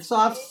cream in,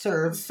 soft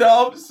serve.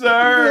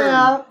 Self-serve.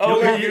 Yeah.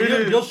 Oh,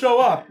 You'll show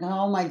up.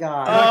 Oh my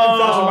God. I can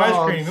sell some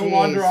ice cream. He'll jeez.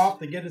 wander off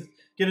to get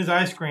his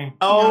ice cream.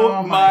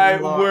 Oh, my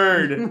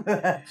Lord.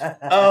 word.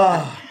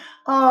 Oh.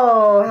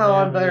 Oh, how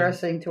Yeah,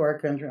 embarrassing to our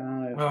country.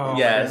 Oh,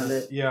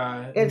 Yes.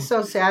 Yeah. It's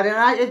so sad, and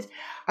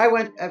I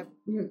went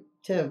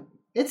to.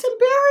 It's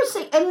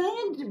embarrassing, and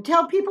then you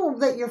tell people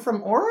that you're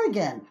from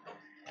Oregon.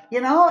 You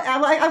know,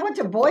 I went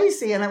to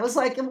Boise, and it was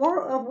like, where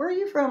are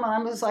you from? And I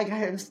was like,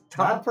 I was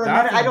talking for a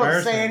minute. I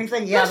don't say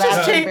anything. Yeah,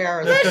 that's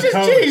embarrassing. Let's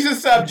just change the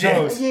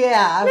subject.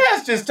 Yeah.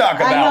 Let's just talk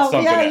I about know.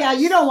 something Yeah, else. yeah.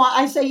 You don't want.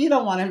 I say you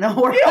don't want to know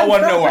where. You don't I'm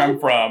want to know from.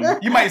 where I'm from.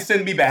 You might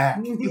send me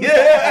back.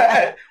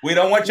 Yeah. We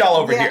don't want y'all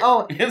over Yeah, here.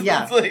 oh, It's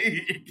yeah.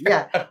 like-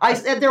 Yeah, I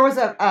said there was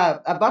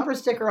a bumper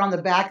sticker on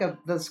the back of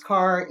this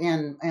car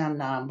in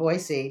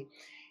Boise,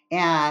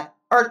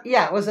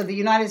 it was of the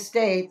United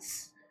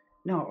States.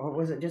 No, or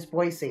was it just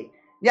Boise?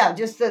 Yeah,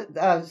 just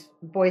the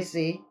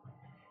Boise,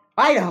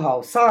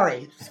 Idaho.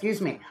 Sorry,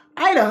 excuse me,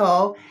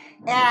 Idaho,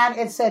 and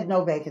it said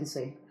no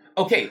vacancy.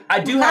 Okay, I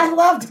do I have.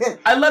 loved it.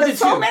 I loved it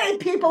So too. many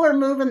people are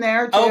moving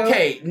there too.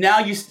 Okay, now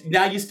you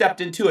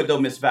stepped into it though,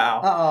 Miss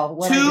Val.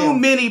 Uh-oh. Too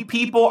many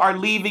people are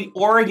leaving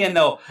Oregon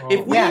though.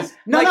 If we, Yes.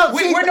 No, like, no,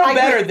 we're see, no I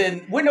better agree.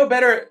 than we're no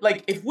better.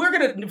 Like if we're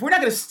not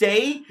gonna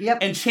stay Yep.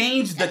 and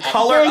change the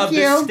color Thank of you.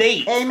 this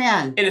state.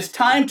 Amen. It is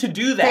time to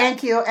do that.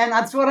 Thank you, and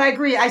that's what I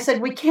agree. I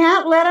said we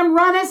can't let them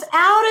run us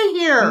out of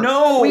here.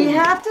 No. We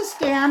have to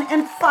stand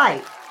and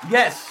fight.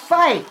 Yes.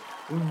 Fight.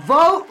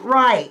 Vote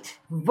right.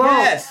 Vote.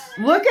 Yes.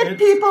 Look at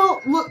people.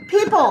 Look,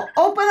 people,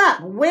 open up.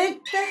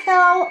 Wake the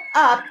hell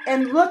up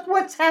and look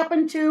what's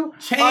happened to our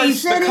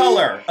Change the city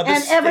color of the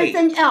and state.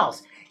 everything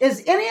else.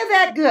 Is any of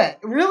that good?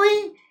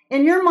 Really?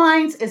 In your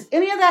minds, is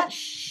any of that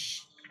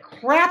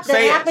crap that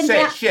Say it. happened Say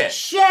it. down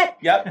Shit.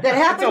 Yep. that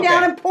happened It's okay.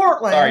 down in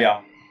Portland? Sorry,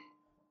 y'all.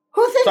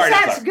 Who thinks Sorry,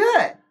 not that's sorry.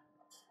 good?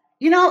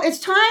 You know, it's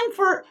time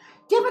for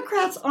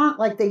Democrats aren't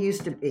like they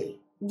used to be.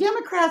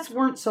 Democrats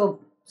weren't so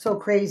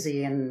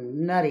crazy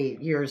and nutty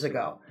years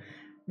ago.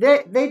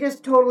 They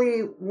just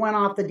totally went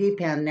off the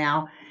deep end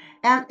now,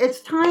 and it's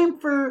time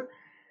for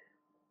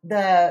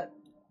the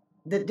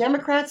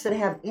Democrats that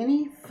have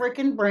any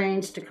freaking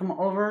brains to come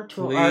over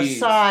to our Please.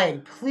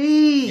 side,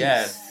 please.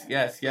 Yes.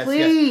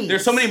 Please.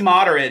 There's so many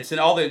moderates and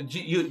all the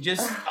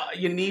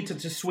you need to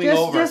just swing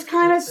over. Just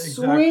kind of Exactly.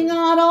 swing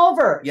on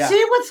over. Yeah.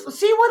 See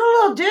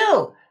what it'll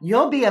do.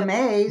 You'll be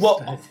amazed. Well,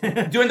 doing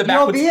the you'll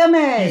Backwoods. be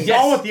amazed. You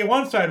saw what the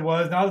one side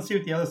was. Now let's see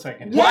what the other side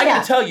can do. Well, I Yeah,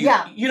 got to tell you,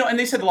 yeah. you know, and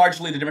they said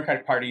largely the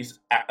Democratic Party's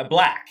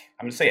black.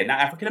 I'm going to say it, not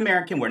African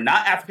American. We're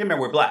not African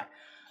American. We're black.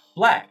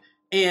 Black.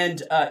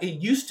 And it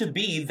used to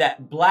be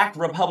that black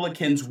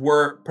Republicans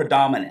were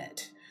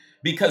predominant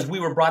because we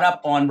were brought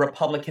up on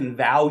Republican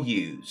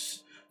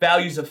values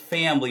of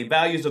family,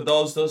 values of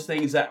those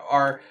things that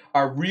are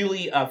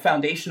really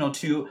foundational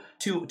to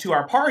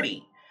our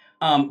party.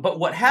 But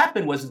what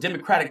happened was the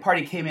Democratic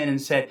Party came in and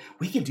said,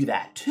 we can do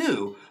that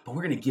too, but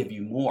we're going to give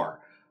you more.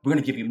 We're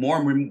going to give you more,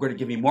 and we're going to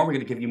give you more, we're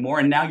going to give you more,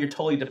 and now you're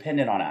totally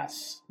dependent on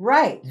us.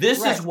 Right.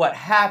 This right. is what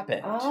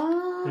happened.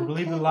 Oh, They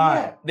believe the okay, lie.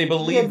 yeah. They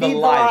believed the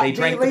lie. They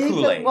drank the believe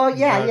Kool-Aid. Well,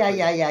 yeah.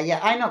 Exactly.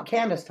 I know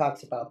Candace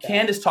talks about that.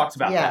 Candace talks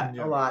about yeah,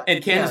 that. a lot.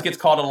 And Candace Yeah. gets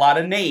called a lot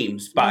of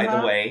names, by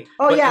the way.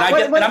 Oh, But- yeah. And,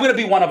 What- and I'm going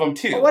to be one of them,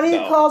 too. What do you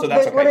though, call? So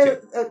that's okay,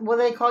 too. Will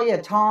they call you a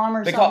Tom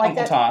or They something call like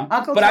Uncle that? Tom.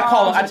 Uncle but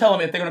Tom. I tell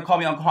them if they're going to call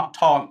me Uncle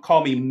Tom,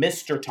 call me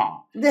Mr.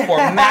 Tom or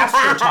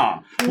Master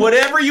Tom.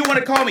 Whatever you want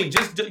to call me,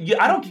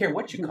 I don't care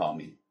what you call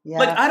me. Yeah.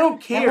 Like, I don't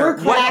And care we're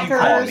what you call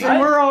crackers, me. and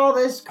we're all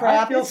this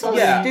crap. feel It's so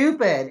Yeah.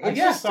 stupid. I It's guess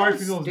just sorry so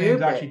for people's stupid.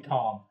 names actually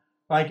Tom.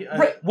 Like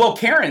Right. Well,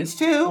 Karen's,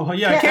 too. Oh,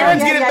 yeah,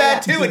 Karen's yeah, get it yeah,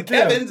 bad, yeah. too, and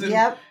Kevin's. And,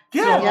 Yep.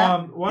 Yeah. So, Yeah.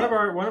 one of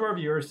our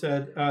viewers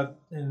said,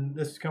 and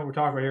this is kind of what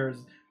we're talking about here,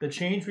 is the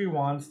change we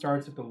want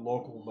starts at the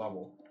local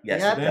level,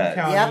 Yes, Yep. it then does.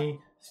 county,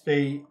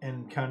 state,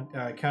 and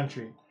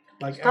country.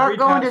 Like Start every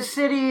going ta- to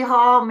city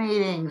hall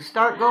meetings.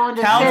 Start going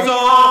to Council. city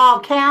hall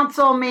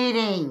council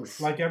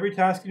meetings. like every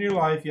task in your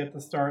life, you have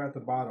to start at the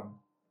bottom.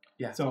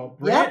 Yeah. So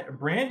Yep.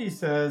 Brandy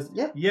says,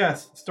 Yep.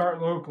 yes, start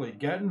locally.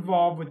 Get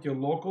involved with your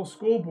local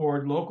school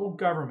board, local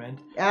government.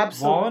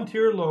 Absolutely.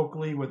 Volunteer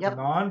locally with Yep.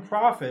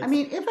 nonprofits. I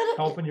mean, if it,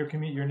 helping your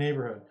community, your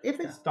neighborhood.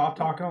 if it's Stop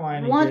talking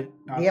online and One- get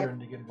out Yep. there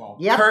and get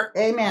involved. yep, Kurt-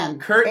 amen.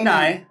 Kurt and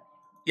Amen.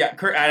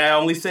 Kurt, and I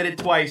only said it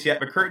twice yet,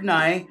 but Kurt and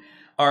I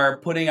are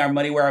putting our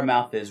money where our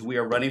mouth is. We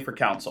are running for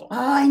council.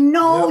 I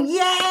know, Yep.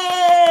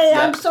 yay!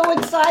 I'm so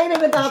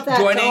excited about that.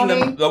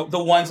 Joining Tony.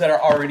 the ones that are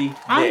already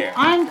there.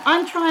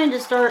 I'm trying to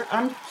start.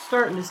 I'm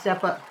starting to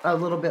step up a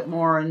little bit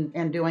more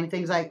and doing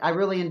things. I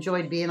really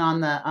enjoyed being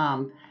on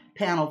the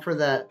panel for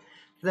the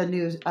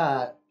new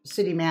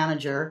city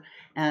manager,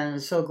 and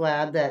so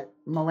glad that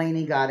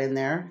Mulaney got in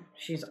there.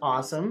 She's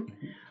awesome.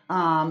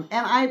 And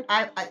I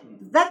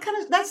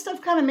that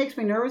stuff kind of makes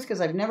me nervous because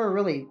I've never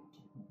really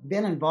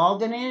been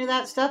involved in any of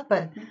that stuff,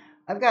 but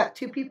I've got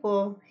 2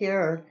 people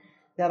here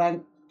that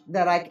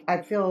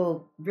I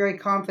feel very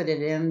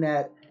confident in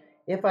that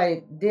if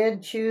I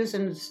did choose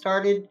and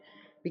started,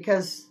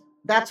 because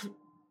that's,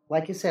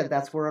 like you said,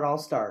 that's where it all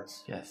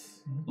starts. Yes.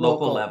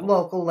 Local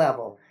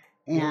level.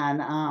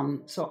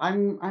 And so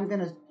I'm going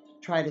to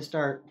try to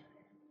start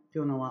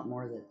doing a lot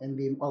more of it and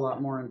be a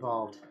lot more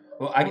involved.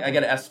 Well, I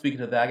got to ask,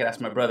 speaking of that, I got to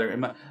ask my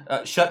brother.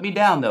 Shut me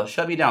down, though.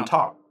 Shut me down.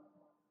 Talk.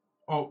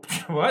 Oh,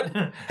 what?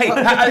 Hey,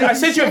 I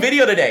sent you a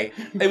video today.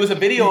 It was a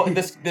video.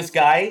 This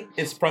guy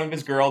is from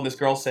his girl, and this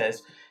girl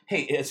says,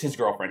 hey, it's his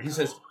girlfriend.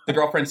 The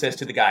girlfriend says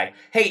to the guy,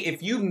 hey,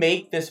 if you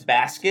make this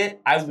basket,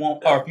 I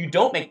won't, or if you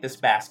don't make this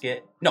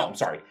basket, no, I'm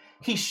sorry.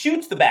 He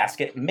shoots the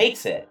basket,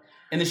 makes it,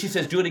 and then she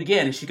says, do it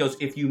again. And she goes,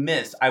 if you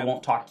miss, I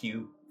won't talk to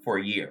you for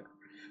a year.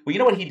 Well, you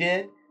know what he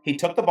did? He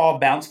took the ball,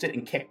 bounced it,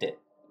 and kicked it.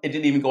 It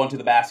didn't even go into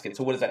the basket.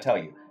 So what does that tell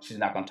you? She's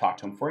not going to talk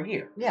to him for a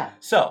year. Yeah.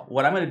 So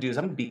what I'm going to do is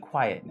I'm going to be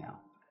quiet now.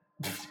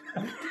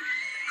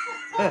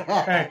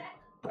 Hey,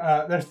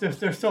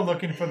 they're still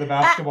looking for the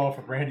basketball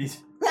for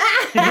Brandy's.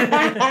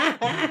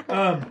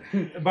 By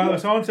the way,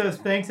 someone says,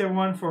 thanks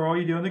everyone for all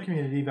you do in the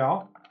community,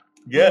 Val.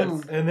 Yes.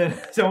 And then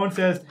someone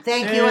says,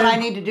 thank you, and I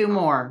need to do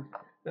more.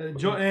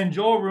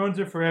 Joel ruins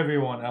it for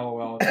everyone,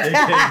 LOL. Joel,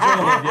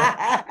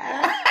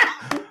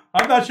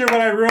 I'm not sure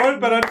what I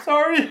ruined, but I'm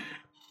sorry.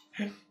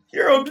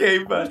 You're okay, I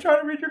was bud.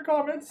 trying to read your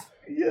comments.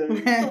 Yeah,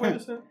 so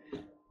innocent.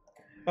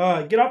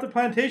 Get off the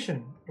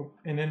plantation.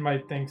 And then my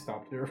thing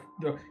stopped there.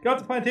 Get off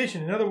the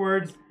plantation. In the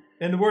words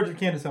of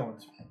Candace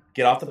Owens.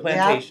 Get off the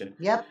plantation.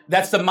 Yep.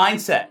 That's the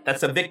mindset.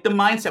 That's the victim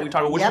mindset we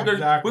talk about. Yep.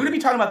 We're going to be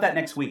talking about that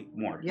next week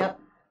more. Yep.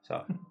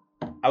 So,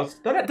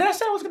 did I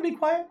say I was going to be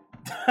quiet?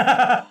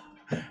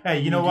 Hey,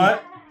 you know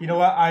what? You know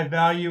what? I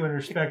value and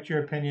respect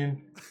your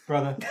opinion,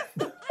 brother.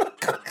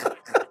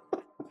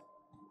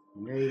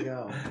 There you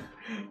go.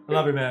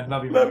 Love you, man.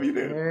 Love you,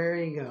 dude. There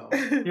you go.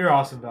 You're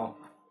awesome, Val.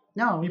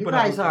 No, you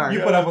guys are.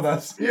 You put up with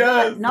us.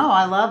 Yes. No,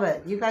 I love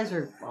it. You guys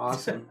are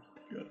awesome.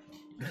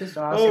 Just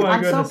awesome. Oh, my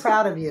I'm goodness. so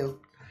proud of you.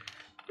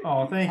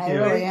 Oh, thank I you.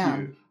 really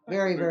am.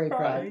 Very, very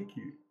proud. Thank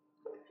you.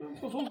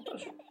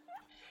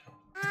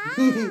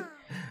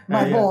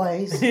 My Yeah.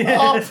 boys. Yeah.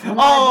 Oh,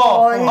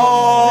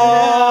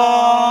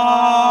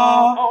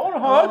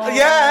 my boys.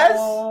 Yes.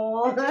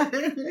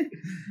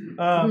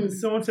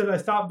 Someone said I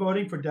stopped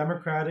voting for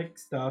Democratic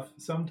stuff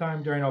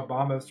sometime during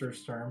Obama's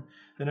first term,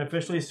 then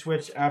officially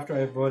switched after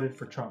I voted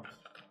for Trump.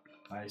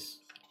 Nice.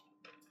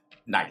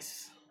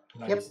 Nice.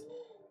 Yep.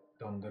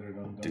 Dun, dun, dun,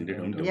 dun, Dun, dun,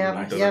 dun, dun,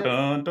 Yep, dun. yep.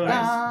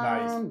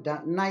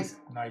 Nice.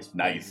 Nice.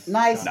 Nice.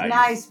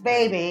 Nice,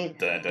 baby.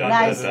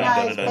 Nice,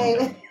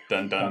 baby.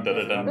 Dun dun dun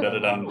dun dun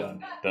dun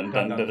dun dun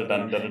dun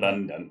dun dun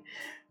dun dun.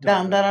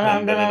 Dun, dun,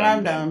 dun, dun,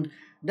 dun, dun.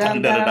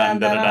 Dun, dun, dun,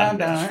 dun, dun,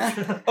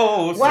 dun.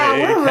 Oh, Wow,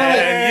 say,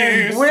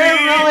 can you we're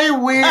see? really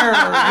weird.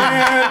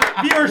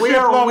 Viewership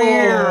We're level.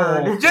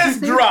 weird.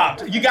 Just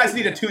dropped. You guys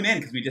need to tune in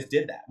because we just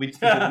did that. We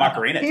just did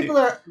Macarena People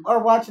too. are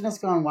watching us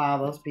going, wow,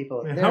 those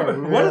people. They're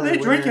What are they really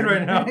drinking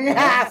weird. right now?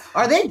 Yeah.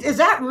 Are they? Is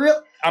that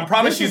real? I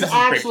promise you This this is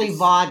is actually Pepsi.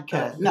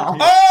 vodka. No.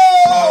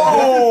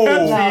 Oh!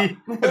 Pepsi.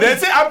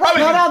 That's it. I promise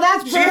No, you. no,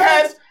 that's She bourbon.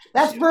 has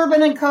That's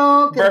bourbon and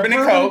Coke. Bourbon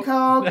and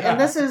Coke. And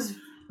this is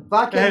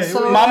vodka and Hey,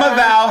 soda. Mama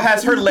Val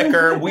has her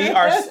liquor. We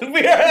are.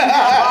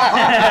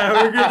 Yeah,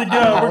 we're good to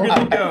go. We're good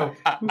to go.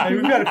 Hey,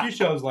 we've had a few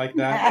shows like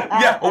that.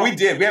 Yeah, well, we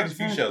did. We have a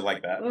few shows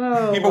like that.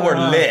 Oh, People were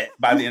wow. lit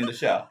by the end of the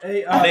show.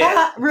 Hey,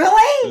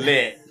 Really?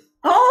 Lit.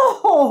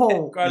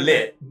 Oh.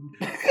 Lit.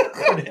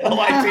 I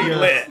like to be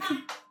lit.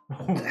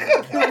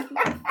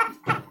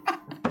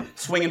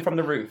 Swinging from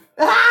the roof.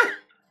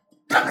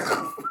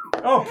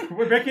 oh,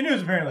 we're breaking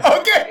news apparently.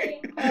 Okay.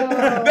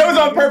 That was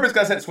on purpose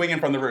because I said swinging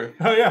from the roof.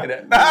 Oh yeah. You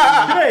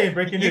Today,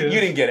 breaking news.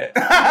 didn't get it.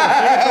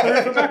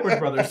 From Backwoods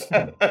Brothers.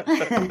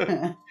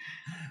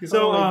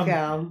 So, Holy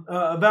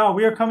cow. Val,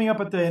 we are coming up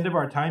at the end of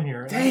our time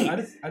here. Dang.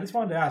 I just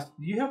wanted to ask,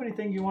 do you have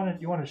anything you want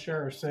to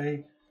share or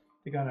say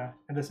to kind of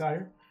end us out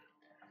here?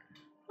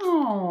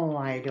 Oh,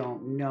 I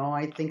don't know.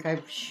 I think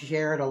I've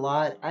shared a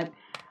lot. I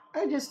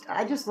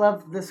just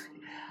love this.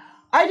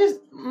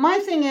 My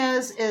thing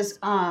is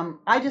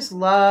I just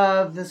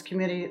love this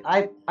community.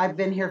 I've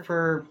been here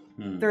for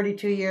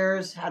 32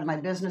 years, had my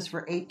business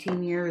for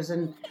 18 years,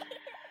 and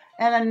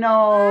I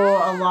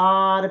know a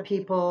lot of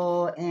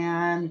people,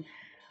 and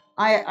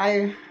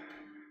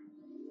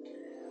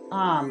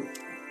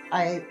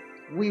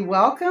we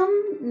welcome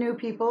new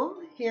people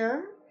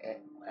here,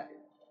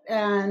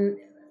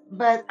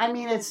 but I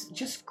mean, it's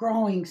just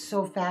growing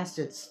so fast.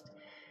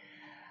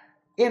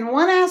 In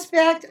one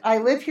aspect, I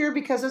live here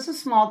because it's a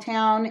small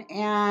town,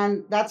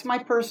 and that's my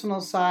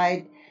personal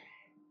side.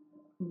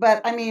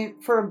 But I mean,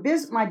 for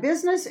my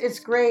business, it's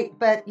great.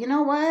 But you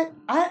know what?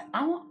 I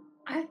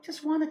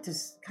just want it to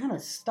kind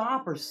of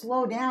stop or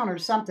slow down or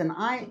something.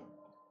 I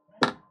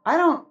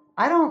don't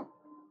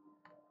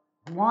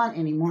want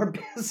any more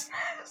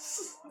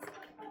business.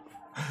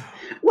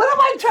 What am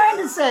I trying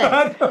to say?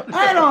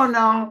 I don't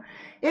know.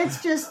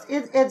 It's just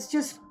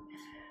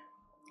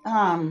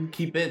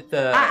Keep it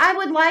the. I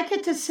would like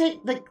it to say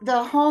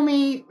the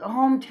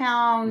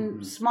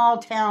hometown, small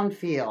town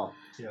feel.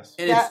 Yes.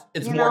 And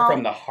it's more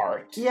from the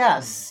heart.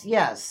 Yes.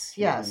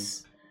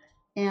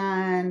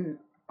 And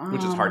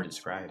which is hard to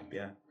describe.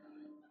 Yeah.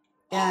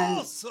 And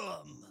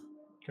awesome.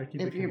 Gotta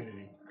keep the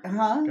community.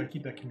 Huh? Gotta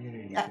keep that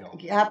community feel.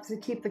 You have to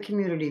keep the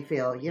community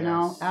feel. You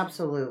know,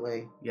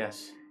 absolutely.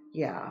 Yes.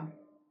 Yeah.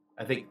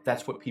 I think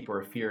that's what people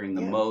are fearing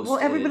the most. Well,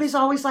 everybody's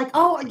always like,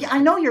 "Oh, I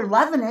know you're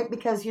loving it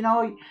because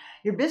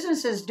your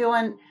business is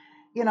doing,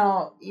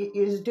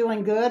 is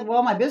doing good."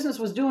 Well, my business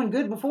was doing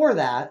good before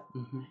that,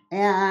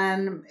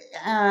 and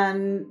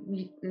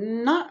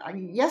not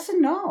yes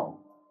and no,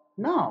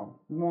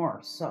 more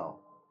so.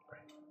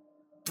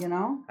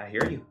 I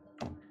hear you.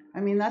 I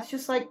mean, that's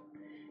just like,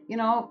 You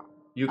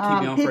keep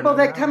me on people for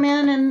that come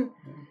in and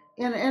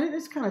it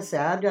is kind of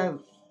sad.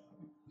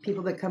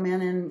 People that come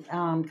in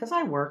and because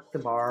I work the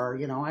bar,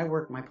 I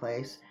work my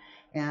place,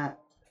 and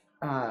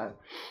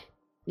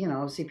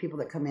see people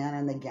that come in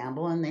and they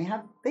gamble and they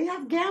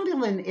have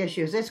gambling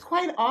issues. It's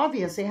quite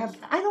obvious I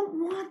don't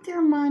want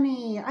their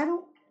money.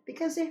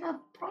 Because they have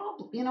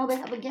problem. They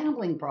have a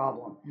gambling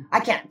problem. I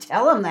can't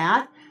tell them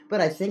that,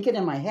 but I think it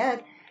in my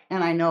head,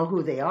 and I know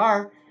who they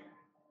are.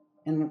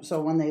 And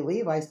so when they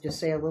leave, I just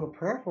say a little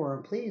prayer for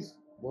them. Please,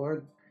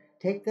 Lord,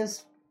 take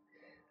this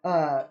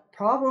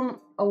problem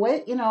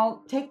away.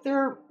 Take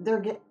their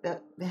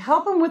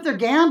help them with their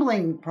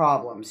gambling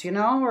problems.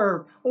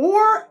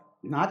 Or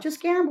not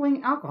just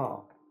gambling,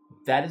 alcohol.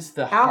 That is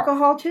the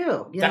alcohol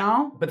too.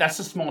 But that's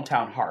the small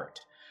town heart.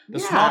 The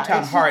small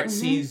town heart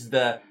sees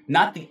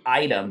not the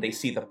item, they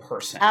see the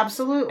person.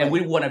 Absolutely. And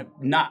we want to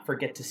not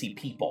forget to see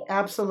people.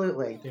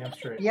 Absolutely. Damn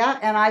straight. Yeah,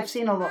 and I've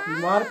seen a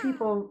lot of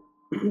people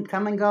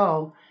come and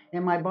go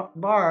in my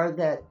bar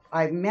that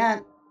I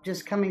met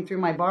just coming through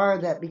my bar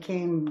that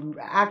became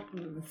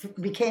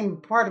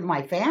part of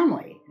my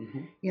family,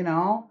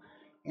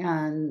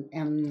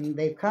 and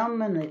they've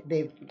come and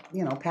they've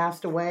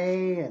passed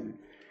away and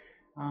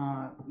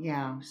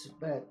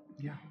but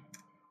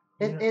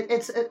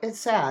it's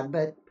sad,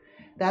 but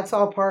that's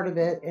all part of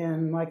it.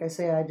 And like I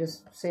say, I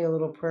just say a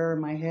little prayer in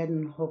my head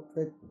and hope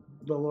that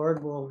the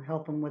Lord will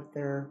help them with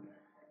their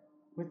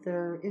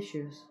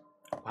issues.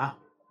 Wow.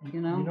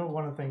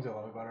 One of the things I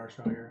love about our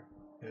show here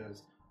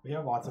is we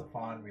have lots of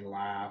fun, we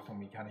laugh, and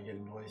we kind of get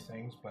into these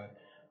things. But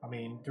I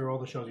mean, through all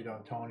the shows we do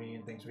with Tony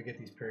and things, we get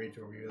these periods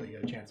where we really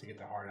get a chance to get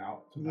the heart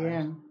out.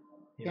 Sometimes.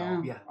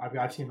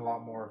 I've seen a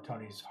lot more of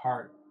Tony's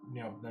heart,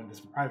 than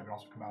just in private, but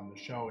also come out in the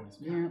show and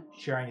just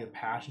sharing the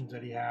passions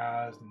that he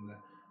has and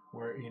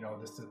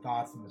just the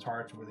thoughts and the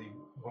hearts,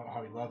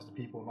 how he loves the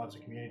people and loves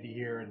the community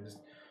here, and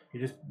he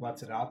just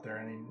lets it out there.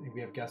 And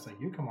we have guests like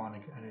you come on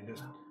and it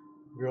just.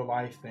 Real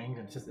life things,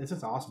 and it's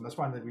just awesome. That's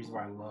one of the reasons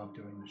why I love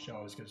doing the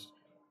show is because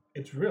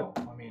it's real.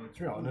 I mean, it's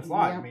real and it's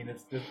live. I mean,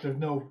 there's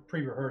no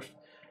pre-rehearsed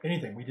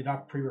anything. We did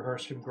not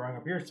pre-rehearse him growing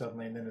up here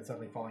suddenly, and then it's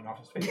suddenly falling off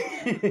his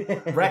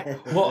face. Right.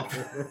 Well,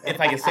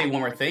 if I could say one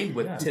more thing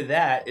to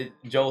that,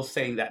 Joel's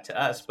saying that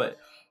to us, but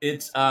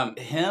it's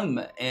him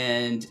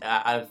and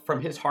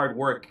from his hard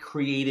work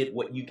created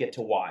what you get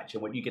to watch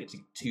and what you get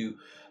to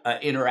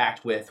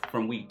interact with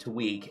from week to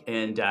week,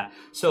 and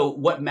so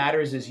what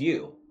matters is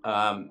you.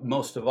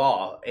 Most of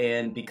all,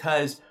 and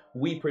because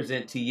we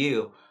present to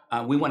you,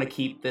 we want to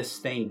keep this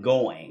thing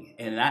going,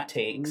 and that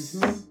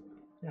takes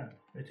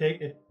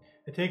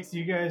it takes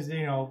you guys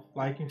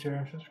liking,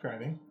 sharing,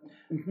 subscribing,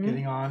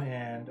 getting on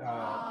and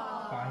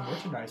buying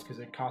merchandise because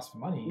it costs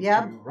money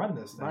to run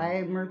this thing.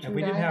 Buy merchandise, and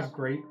we didn't have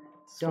great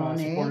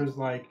supporters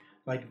like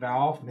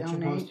Valve,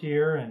 Mission Post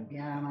here, and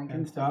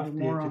stuff to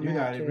do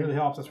that. It really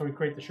helps. That's why we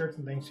create the shirts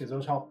and things because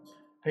those help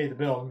pay the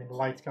bill. I mean, the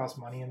lights cost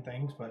money and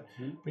things, but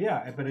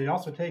it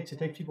also takes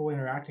people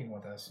interacting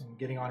with us and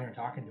getting on here and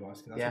talking to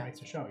us because that's what makes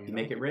the show. You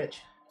make it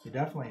rich.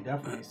 Definitely.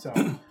 So,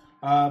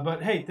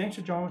 but hey, thanks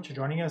for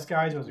joining us,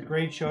 guys. It was a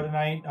great show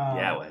tonight. It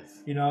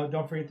was.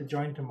 Don't forget to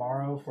join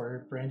tomorrow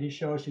for Brandy's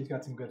show. She's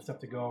got some good stuff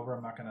to go over.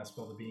 I'm not going to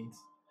spill the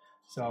beans.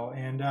 So,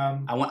 and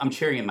I'm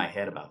cheering in my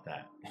head about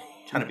that.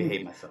 Trying to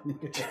behave myself.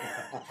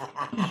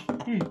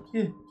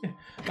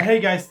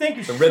 Hey guys, thank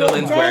you. The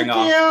Ritalin wearing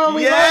off.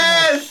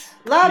 Yes.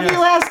 Love you,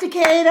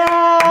 Esticator.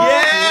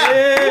 Yeah.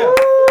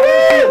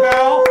 Thank you,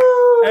 Val.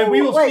 And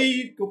we will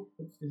see you.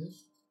 Is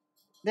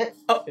this?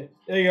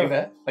 There you go.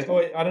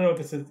 Wait, I don't know what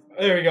this is.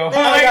 There we go. Okay.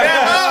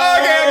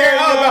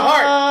 Oh, the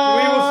heart.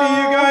 We will see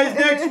you guys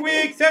next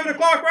week, 7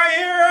 o'clock right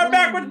here on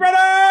Backwoods Brothers.